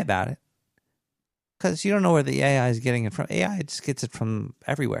lie about it, because you don't know where the AI is getting it from. AI just gets it from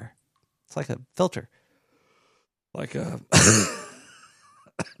everywhere. It's like a filter, like a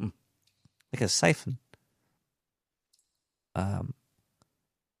like a siphon.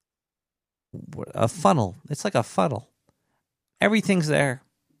 A funnel. It's like a funnel. Everything's there,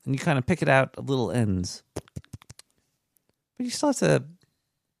 and you kind of pick it out of little ends. But you still have to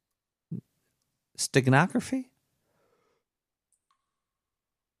steganography.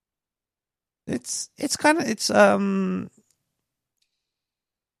 It's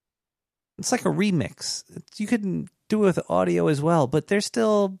like a remix. You could do it with audio as well, but there's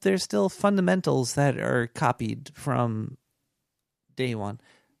still fundamentals that are copied from day one.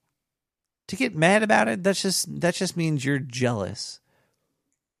 To get mad about it, that just means you're jealous.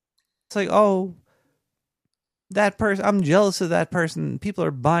 It's like, oh, that person, I'm jealous of that person. People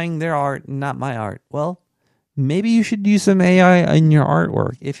are buying their art, not my art. Well, maybe you should use some AI in your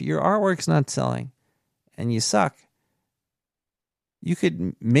artwork. If your artwork's not selling and you suck,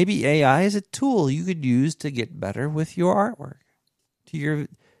 maybe AI is a tool you could use to get better with your artwork,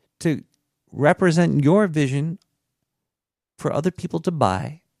 to represent your vision for other people to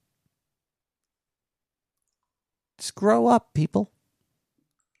buy. Just grow up, people.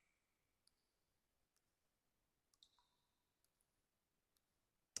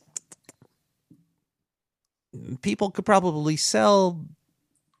 People could probably sell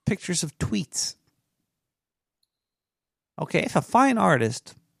pictures of tweets. Okay, if a fine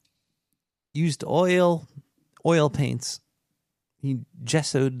artist used oil paints, he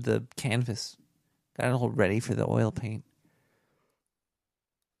gessoed the canvas, got it all ready for the oil paint.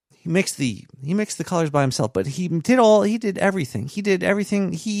 He mixed the colors by himself, but he did everything.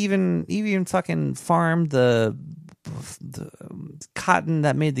 He even fucking farmed the cotton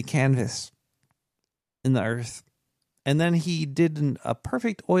that made the canvas in the earth. And then he did a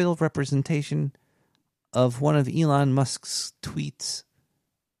perfect oil representation of one of Elon Musk's tweets.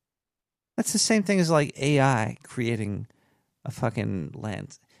 That's the same thing as like AI creating a fucking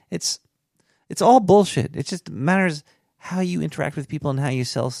land. It's all bullshit. It just matters how you interact with people and how you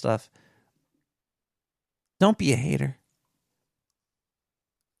sell stuff. Don't be a hater.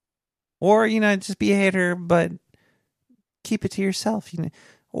 Or, just be a hater, but keep it to yourself,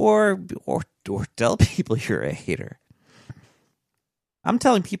 or tell people you're a hater. I'm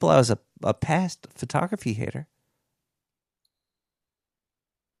telling people I was a past photography hater.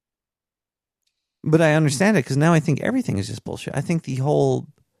 But I understand it because now I think everything is just bullshit. I think the whole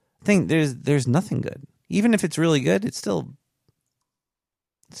thing, there's nothing good. Even if it's really good, it's still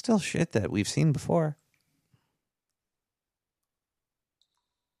shit that we've seen before.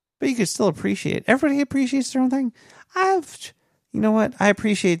 But you could still appreciate. Everybody appreciates their own thing. You know what? I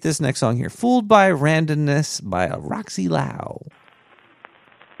appreciate this next song here. Fooled by Randomness by Roxy Lau.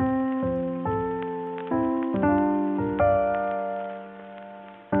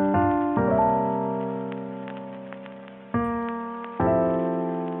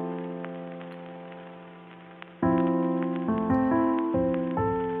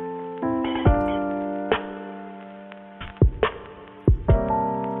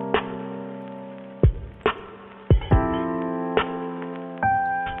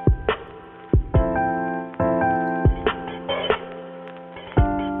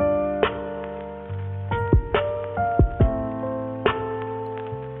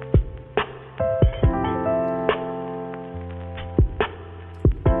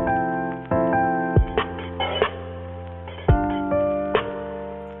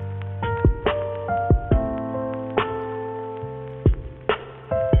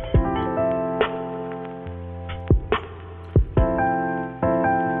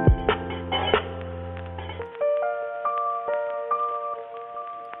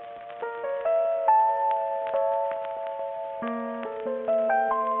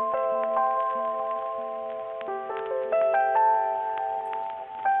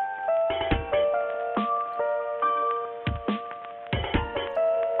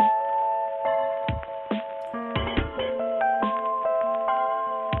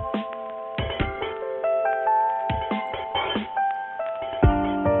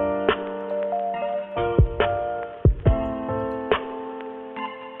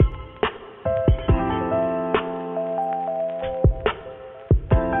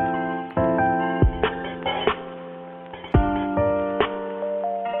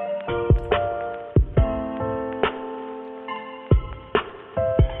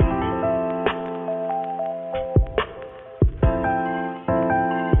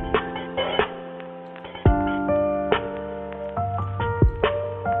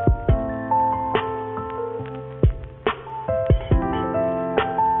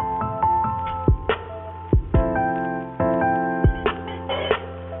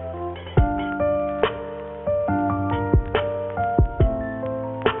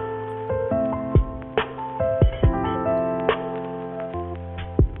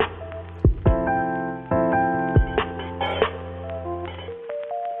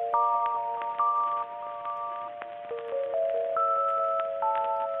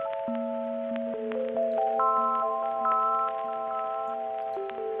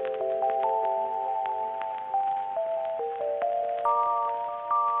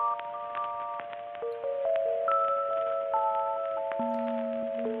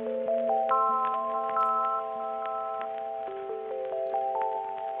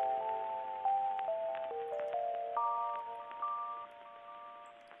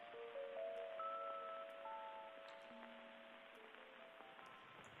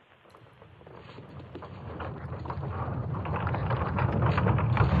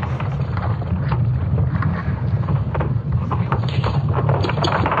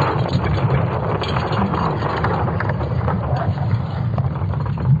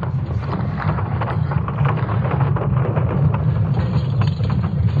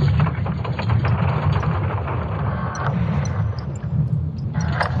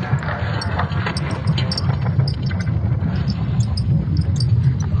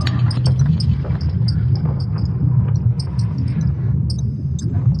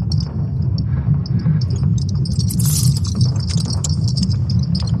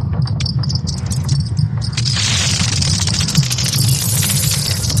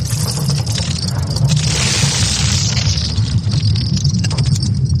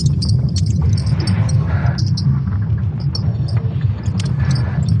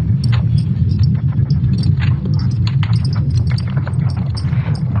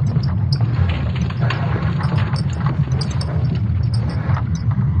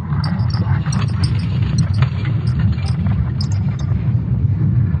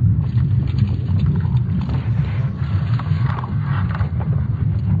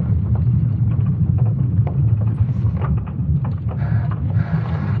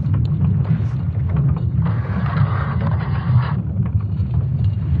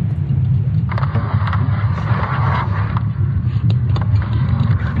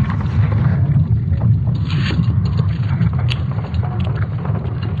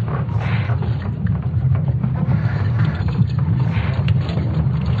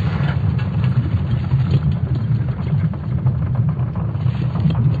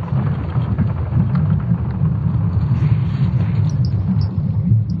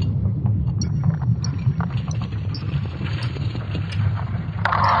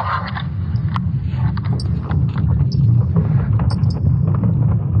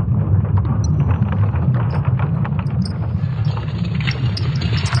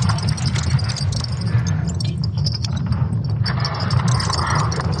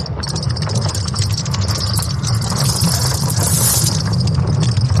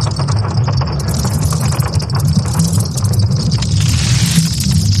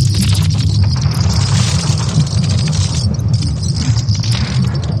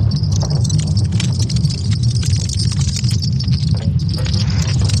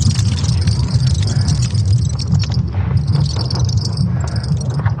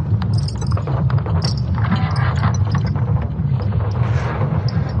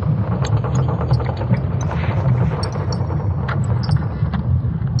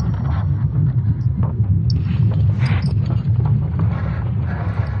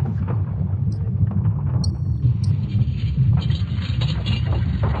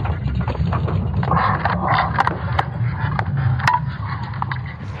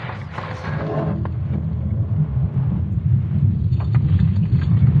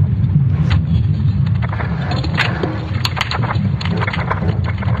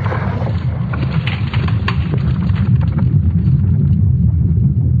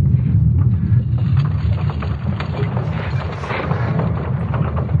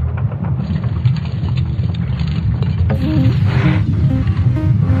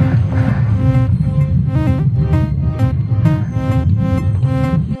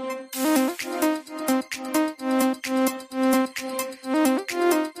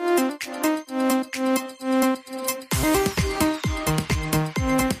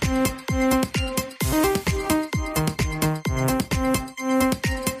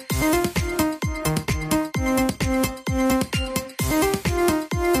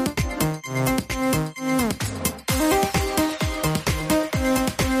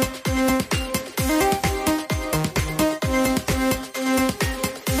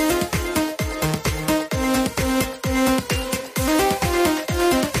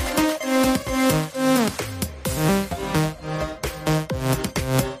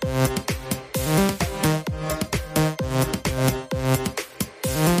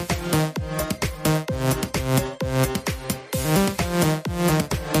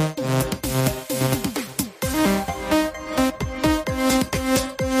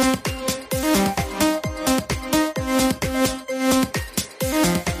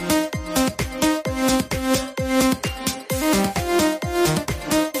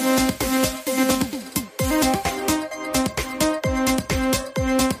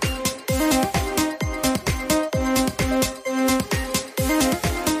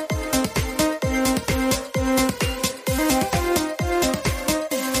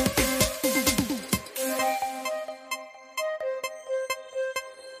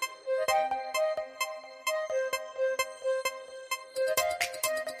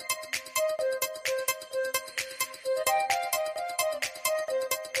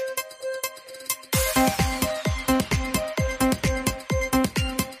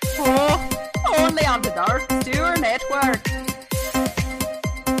 on the Dark Tour Network.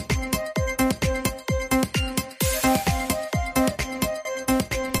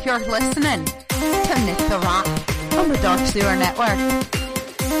 You're listening to Nick the Rat on the Dark Sewer Network.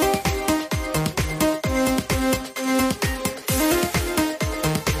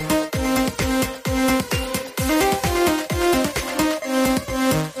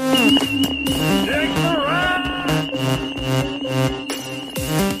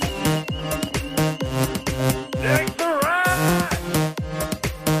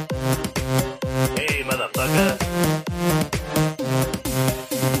 Hey, motherfucker.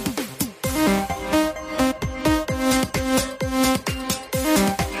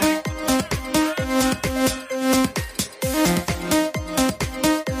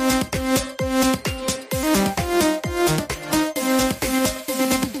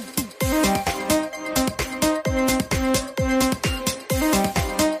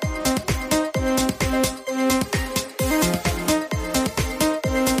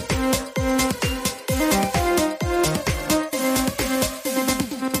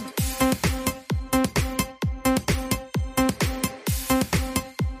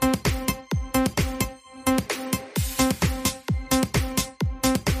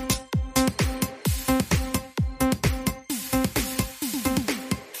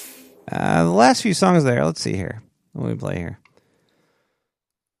 The last few songs there, let's see here. What do we play here?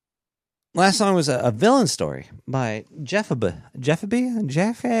 Last song was a villain story by Jeffabe.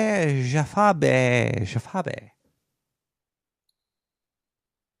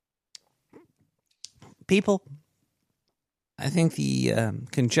 People, I think the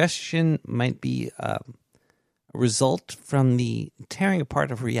congestion might be a result from the tearing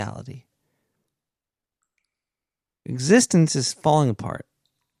apart of reality. Existence is falling apart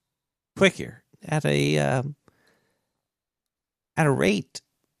quicker at a rate.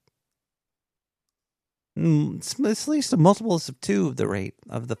 It's at least a multiples of 2 of the rate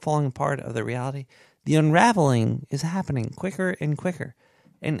of the falling apart of the reality. The unraveling is happening quicker and quicker.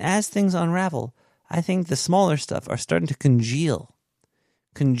 And as things unravel, I think the smaller stuff are starting to congeal.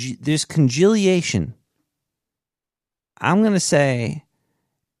 There's congealation. I'm going to say,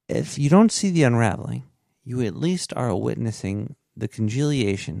 if you don't see the unraveling, you at least are witnessing the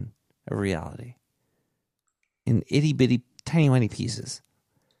congealation of reality in itty-bitty, tiny-tiny pieces.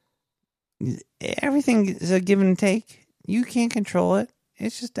 Everything is a give and take. You can't control it.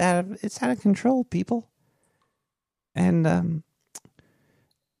 It's just out of control, people. And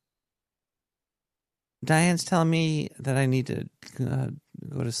Diane's telling me that I need to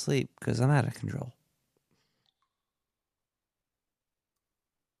go to sleep because I'm out of control.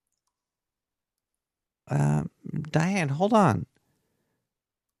 Diane, hold on.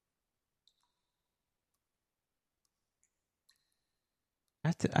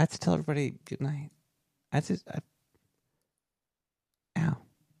 I have to tell everybody good night. Ow. All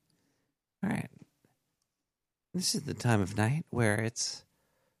right. This is the time of night where it's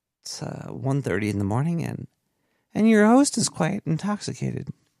 1:30 in the morning and your host is quite intoxicated.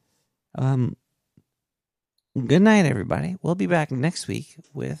 Good night, everybody. We'll be back next week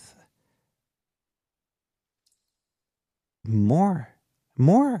with more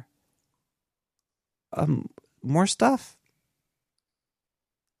stuff.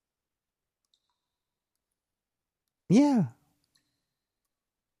 Yeah.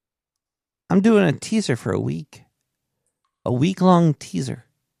 I'm doing a teaser for a week. A week-long teaser.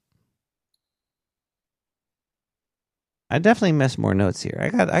 I definitely missed more notes here. I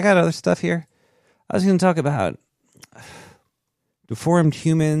got other stuff here. I was going to talk about deformed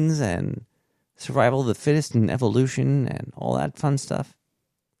humans and survival of the fittest and evolution and all that fun stuff.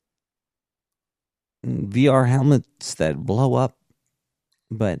 And VR helmets that blow up.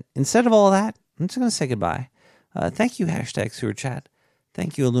 But instead of all that, I'm just going to say goodbye. Thank you, #SewerChat.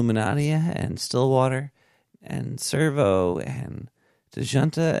 Thank you, Illuminatia and Stillwater and Servo and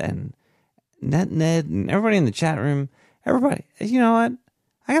Dejunta and NetNed and everybody in the chat room. Everybody, you know what?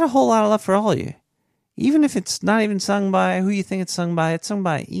 I got a whole lot of love for all of you. Even if it's not even sung by who you think it's sung by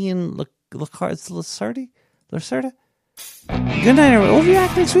Ian Lacerda. Good night, everybody. We'll be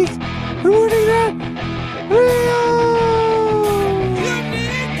back next week. Good morning, that.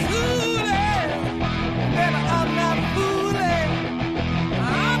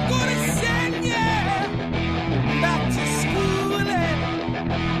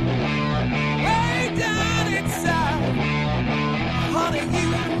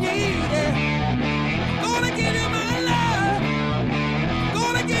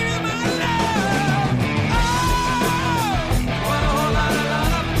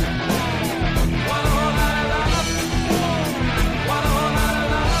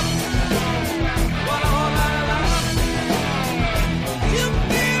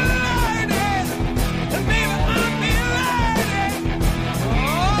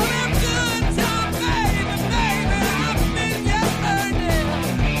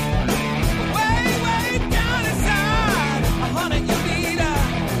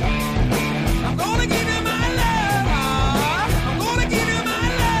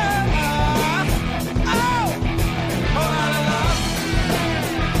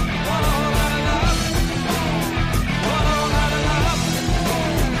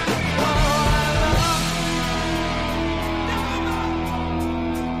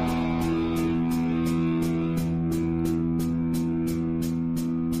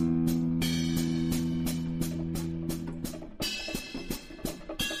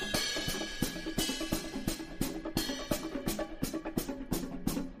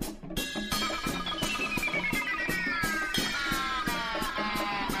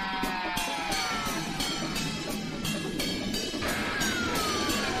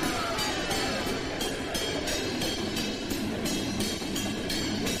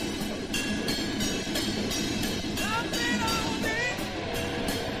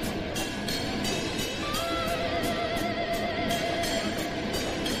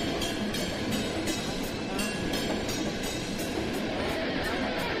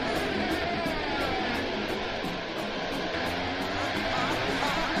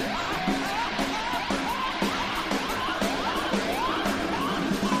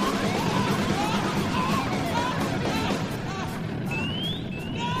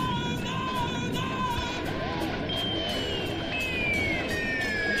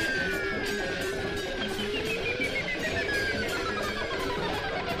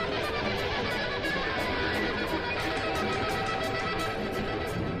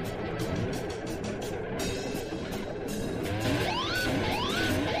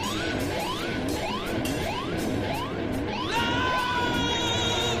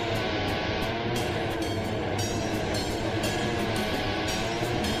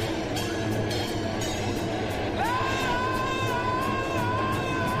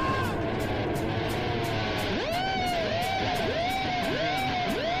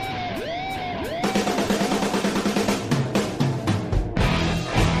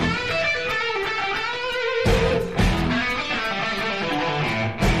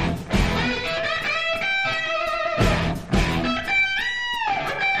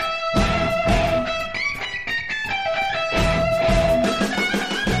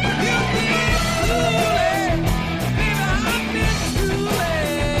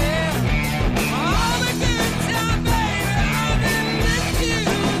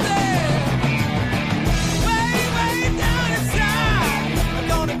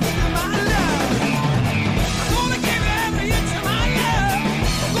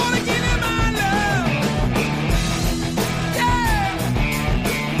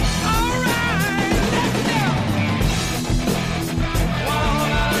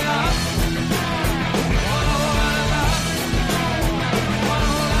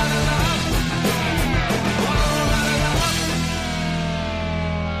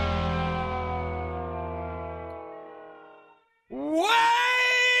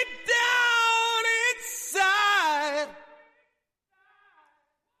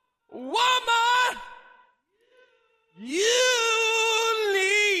 Woman, you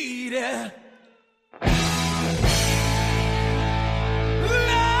need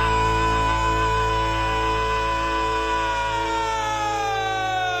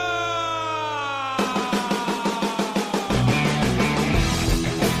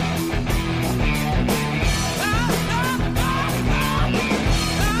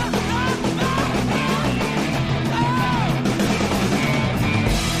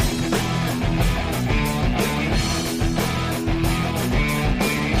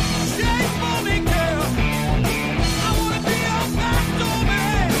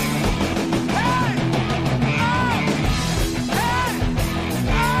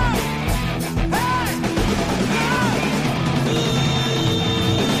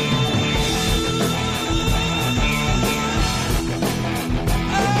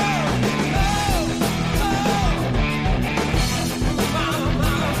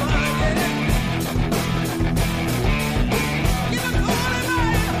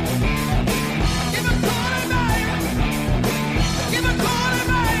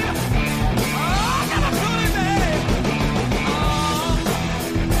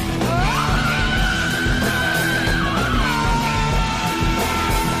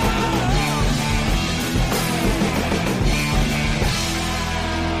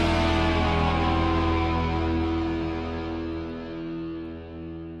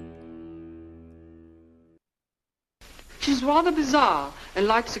She's rather bizarre and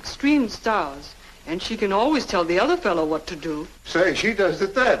likes extreme styles, and she can always tell the other fellow what to do. Say, she does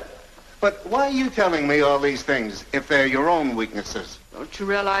it that. But why are you telling me all these things if they're your own weaknesses? Don't you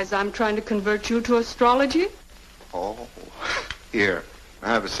realize I'm trying to convert you to astrology? Oh, here,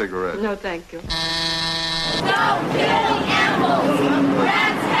 have a cigarette. No, thank you. Stop killing animals!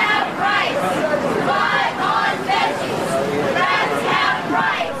 Rats have rights! Survive on veggies! Rats have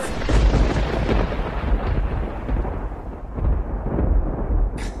rights!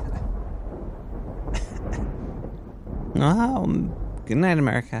 Good night,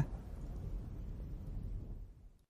 America.